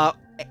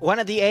one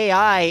of the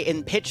AI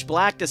in pitch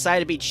black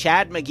decided to be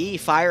Chad McGee,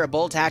 fire a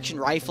bolt-action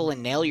rifle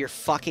and nail your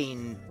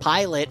fucking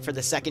pilot for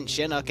the second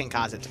Chinook and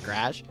cause it to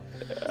crash.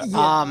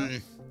 Yeah.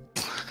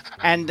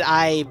 And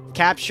I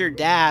captured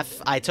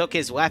Daff. I took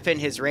his weapon,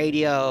 his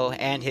radio,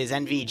 and his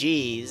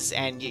NVGs,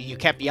 and you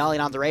kept yelling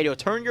on the radio,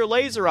 turn your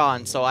laser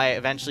on! So I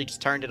eventually just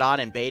turned it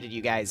on and baited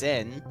you guys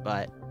in,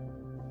 but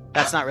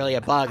that's not really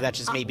a bug, that's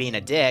just me being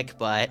a dick,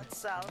 but...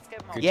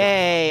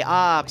 Yay,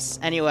 ops!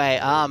 Anyway,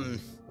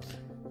 I'm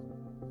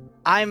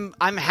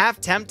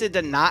half tempted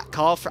to not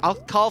call for... I'll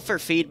call for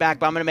feedback,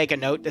 but I'm gonna make a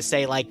note to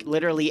say, like,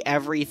 literally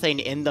everything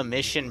in the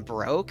mission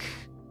broke.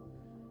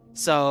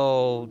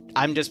 So,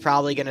 I'm just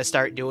probably gonna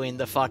start doing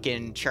the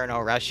fucking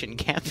Cherno-Russian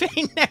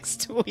campaign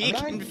next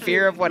week in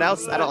fear of what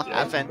else that'll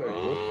happen.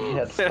 He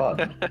had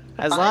fun.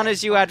 As long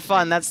as you had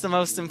fun, that's the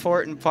most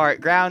important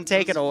part. Ground,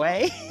 take it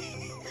away.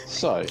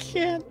 So,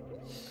 Can't.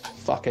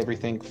 fuck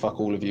everything, fuck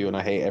all of you, and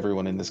I hate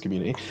everyone in this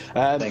community.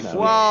 No.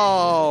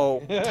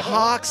 Whoa!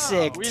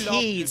 Toxic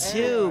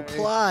T2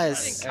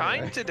 plus.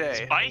 Kind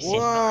today. Spicy.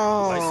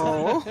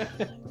 Whoa!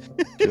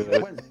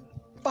 It went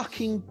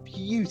fucking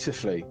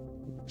beautifully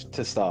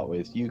to start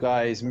with. You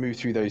guys moved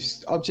through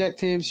those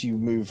objectives, you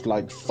moved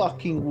like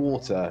fucking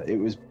water. It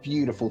was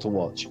beautiful to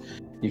watch.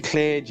 You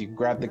cleared, you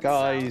grabbed the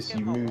guys,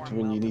 you moved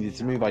when you needed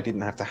to move. I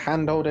didn't have to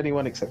handhold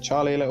anyone except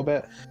Charlie a little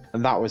bit,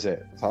 and that was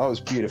it. So that was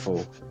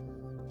beautiful.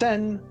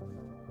 Then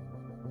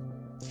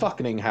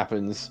fucking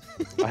happens.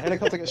 A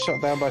helicopter gets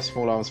shot down by a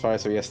small arms fire,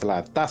 so he has to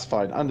land. That's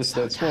fine,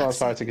 understood. Small arms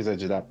fire took his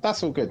engine out.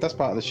 That's all good, that's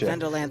part of the shit.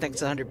 Land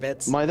thinks 100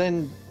 bits. My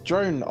then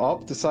drone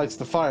op decides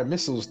to fire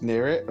missiles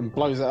near it and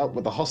blows it up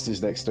with the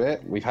hostage next to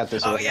it. We've had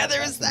this. Oh yeah,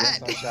 there was that.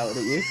 I shouted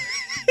at you.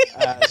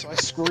 So I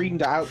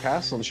screamed at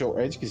Outcast on short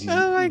range because he's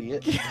an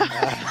idiot.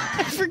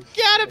 I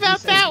forgot about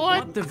that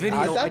one. The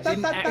video. I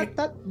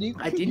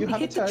didn't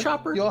hit the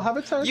chopper. You'll have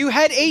a turn. You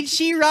had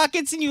HE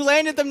rockets and you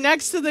landed them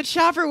next to the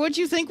chopper. What'd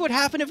you think would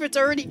happen if it's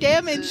already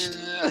damaged?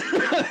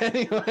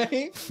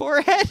 Anyway.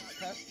 Forehead.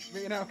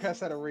 Me and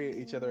Outcast had a re at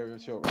each other over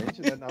short range,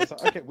 and then I was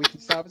like, okay, we can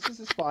salvage this,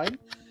 it's fine.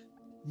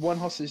 One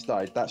hostage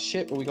died. That's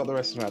shit, but we got the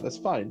rest of them out. That's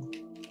fine.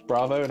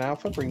 Bravo and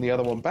Alpha bring the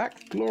other one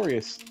back.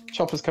 Glorious.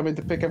 Chopper's coming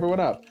to pick everyone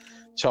up.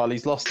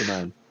 Charlie's lost a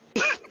man.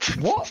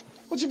 What?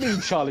 What do you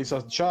mean Charlie's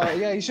lost? Charlie?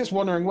 Yeah, he's just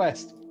wandering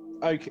west.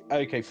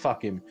 Okay,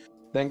 fuck him.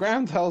 Then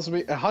Graham tells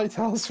me, High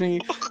tells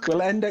me,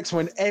 we'll index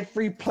when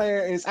every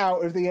player is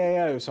out of the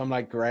AO. So I'm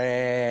like,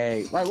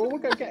 great. Right, well, we'll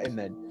go get him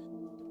then.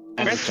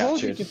 And he's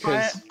captured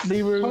because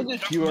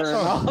Liru, you are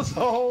an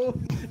asshole,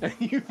 and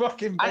you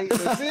fucking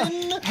baited us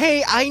in.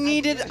 Hey, I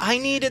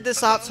needed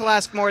this op to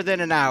last more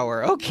than an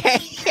hour. Okay,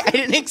 I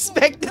didn't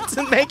expect it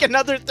to make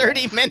another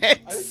 30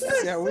 minutes.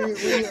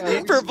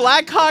 Yeah, For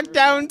Black Hawk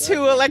Down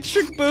 2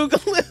 Electric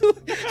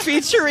Boogaloo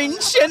featuring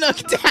Chinook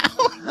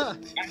Down.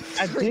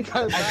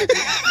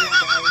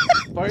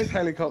 Both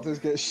helicopters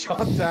get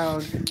shot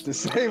down,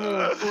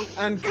 disabled,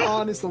 and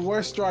Khan is the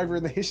worst driver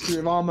in the history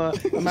of Arma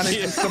and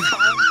manages to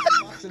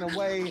bounce in a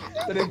way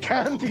that it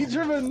can be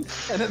driven.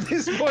 And at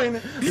this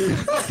point, we're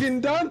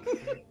fucking done.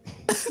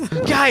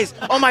 Guys,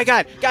 oh my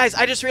god, guys,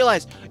 I just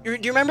realized. Do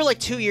you remember like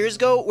 2 years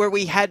ago where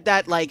we had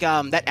that like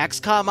that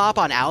XCOM op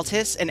on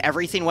Altis and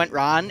everything went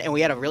wrong and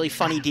we had a really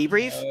funny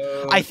debrief?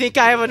 I think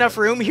I have enough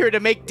room here to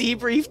make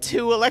debrief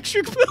 2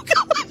 Electric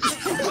Boogaloo.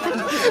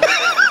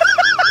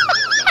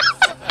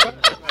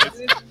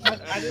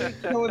 I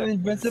didn't kill an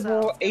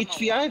invincible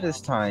HVI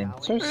this time.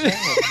 So sad.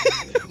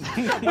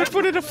 I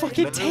put in a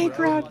fucking tank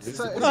rod.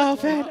 Oh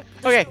man.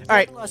 Okay,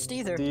 alright.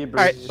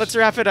 Alright, let's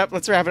wrap it up.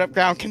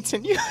 Ground,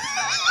 continue.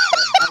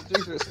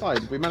 It's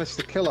fine. We managed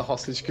to kill a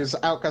hostage because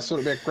Outcast thought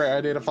it'd be a great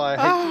idea to fire.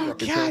 Oh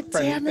god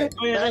damn it.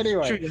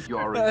 Anyway.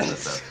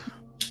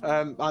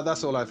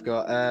 That's all I've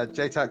got.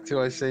 JTAC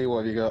 2IC,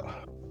 what have you got?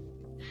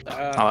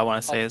 All I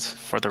want to say is,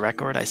 for the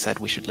record, I said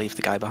we should leave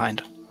the guy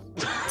behind.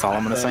 That's all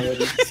I'm gonna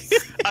say.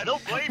 I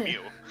don't blame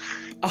you.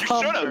 You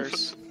should have.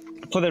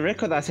 For the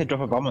record, I said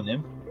drop a bomb on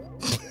him.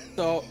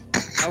 So,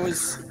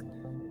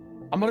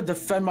 I'm gonna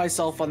defend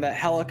myself on that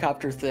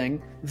helicopter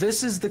thing.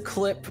 This is the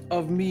clip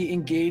of me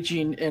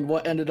engaging in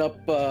what ended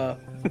up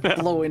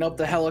blowing up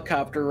the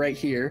helicopter right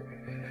here.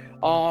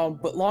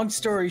 But long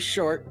story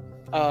short,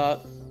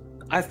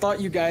 I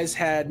thought you guys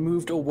had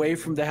moved away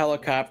from the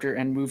helicopter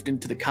and moved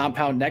into the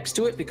compound next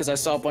to it because I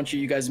saw a bunch of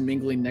you guys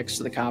mingling next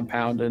to the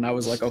compound, and I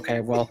was like,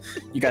 okay, well,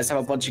 you guys have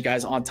a bunch of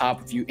guys on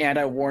top of you, and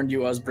I warned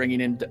you I was bringing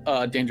in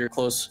danger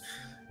close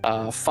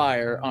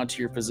fire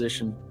onto your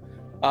position.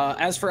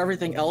 As for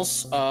everything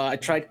else, I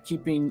tried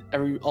keeping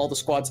all the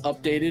squads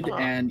updated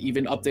and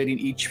even updating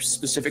each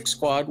specific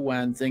squad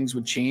when things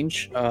would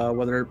change,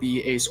 whether it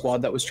be a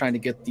squad that was trying to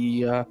get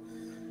the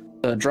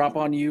drop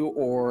on you,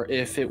 or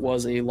if it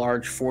was a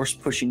large force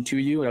pushing to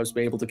you, and I was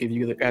able to give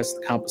you the guys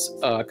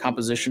the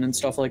composition and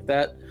stuff like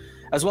that,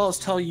 as well as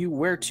tell you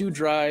where to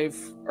drive,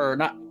 or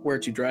not where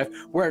to drive,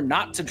 where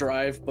not to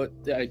drive, but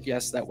I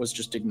guess that was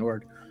just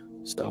ignored.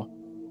 So,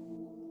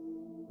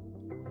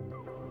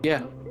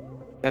 yeah,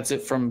 that's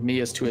it from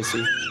me as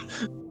 2SC.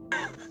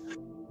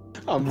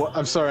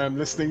 I'm sorry, I'm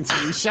listening to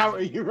you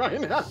shout at you right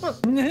now.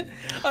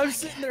 I'm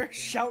sitting there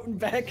shouting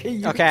back at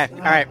you. Okay, all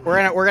right,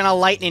 we're gonna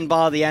lightning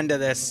ball the end of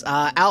this.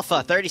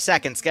 Alpha, 30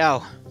 seconds,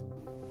 go.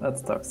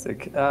 That's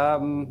toxic.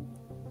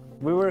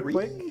 We were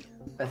quick.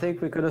 I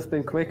think we could have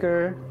been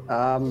quicker.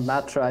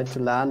 Matt tried to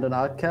land an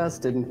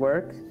Outcast, didn't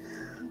work.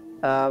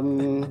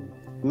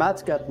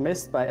 Matt got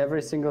missed by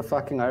every single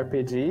fucking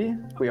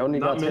RPG. We only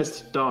got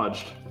missed,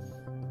 dodged.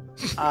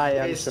 I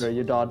am sure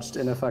you dodged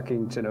in a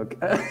fucking Chinook.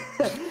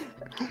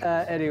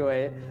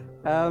 Anyway,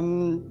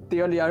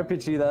 the only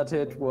RPG that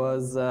hit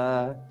was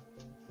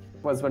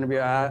when we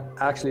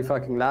actually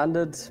fucking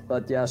landed,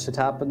 but yeah, shit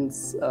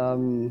happens.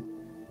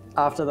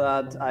 After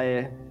that,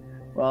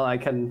 I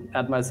can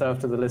add myself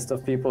to the list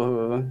of people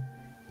who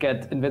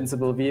get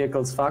invincible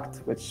vehicles fucked,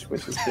 which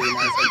is pretty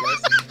nice, I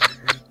guess.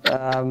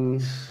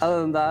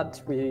 Other than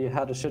that, we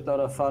had a shitload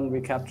of fun.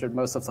 We captured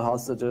most of the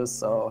hostages,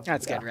 so...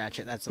 That's good,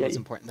 Ratchet. That's the most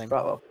important thing.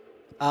 Bravo.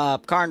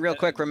 Karn, real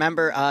quick,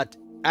 remember,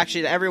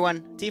 actually, to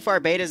everyone,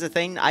 T4 beta is a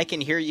thing. I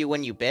can hear you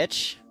when you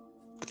bitch.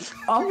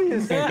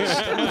 Obviously.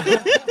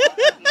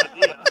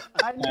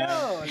 I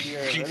know,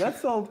 Liru.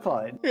 That's the whole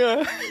point.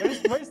 Yeah.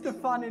 Where's the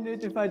fun in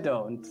it if I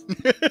don't?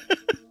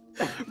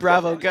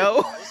 Bravo,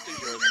 go.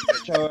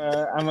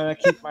 So I'm gonna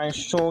keep mine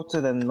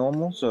shorter than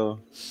normal, so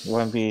it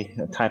won't be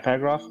a tight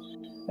paragraph.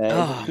 It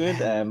was good.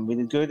 We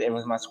did good.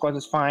 My squad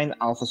was fine.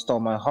 Alpha stole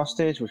my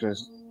hostage, which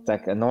was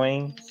like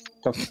annoying.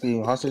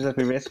 Talking hostage that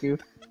we rescue.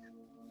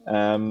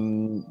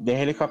 The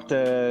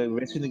helicopter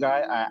rescued the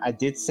guy. I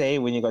did say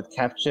when you got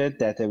captured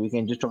that we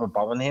can just drop a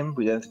bomb on him.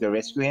 We don't have to go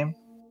rescue him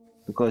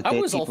because I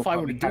was all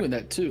fine with doing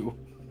that too.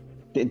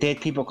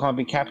 Dead people can't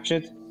be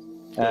captured.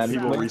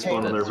 People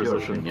respawn in their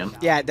position.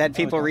 Yeah, dead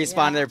people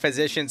respawn in their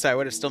position, so I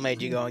would have still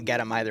made you go and get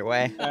them either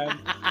way. I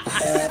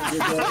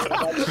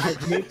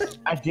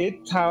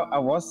did tell. I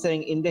was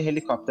saying in the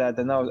helicopter.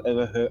 Then I was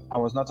overheard. I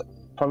was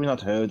probably not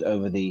heard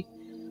over the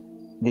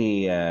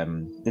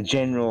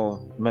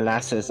general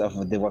molasses of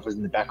what was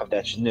in the back of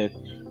that Chinook.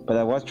 But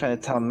I was trying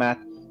to tell Matt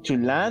to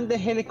land the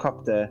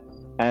helicopter,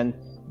 and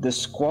the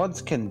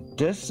squads can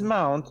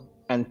dismount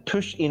and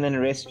push in and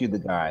rescue the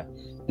guy.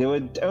 There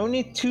were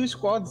only 2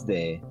 squads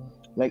there.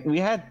 Like, we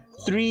had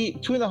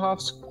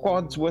 2.5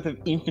 squads worth of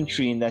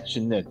infantry in that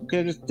Chinook. We could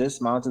have just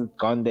dismounted,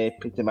 gone there,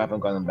 picked him up,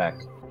 and gone him back.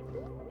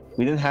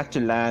 We didn't have to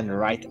land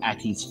right at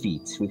his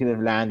feet. We could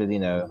have landed,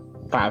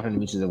 500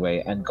 meters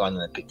away and gone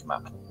and picked him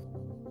up.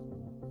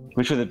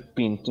 Which would have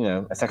been,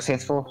 a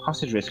successful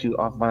hostage rescue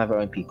of one of our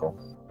own people.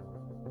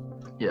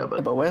 Yeah,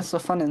 but where's the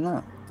fun in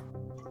that?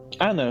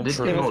 I don't know. Did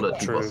you know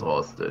that he was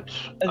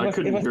hostage? I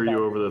couldn't hear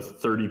you over the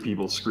 30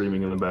 people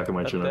screaming in the back of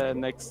my Chinook.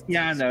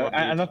 Yeah, I know.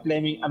 I'm not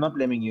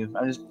blaming you.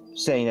 I'm just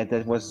saying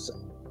that was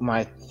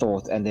my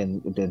thought, and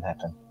then it didn't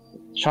happen.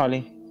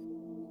 Charlie.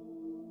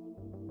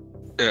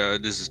 Yeah,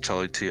 this is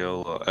Charlie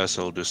TL.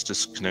 SL just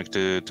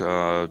disconnected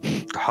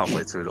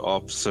halfway through the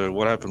op. So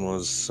what happened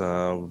was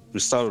we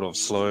started off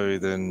slow.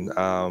 Then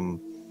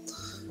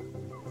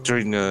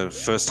during the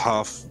first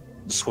half,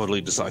 the squad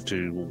lead decided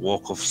to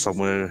walk off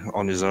somewhere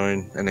on his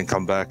own and then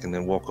come back and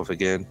then walk off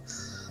again.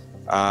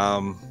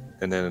 And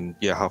then,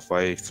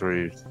 halfway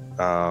through,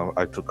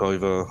 I took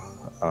over.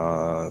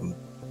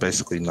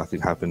 Basically,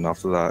 nothing happened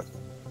after that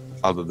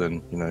other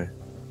than,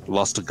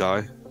 lost a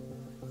guy.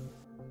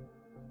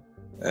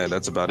 And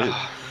that's about it.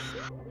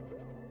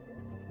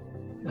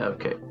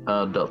 Okay,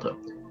 Delta.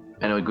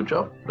 Anyway, good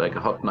job. Like a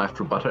hot knife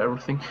to butter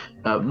everything.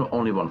 No,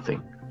 only one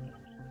thing.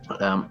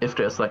 If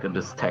there's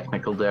this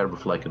technical there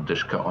with a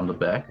dishka on the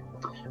back,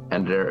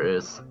 and there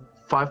is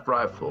 5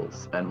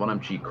 rifles and 1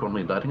 MG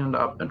currently lighting it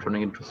up and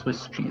turning into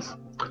Swiss cheese,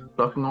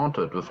 locking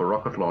onto it with a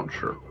rocket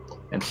launcher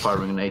and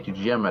firing an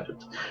ATGM at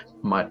it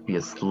might be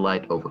a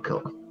slight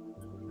overkill.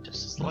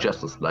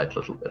 Just a slight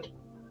little bit.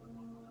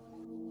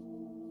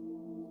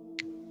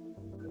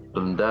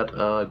 Other than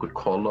that, good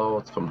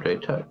call-outs from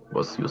JTAG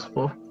was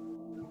useful.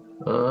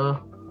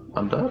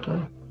 On that,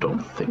 I don't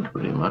think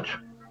really much.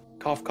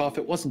 Cough, cough.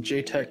 It wasn't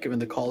JTech giving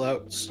the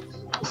call-outs.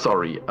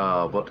 Sorry,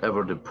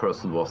 whatever the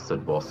person was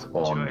that was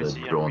on the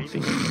drone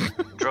thing.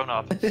 Drone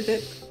up.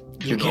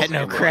 You get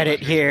no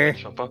credit here.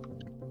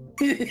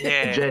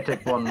 Yeah.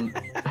 JTech one.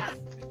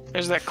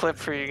 There's that clip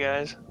for you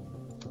guys.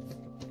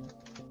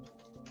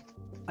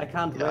 I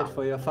can't wait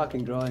for your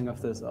fucking drawing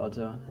of this,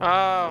 Otto.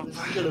 Oh,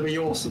 This is gonna be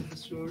awesome.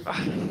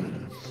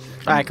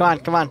 Alright,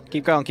 come on.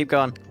 Keep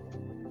going.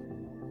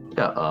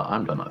 Yeah,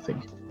 I'm done, I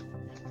think.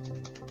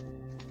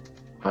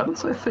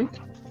 Pilots, I think?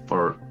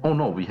 Or, oh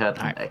no, we had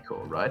an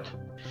echo, right?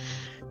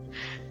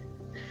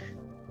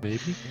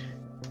 Maybe?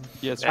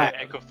 Yes,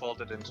 Echo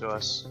folded into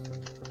us.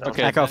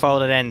 Okay. Echo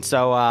folded in,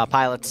 so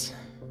pilots.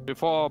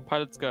 Before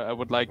pilots go, I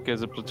would like,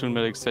 as a platoon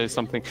medic, say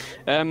something.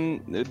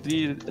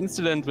 The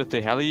incident with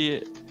the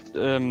heli,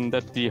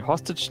 that the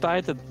hostage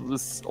died, that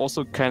was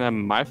also kind of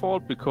my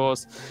fault,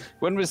 because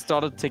when we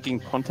started taking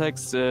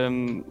contacts,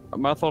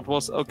 my thought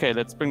was, okay,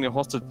 let's bring the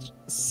hostage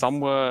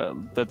somewhere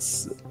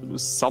that's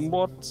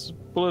somewhat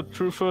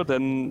bulletproofer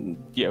than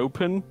the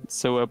open.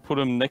 So I put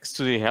him next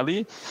to the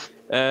heli,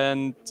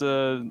 and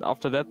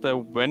after that I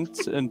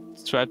went and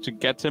tried to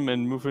get him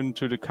and move him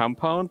to the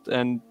compound,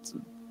 and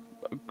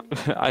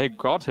I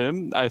got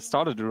him. I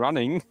started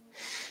running.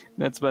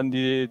 That's when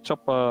the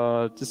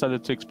chopper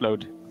decided to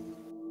explode.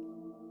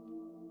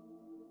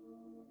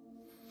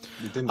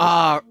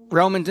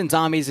 Romans and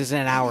Zombies is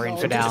an hour,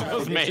 Infidel.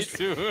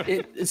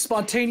 It's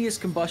spontaneous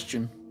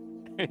combustion.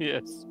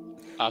 Yes.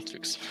 After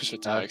exposure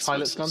to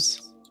pilot's gone?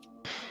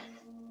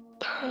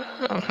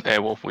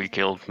 Airwolf, we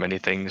killed many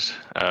things.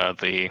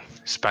 The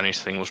Spanish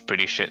thing was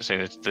pretty shit,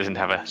 since it doesn't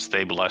have a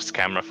stabilized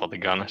camera for the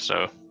gun,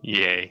 so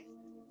yay.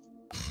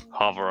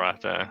 Hover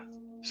at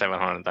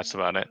 700, that's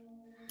about it.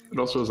 It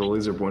also has a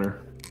laser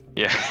pointer.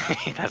 Yeah,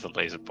 it has a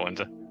laser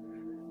pointer.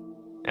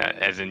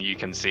 As in, you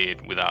can see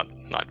it without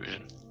night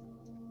vision.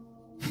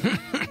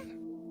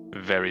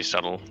 Very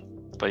subtle.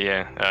 But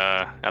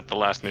yeah, at the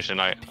last mission,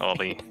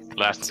 the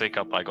last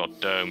pickup I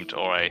got domed,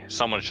 or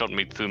someone shot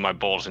me through my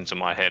balls into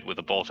my head with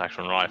a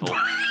bolt-action rifle.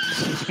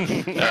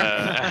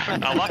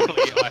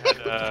 Luckily, I had,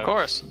 of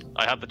course,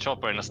 I had the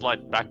chopper in a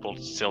slight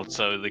backbolt tilt,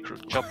 so the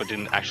chopper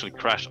didn't actually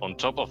crash on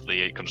top of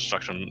the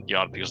construction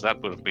yard, because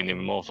that would have been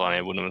even more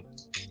funny, wouldn't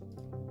it?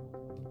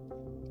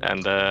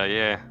 And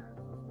yeah.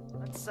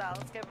 Let's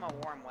give him a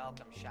warm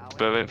welcome, shall we?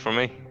 But for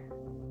me.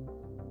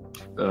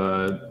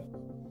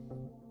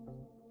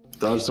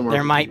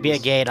 There might be a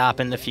gate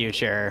op in the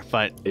future,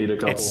 but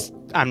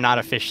I'm not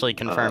officially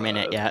confirming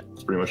it yet.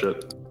 That's pretty much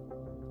it.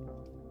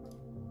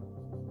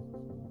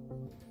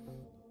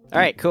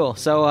 Alright, cool.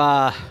 So,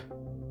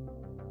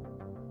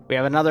 we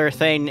have another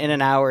thing in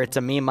an hour. It's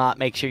a meme op.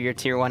 Make sure your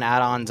tier 1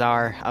 add-ons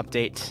are up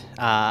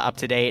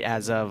to date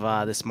as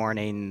of this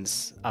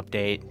morning's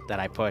update that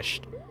I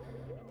pushed.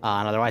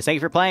 And otherwise, thank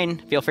you for playing.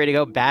 Feel free to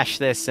go bash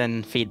this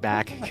and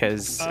feedback,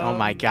 because, oh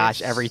my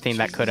gosh, everything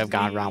that could have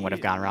gone wrong would have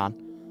gone wrong.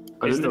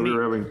 I didn't know we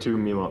were having 2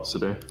 meme ops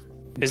today.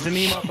 Is the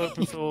meme up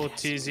open for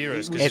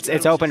T0s?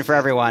 It's open for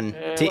everyone.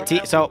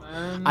 So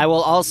I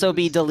will also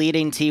be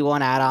deleting T1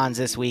 add-ons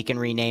this week and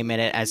renaming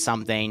it as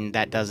something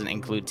that doesn't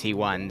include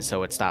T1,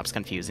 so it stops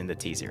confusing the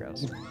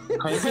T0s.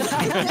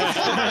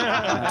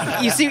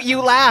 You see, you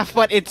laugh,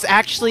 but it's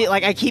actually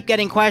like I keep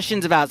getting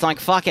questions about it. So I'm like,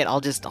 fuck it, I'll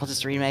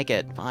just remake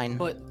it. Fine.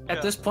 But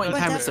at this point in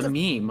time, it's a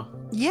meme.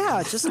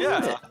 Yeah, just leave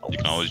it. You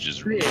can always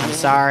just. I'm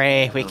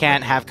sorry, we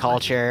can't have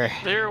culture.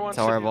 It's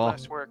horrible.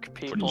 less work,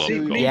 people.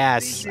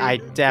 Yes, I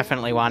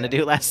definitely want to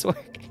do less work.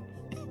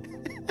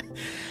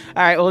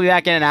 Alright, we'll be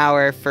back in an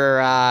hour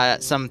for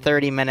some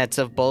 30 minutes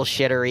of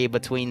bullshittery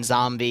between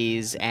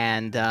zombies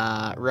and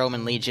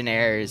Roman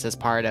legionnaires as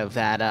part of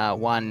that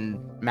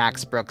one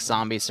Max Brooks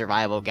zombie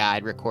survival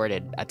guide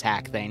recorded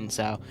attack thing,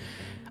 so...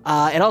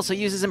 it also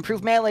uses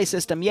improved melee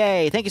system.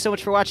 Yay! Thank you so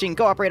much for watching.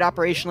 Go operate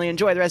operationally.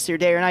 Enjoy the rest of your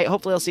day or night.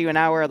 Hopefully I'll see you in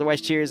an hour.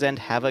 Otherwise, cheers and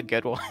have a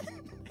good one.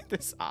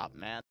 This op,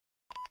 man.